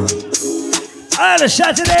 Island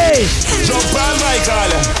Saturdays. Jump on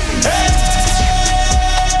Michael.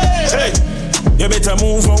 Hey! You better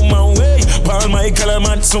move on my way. Paul Michael, I'm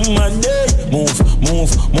at some Monday. Move.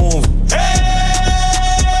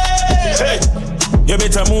 Hey! You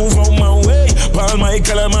better move on my way. Paul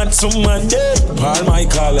Michael, I'm at some Monday. Paul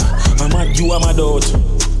Michael, I'm at you, I'm a doubt.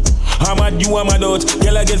 I'm at you, I'm a doubt.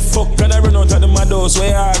 Girl, I get fucked and I run out of the mad house.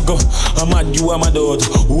 Where I go? I'm at you, I'm a doubt.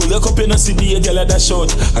 Hold the cup in a CD, a girl at that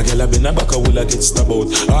shot. A girl I been a back, I will get stabbed out.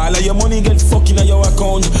 All of your money get fucking in your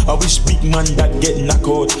account. I wish big man that get knocked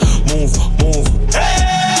out. Move.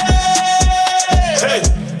 Hey!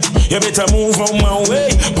 You better move on my way.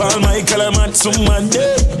 Paul Michael, I'm at some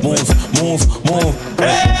Monday. Move.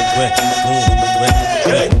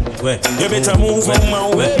 You better move on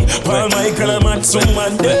my way. Paul Michael, I'm at some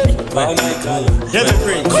Monday. Paul Michael,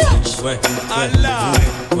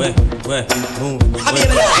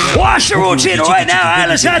 Watch the routine right now,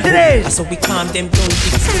 Island Saturdays. So we calm them down.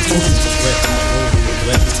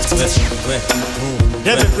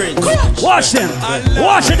 Watch them.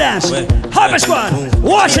 Watch the dance. Hyper Squad.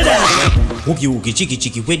 Watch the dance. Oogie oogie, jiggy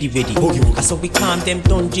jiggy, weddy weddy. I saw we calm them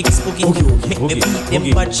down, jiggy spooky. Make me beat them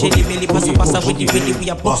bad jelly belly. Passa passa weddy weddy, we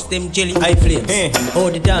a bust them jelly. I flames, all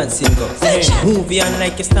the dancing go. Movie on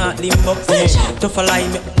like a start limbo. Tough a lie,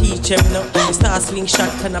 me teach them now. We start slingshot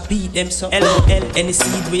and I beat them so. LOL, any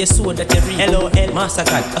seed where you sow that you reap. LOL,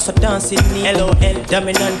 massacre, I saw dancing me. LOL,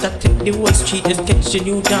 dominant, I take the whole street. Just catch the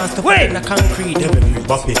new dance to find the concrete.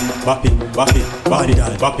 Bop it, bop it, bop it, bop it,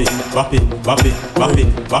 bop it, bop it, bop it, bop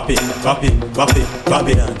it, bop it, bop it, bop it, bop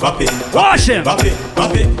it, bop it, wash him, bop it,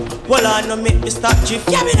 bop it. Well, I know make me start drift.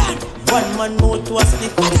 Yeah, me done. One man more to a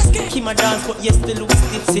split. I just get him a dance, but yes, still look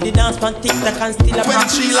stiff. See the dance pan TikTok and still a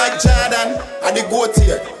 23 like Jordan, I the goat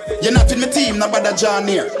here. You're not with my team, no bother John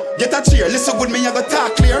here. Get a cheer, listen good, me I go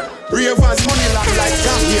talk clear. Ravers money long like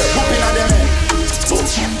John here. Whooping at them head.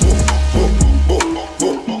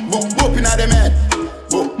 Whooping at them head.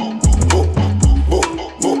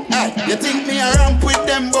 You think me a ramp with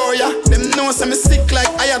them boy, yeah? Them know some sick like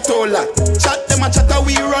Ayatollah. Chat them a chatter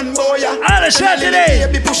we run boy, yeah? All the Saturday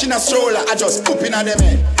be pushing a stroller, I just whooping at them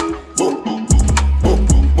head.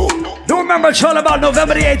 Don't remember it's all about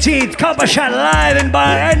November the 18th. Copper Shot live in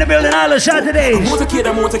bar in the building all the Saturdays. I'm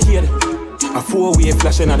motorcade. A four-way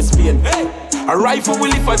flashing out the Spain. A rifle will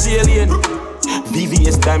lift as alien.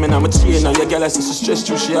 VVS diamond, I'm a chain. Now your girl has to stress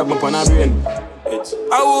you, she have me on her brain.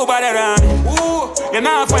 Oh, by the run. You're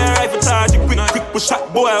not fire rifle charge. Quick push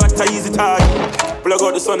shot, boy, what a easy target. Plug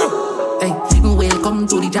out the sun. Hey, welcome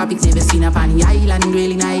to the tropics. Never seen up on the island,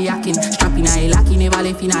 really nice yacking. Strapping I lucky, never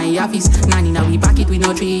left in I office. Nanny now we pack it with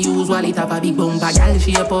no tray. Use wallet up a big bumper. Gal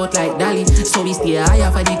she a port like Dali. So we stay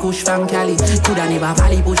higher for the kush from Cali. Coulda never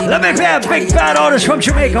valley push it. Let me play a big bad artist from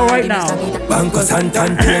Jamaica right now. Banco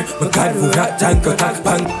Santander, we can't move that tank attack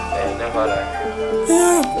bank.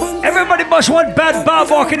 Everybody must want bad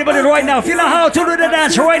bob walking in the right now. If you know how to do the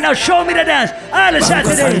dance right now, show me the dance. All the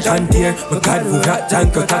Saturdays. All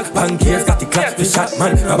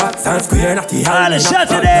the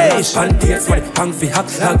Saturdays.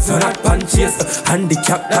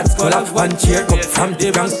 Handicap that's called up one chair. Come from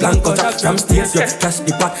the Bronx, Blanco, from stairs. You cash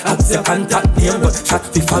the pot, have the contact name. But shot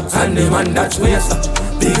the facts and the man that's waste.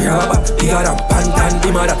 Big rubber, bigger than Pantan,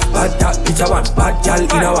 the mother. Bad that bitch, I want bad gal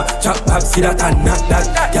in our chop back, see that and not that.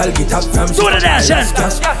 Gal get up from do the dance,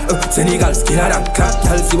 Senegal skiller than crack.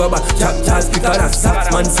 Gal see what back, chop jazz quicker than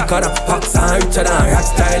sax. Man sicker than packs and richer than rock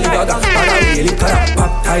style. Liver got bad and really cut up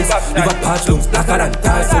baptized. Liver patch looks blacker than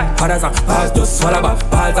ties. Some fathers and balls just swallow back.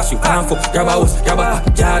 Balls that she can't fuck. Grab a house, grab a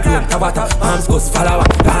yard room, tabata. Arms goes follow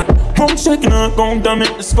up. I'm checking her, gon' damn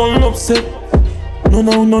it, the skull upset. No,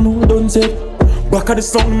 don't say. Back at the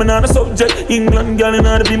song, man, on the subject. England girl in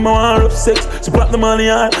order to be more of sex. She brought the money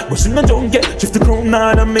hard, but she not don't get. Shift the crown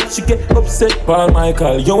hard and make she get upset. Paul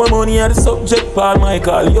Michael, yo, I'm money at the subject. Paul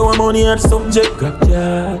Michael, yo, I'm money at the subject. Grab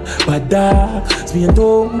ya, bad dog, spin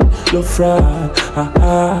down, love fraud.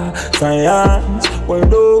 Science, well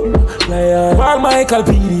done, fly. Paul Michael,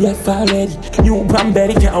 PDF already. New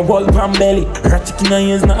Bramberry, can't hold Brambelly. Ratchet in her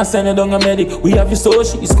ears, not a send it down a medic. We have your soul,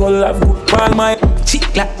 she's called love good. Paul Michael.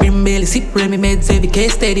 Chick like Brimbelly, sip Remy meds, every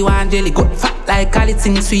case steady, one jelly. Got fat like Khalid,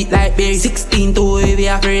 sing sweet like berry. 16 to heavy,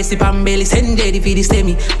 have a recipe and belly. Send Jedi for the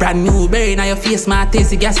semi. Brand new berry, now your face, my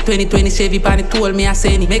tasty gas 2020 Chevy. Pan it told me I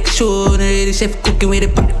send it. Make sure the chef cooking with the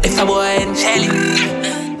pot. If a boy and Shelly.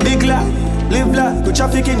 Big life, live life, good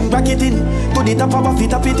trafficking, back it in. To the top of a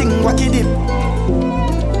feet, up it in, wacky dip.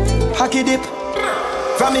 Hacky dip.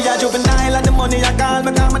 From me a juvenile and the money I call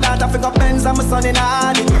me. Call my daughter for go Benz and my son in a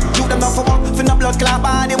Harley. You them not for work, for no blood clot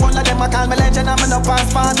body. One of them I call me legend and me no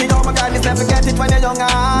pass party. Oh my God, this never get it when you're young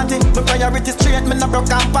and hearty. My priority straight, me no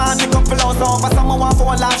broke and party. Couple hours over, someone want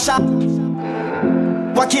for a laugh shot.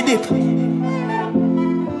 Wacky dip.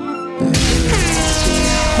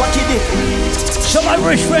 Wacky dip. So my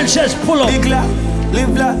rich friend says pull up. Big life,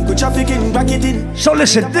 live life, good trafficking, back it in. So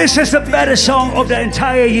listen, this is the better song of the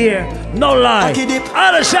entire year. No lie.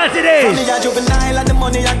 All the Saturdays. From me a juvenile and the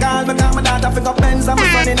money I call me. Call my daughter for go Benz and my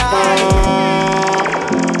son in a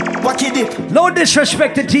Wacky dip. No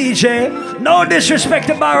disrespect to TJ. No disrespect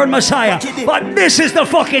to Byron Messiah. But this is the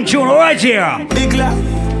fucking tune right here. Big life,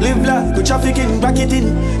 live life, good trafficking, back it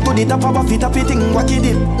in. To the top of a feet, up it in, wacky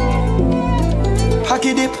dip.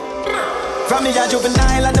 Hacky dip. From me a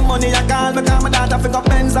juvenile and the money I call me. Call my daughter for go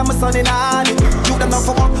Benz and my son in a Harley. You them not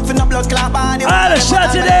for work, for no blood clot body. All the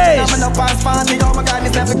Saturdays. I'm no pass party. Oh my God,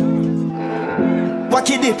 this never.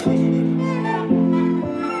 Wacky dip.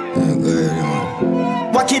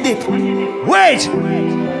 Wacky dip. Wait.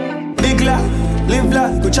 Big life, live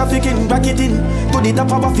life, good trafficking, back it in. To the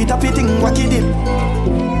top of a feet, up it in, wacky dip.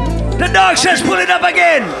 The dog says pull it up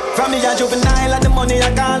again. From me a juvenile and the money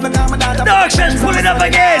I call me. Call my daughter. The dog says pull it up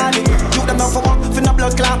again. You them enough for work, finna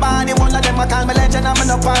blood clot body. One of them I call me legend, I'm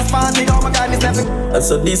enough past party. Oh my God, this every. And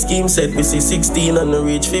so this scheme said we see 16 and no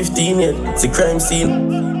reach 15 yet. It's a crime scene.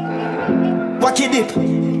 Wacky dip.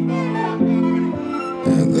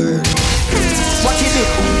 Wacky dip.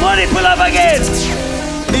 Money pull up again.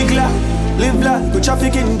 Big la, live la, good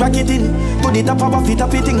trafficking, back it in. To the top of a fit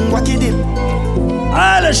up it in, wacky dip.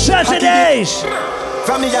 All the Saturdays.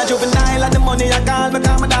 From me a juvenile and the money I call me.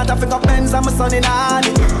 Call my daughter finger Benz and my son in Harley.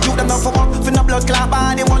 You them not for work, finna blood clot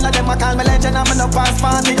body. One of them I call me legend, I'm enough past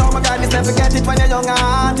party. Oh my God, this never get it when you're young and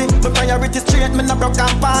hearty. My priority straight, me no broke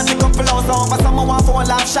and party. Couple hours over, someone want for a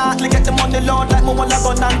laugh shortly. Get the money load like me want a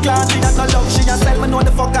gun and clan. She got no love, she a sell me know the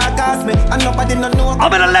fuck I cost me. And nobody no know. I'm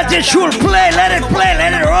gonna let this shoot play, let it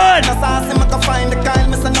run. I can find the Kyle,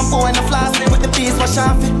 me send a boy and a flashy. With the piece for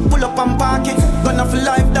Shafi, pull up and park it. Gonna for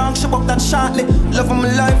life down, show up that shortly. Love of my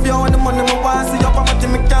life, yo, and the money my want. See up, I'm at the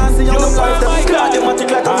can't see. Yo, the life, them glad, them at it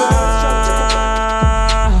like a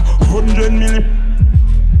 100 million.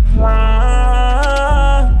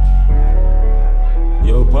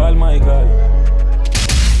 Yo, Paul Michael.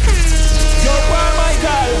 Yo, Paul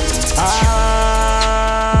Michael.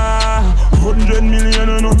 100 million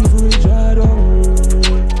and nothing for each other.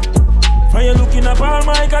 When you're looking at Paul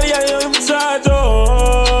Michael, yeah, you're inside, oh.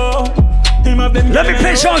 Let me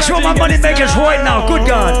play songs for my money makers right now. Good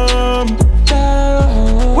God.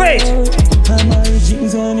 Wait. My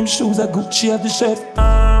jeans and him shoes are Gucci at the chef.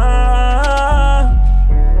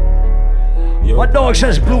 What dog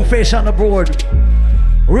says Blueface on the board?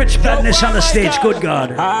 Rich Badness on the stage. Good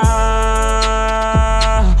God.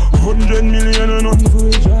 100 million and nothing for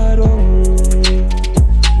each other.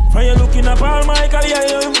 When you're looking at Paul Michael, yeah,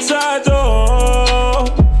 you're inside, oh.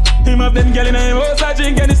 Him have them girl in him house, I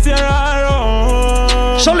drink and he stay around.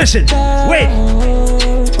 So listen, wait.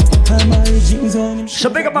 So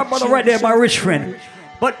big up my brother right there, my rich friend.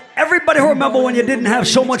 But everybody who remember when you didn't have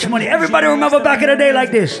so much money. Everybody remember back in the day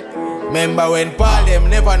like this. Remember when Paul them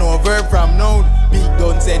never know a verb from noun. Big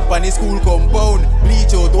done said pan the school compound.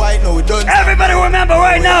 Bleach out white now done. Everybody remember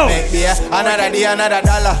right now. Another day, another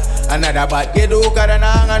dollar. Another bad get hooked and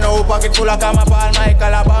hang. No pocket full of kama Paul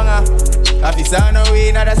Michael a banger. If it's on the way,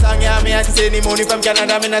 another song, yeah, me I to send the money from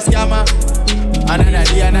Canada, me a scammer. Another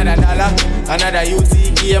day, another dollar. Another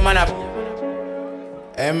UC game and a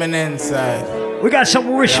eminence side. We got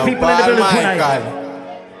some rich people in the building tonight.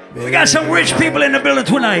 We got some rich people in the building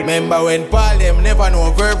tonight. Remember when Paul them never know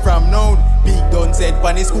a verb from noun. Big done said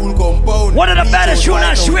pan the school compound. One of the baddest you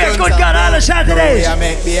I swear, good God, all the Saturdays.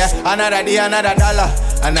 Another day, another dollar.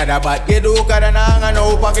 Another bad get hooked and hang.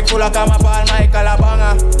 No pocket full of kama Paul Michael a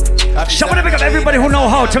banger. Somebody pick up everybody who know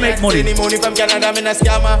how to make money.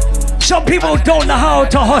 Some people don't know how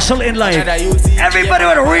to hustle in life. Everybody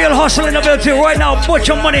with a real hustle in the building right now, put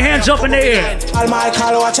your money hands up in the air. All my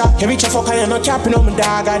call watcher, you reach a fucker, you're not capping on my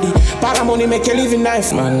dog. Bag of money make you living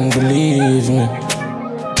nice, man, believe me.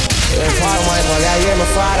 Paul Michael, I hear my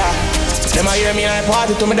father. Them I hear me and I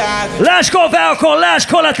party to my dog. Last call for alcohol, last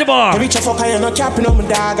call at the bar. You reach a fucker, you're not capping on my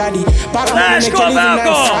dog. Last call for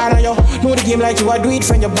alcohol. Know the game like you, I do it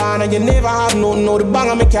from your band. And you never have nothing, know the bang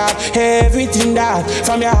on my car. Everything that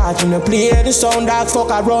from your heart, when you play the sound that fuck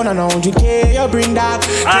around and 100K you bring that.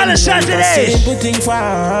 All the Saturdays. Simple thing for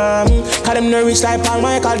him. Call them no rich like Paul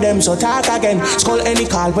Michael, them so talk again. Skull any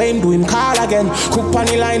call, when him do him call again. Cook on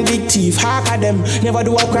the line, big thief, hack at them. Never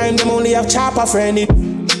do a crime, them only have chopper friend.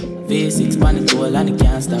 V6 pan the toll and it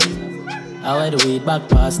can't stop. I wear the weed back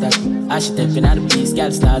past that. As she tapping at the piece,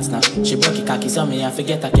 girl starts now. She broke your cocky, so me I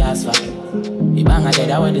forget a gas for. He bang her dead,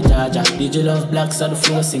 I wear the charger. Did you love black, so the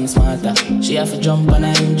flow sing smarter. She have to jump on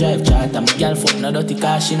him drive charter. My girl fuck no dirty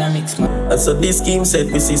car, she no mix man. And so this scheme said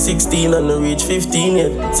we see 16 and no reach 15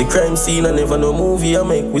 yet. It's a crime scene and never no movie I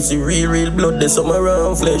make. We see real blood, there's some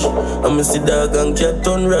around flesh. And me see dog and cat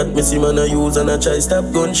turn rat. Me see man a use and a try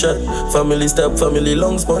stop gunshot. Family stop, family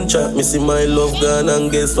lungs punch chat. Me see my love gone and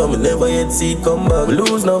guess for me never yet see it come back. Me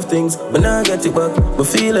lose enough things, but now I get it back. Me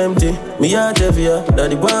feel empty, me heart heavier.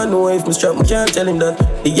 Daddy want know if me strap, me can't tell him that.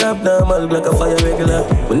 The abnormal like a fire regular.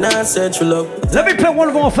 When I search for love. Let me play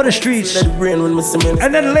one more for the streets.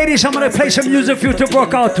 And then ladies, I'm gonna play some music for you to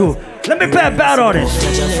rock out to. Let me play a bad artist.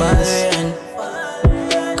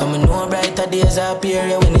 Come and know brighter days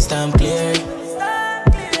appear when it's time clear.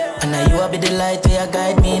 And now you will be the light where you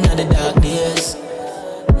guide me in the dark days.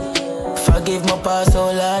 Forgive my past,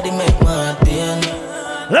 oh Lord, it make my heart pain.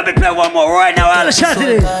 Let me play one more right now, all the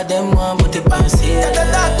Saturday. Them want put it past here. They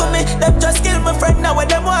talk to me, them just kill my friend now when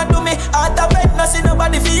them want to me. Out of bed, no see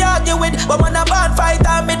nobody fi argue with. But when a band fight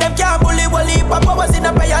on me, them can't bully. Wally papa was in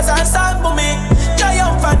the prayers and song for me.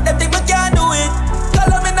 Triumphant, them think we can't do it. Call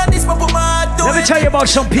them in a this, but put my heart Let me tell you about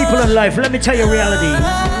some people in life. Let me tell you reality.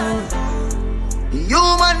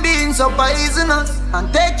 Human beings are poisonous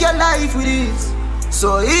and take your life with ease.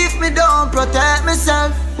 So if me don't protect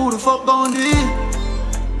myself, who the fuck gon' do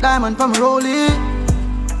it? Diamond from rolling,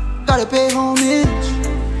 gotta pay homage.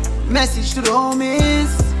 Message to the homies.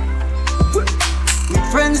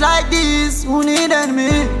 With friends like this, who need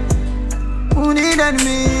enemy? Who need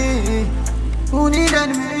enemy? Who need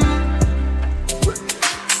enemy?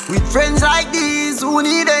 With friends like this, who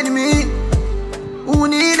need enemy? Who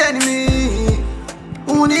need enemy?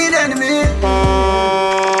 Who need enemy?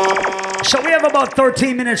 So we have about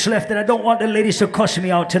 13 minutes left, and I don't want the ladies to cuss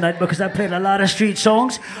me out tonight because I played a lot of street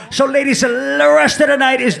songs. So ladies, the rest of the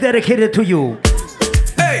night is dedicated to you.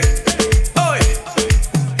 Hey, oi,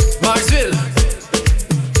 Marsville,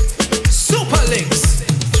 Super Links.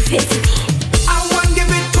 I want give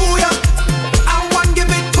it to ya. I want give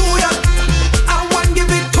it to ya. I want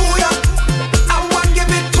give it to ya. I want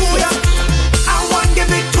give it to ya. I want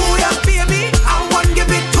give it to ya, baby. I want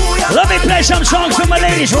give it to ya. Let me play some songs for my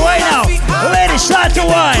ladies right now. Ladies, start to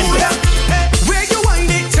whine. Where you whine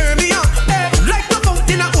it, turn me on. Like the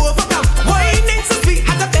fountain I overcome. Whine it so sweet,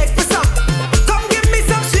 had to beg for some. Come give me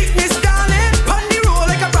some sweetness, darling. Pon the roll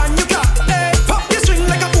like a brand new car. Pop your string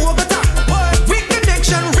like a Bogota. Weak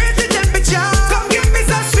connection, raise the temperature. Come give me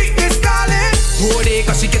some sweetness, darling. Oh, they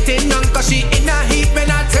cause she getting on, cause she in a heat when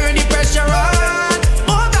I turn the pressure on.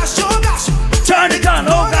 Oh gosh, oh gosh. Turn it on,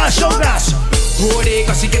 oh gosh, oh gosh. Oh, they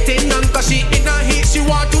cause she getting on, cause she in a heat. She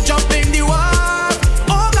want to jump in the water.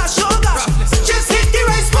 Oh gosh, just hit the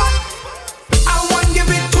right spot. I want give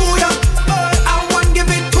it to ya. I want give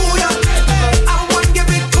it to ya. I want give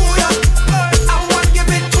it to ya. I want give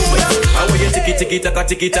it to ya. I want you tiki tiki taka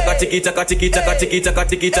tiki taka tiki taka tiki taka tiki taka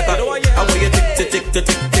tiki taka. I want you tick tick tick tick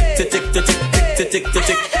tick tick tick tick tick tick tick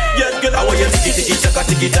tick. Yes, girl. I want you tiki tiki taka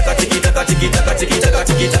tiki taka tiki taka tiki taka tiki taka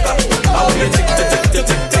tiki taka. I want you tick tick tick tick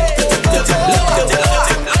tick tick tick tick tick.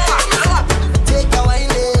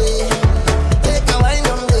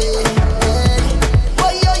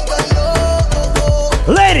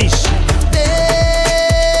 Ladies,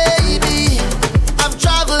 Baby, I've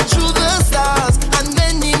traveled through the stars and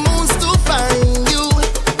many moons to find you.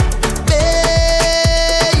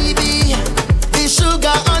 Baby, the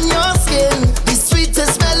sugar on your skin, the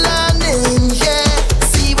sweetest melanin, yeah.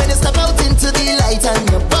 See when you step out into the light and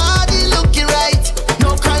your body looking right.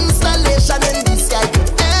 No constellation in the sky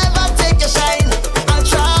could ever take your shine. I'll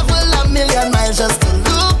travel a million miles just to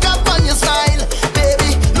look up on your smile.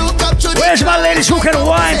 Baby, look up to the where's my ladies who can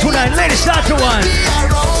whine tonight? Ladies, start to whine.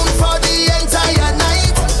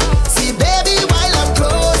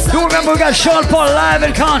 You remember we got Sean Paul live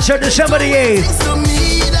in concert December the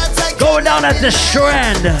 8th. Going down at the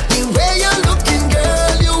Strand. The way you're looking,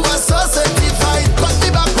 girl, you are so certified. Put me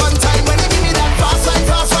back one time when you give me that fast wine,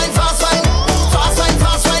 fast wine, fast wine. Fast wine,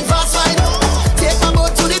 fast wine, fast wine. Take my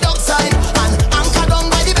boat to the dock side and anchor down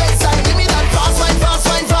by the bedside. Give me that fast wine, fast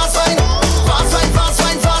wine, fast wine. Fast wine, fast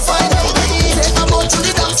wine, fast wine. Take my boat to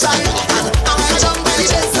the dock side and anchor down by the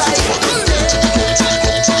bedside.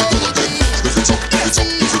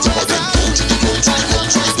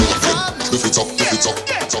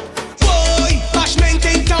 Boy, bash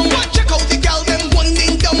maintain town. Check out the gal them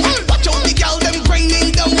winding down. Watch out the gal them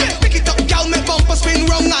grinding down. Pick it up, gal, make bumper spin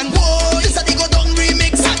round and boy, this a the go down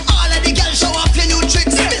remix. All of the gal show off your new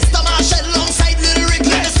tricks. Mr. Marshall alongside Little Rick.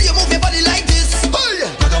 Let us see you move your body like this.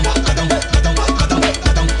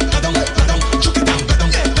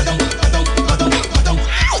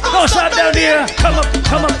 Don't stop down here. Come up,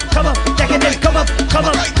 come up, come up. Take it in. Come up, come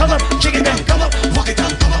up, come up. Chick it in. Come up. Walk it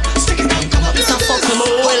down. Come up. Stick it down. Come up.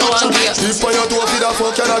 Keep on your toe for the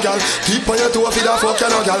fuck you no gal. Keep on your toe for the fuck you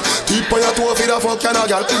no gal. Keep on your toe for the fuck you no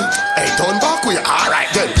gal. Hey, turn back with you. Alright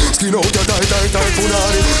then. Skin out your tight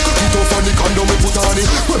punani. Cut it off on the condom me put on it.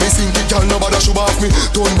 When me sink it, gal, nobody should off me.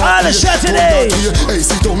 Turn back with you. Hey,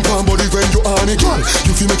 sit down, calm body when you on it, gal.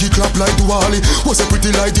 You feel make it clap like Duali. Was a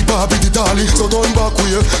pretty like the Barbie, the dolly. So turn back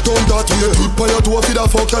with you. Turn that way. Keep on your toe for the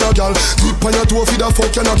fuck you no gal. Keep on your toe for the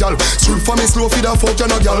fuck you no gal. Strip for me slow for the fuck you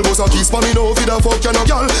no gal. Boss a kiss for me now for the fuck you no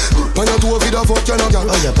gal. Pan your toe for the fuck you no gal.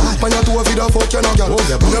 Pan your toe for the fuck you no gal.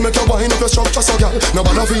 Me make you wind up your structure so gal.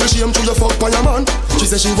 Nobody feel shame to your fuck pan your man. She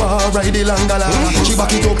say she want ride the langala. She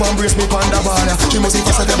back it up and brace me pan the bala. She must be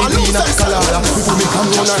faster than the clean up colada. Before me come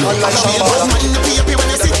round her hand like Shabala. Happy when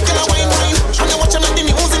you sit girl a wine wine. And you watch them like the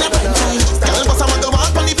news in a prime time. Girl boss a mother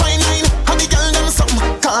walk on the fine line. And the girl them some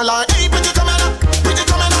call her. Hey, pretty coming up, pretty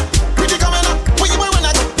coming up, pretty coming up. Where you when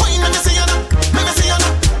I go? Wine when you see her, when you see her,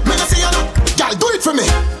 when you see her. Girl, do it for me.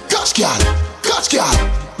 Catch girl,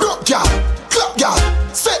 rock girl, clap girl,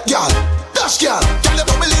 set girl, dash girl. Girl you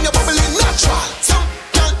bubbling natural.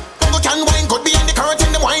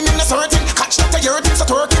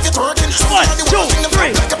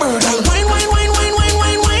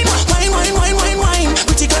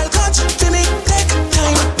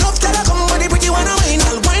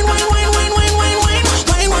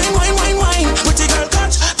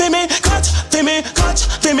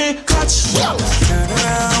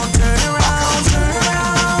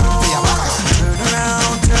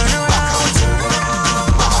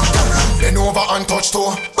 over and touch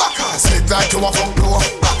toe. Backers, slip like you a fuck blow.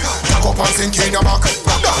 Back up and sink in your back.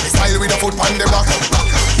 Doggy style with a foot on the block.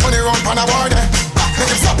 Turn it round pan a war there.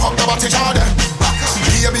 Make him stop up the body jar there.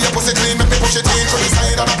 Baby, your pussy clean, make me push it in through the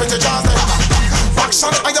side and up into jars there.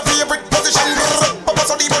 Action on your favorite position. Papa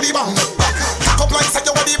so the body bang. Cock up like say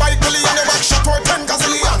you body bike billy and the back shot for 10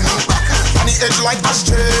 gazillion. On the edge like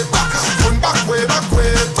ashtray. Run back way, back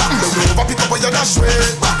way. Bend over, pick up where you dash way.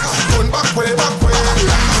 Run back way, back way.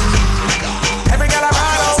 Every girl I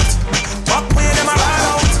ride out, walk way them I ride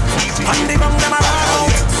out, on the bum them I ride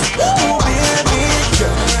out. Oh baby,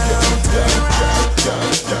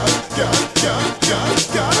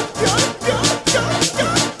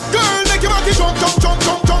 girl, make your body jump, jump, jump,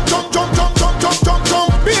 jump, jump, jump, jump, jump, jump, jump, jump, jump.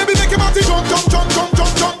 Baby, make your body jump, jump, jump, jump,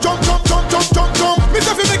 jump, jump, jump, jump, jump, jump, jump, jump.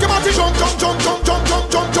 Mister, make your body jump, jump, jump, jump, jump, jump,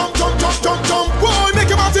 jump, jump, jump, jump, jump, jump. Boy, make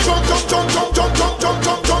your body jump, jump, jump, jump, jump, jump, jump,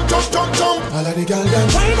 jump, jump, jump, jump, jump. All of the girls them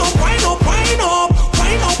wind up, wind up, wind up,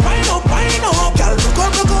 wind up, wind up, wind up. Girl,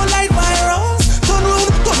 go like virus. Turn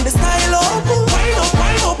round, turn the style up. Wind up,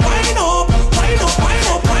 wind up, wind up, wind up, wind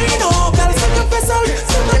up, wind up. Girl, send the vessel,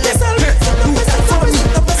 send the vessel, send the vessel,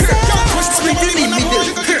 send the vessel. Split in the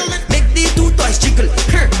middle, make the two toys jiggle.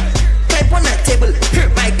 Climb on a table,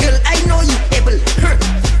 my girl, I know you able.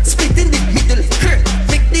 Split in the middle,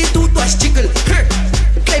 make the two toys jiggle.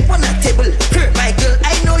 Climb on a table, my girl,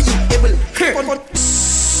 I know you able.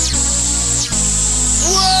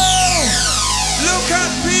 Whoa! Look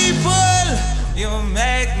at people, you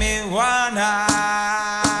make me wanna.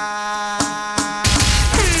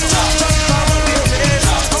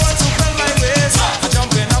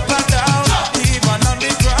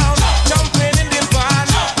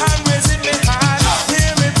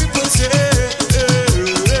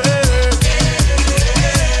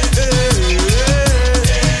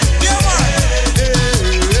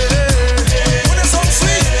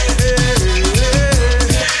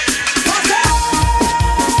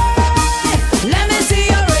 Let me see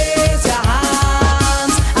you raise your hand.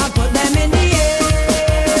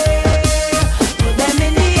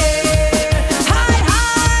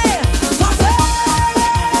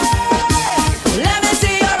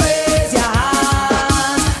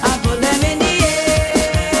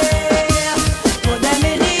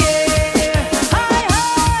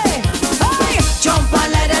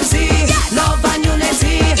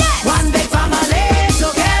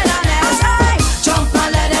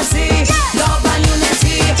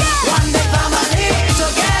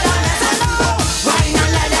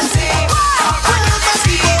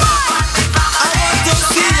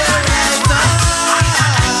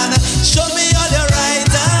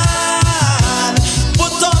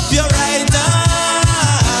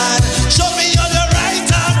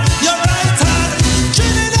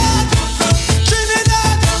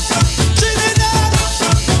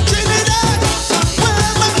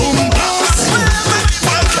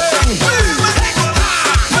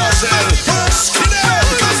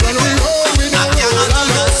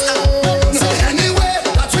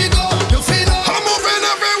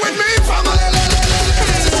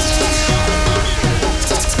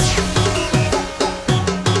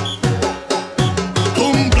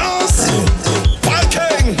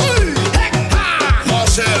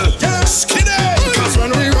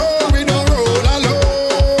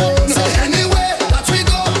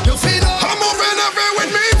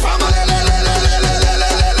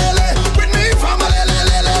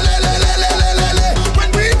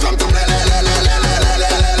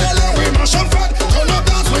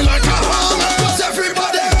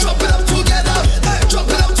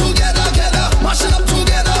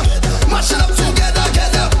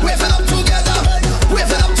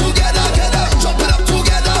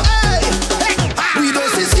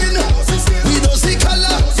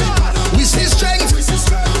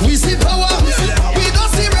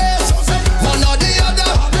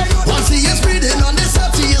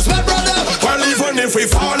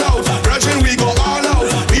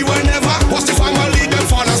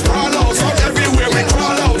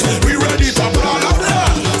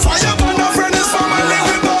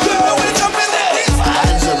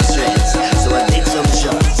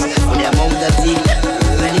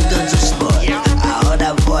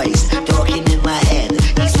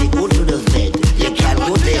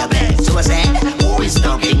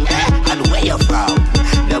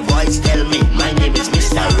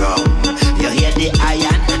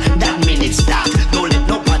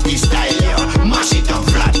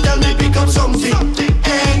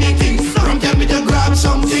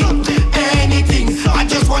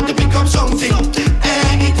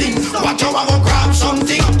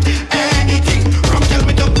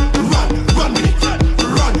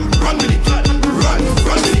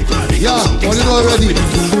 All you know already.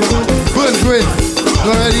 Burn brain. You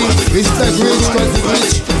already? Respect rich, quality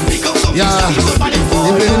rich. Yeah.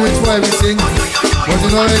 They playing rich for everything. But you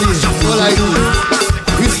know already. So like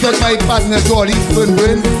respect my partner Jolly, burn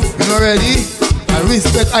brain. You know already? I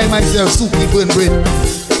respect I myself, Suki, burn brain.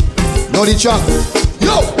 Know the track.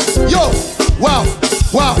 Yo, yo, wow,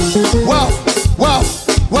 wow, wow, wow,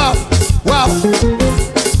 wow, wow.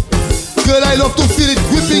 Girl, I love to feel it,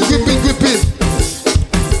 gripping, gripping, gripping.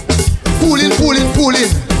 Pulling, pulling,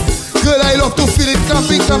 pulling. Girl, I love to feel it,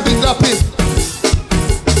 clamping, clamping, clamping.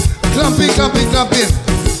 Clamping, clamping, clamping.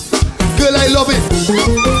 Girl, I love it.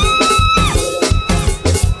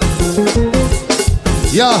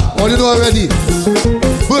 Yeah, all you know already.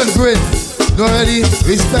 Burn brain. You know already?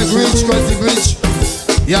 Respect rich, quality rich.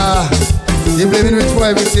 Yeah, they blaming rich for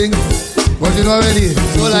everything. But you know already,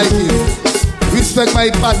 so like it. Respect my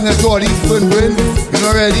partner Jordy, burn brain. You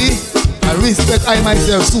know already? I respect I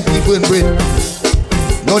myself, Suki, burn brain.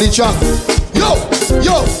 Know the track. Yo,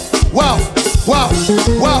 yo, wow, wow,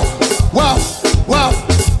 wow, wow, wow,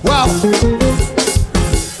 wow.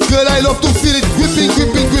 Girl, I love to feel it, gripping,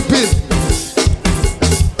 gripping, gripping.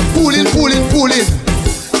 Pulling, pulling, pulling.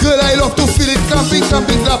 Girl, I love to feel it, clamping,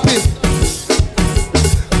 clamping, clamping.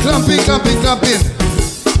 Clamping, clamping, clamping.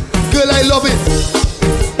 Girl, I love it.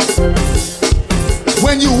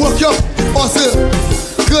 When you work up, hustle.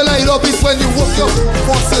 Girl, I love it when you work up,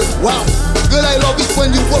 hustle. Wow. Girl, I love it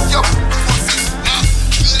when you work up.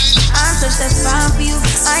 I'm such that fine for you.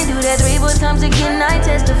 I do that 3 more times again. I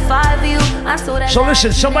testify for you. I'm so that. So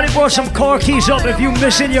listen, somebody brought some car keys up. If you're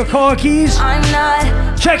missing your car keys, I'm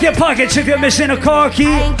not. Check your pockets if you're missing a car key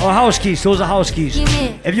or house keys. Those are house keys.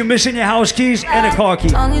 If you're missing your house keys and a car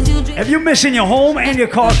key. If you're missing your home and your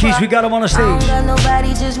car keys, we got them on the stage. I don't got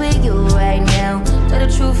nobody just with you right now. Tell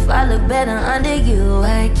the truth, I look better under you.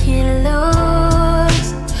 I can't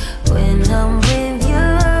lose when I'm with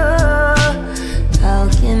you. How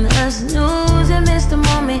can us lose and miss the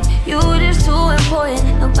moment? You just too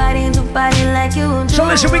important. Nobody like you do. So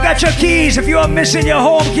listen, we got your keys. If you are missing your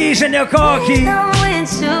home keys and your car key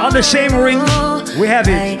on the same ring, we have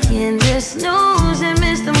it. I can just snooze and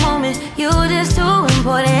miss the moment. You just too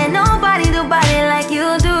important. Nobody like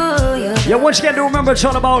you do. Yeah, once again, do remember it's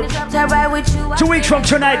all about 2 weeks from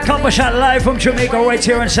tonight. Copper Shot live from Jamaica right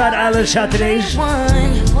here inside Island Saturdays.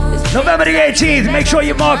 November the 18th. Make sure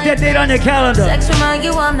you mark that date on your calendar.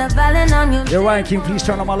 Yeah, Ryan, can you please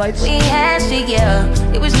turn on my lights? We had shit,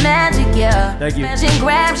 yeah. It was magic, yeah. Thank you. Magic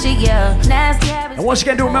grab shit, yeah. Nasty habits. And once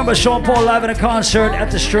again, do remember Sean Paul live in a concert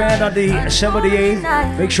at the Strand on the December the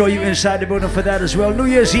 8th. Make sure you're inside the building for that as well. New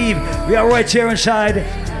Year's Eve, we are right here inside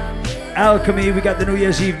Alchemy. We got the New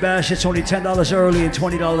Year's Eve bash. It's only $10 early and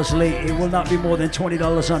 $20 late. It will not be more than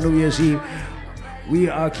 $20 on New Year's Eve. We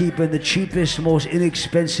are keeping the cheapest, most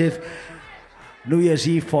inexpensive New Year's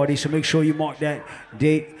Eve party, so make sure you mark that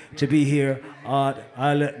date to be here. It's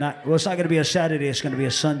not going to be a Saturday, it's going to be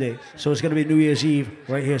a Sunday. So it's going to be New Year's Eve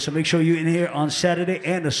right here. So make sure you're in here on Saturday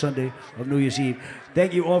and a Sunday of New Year's Eve.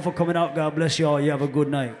 Thank you all for coming out. God bless you all. You have a good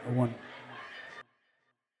night. One.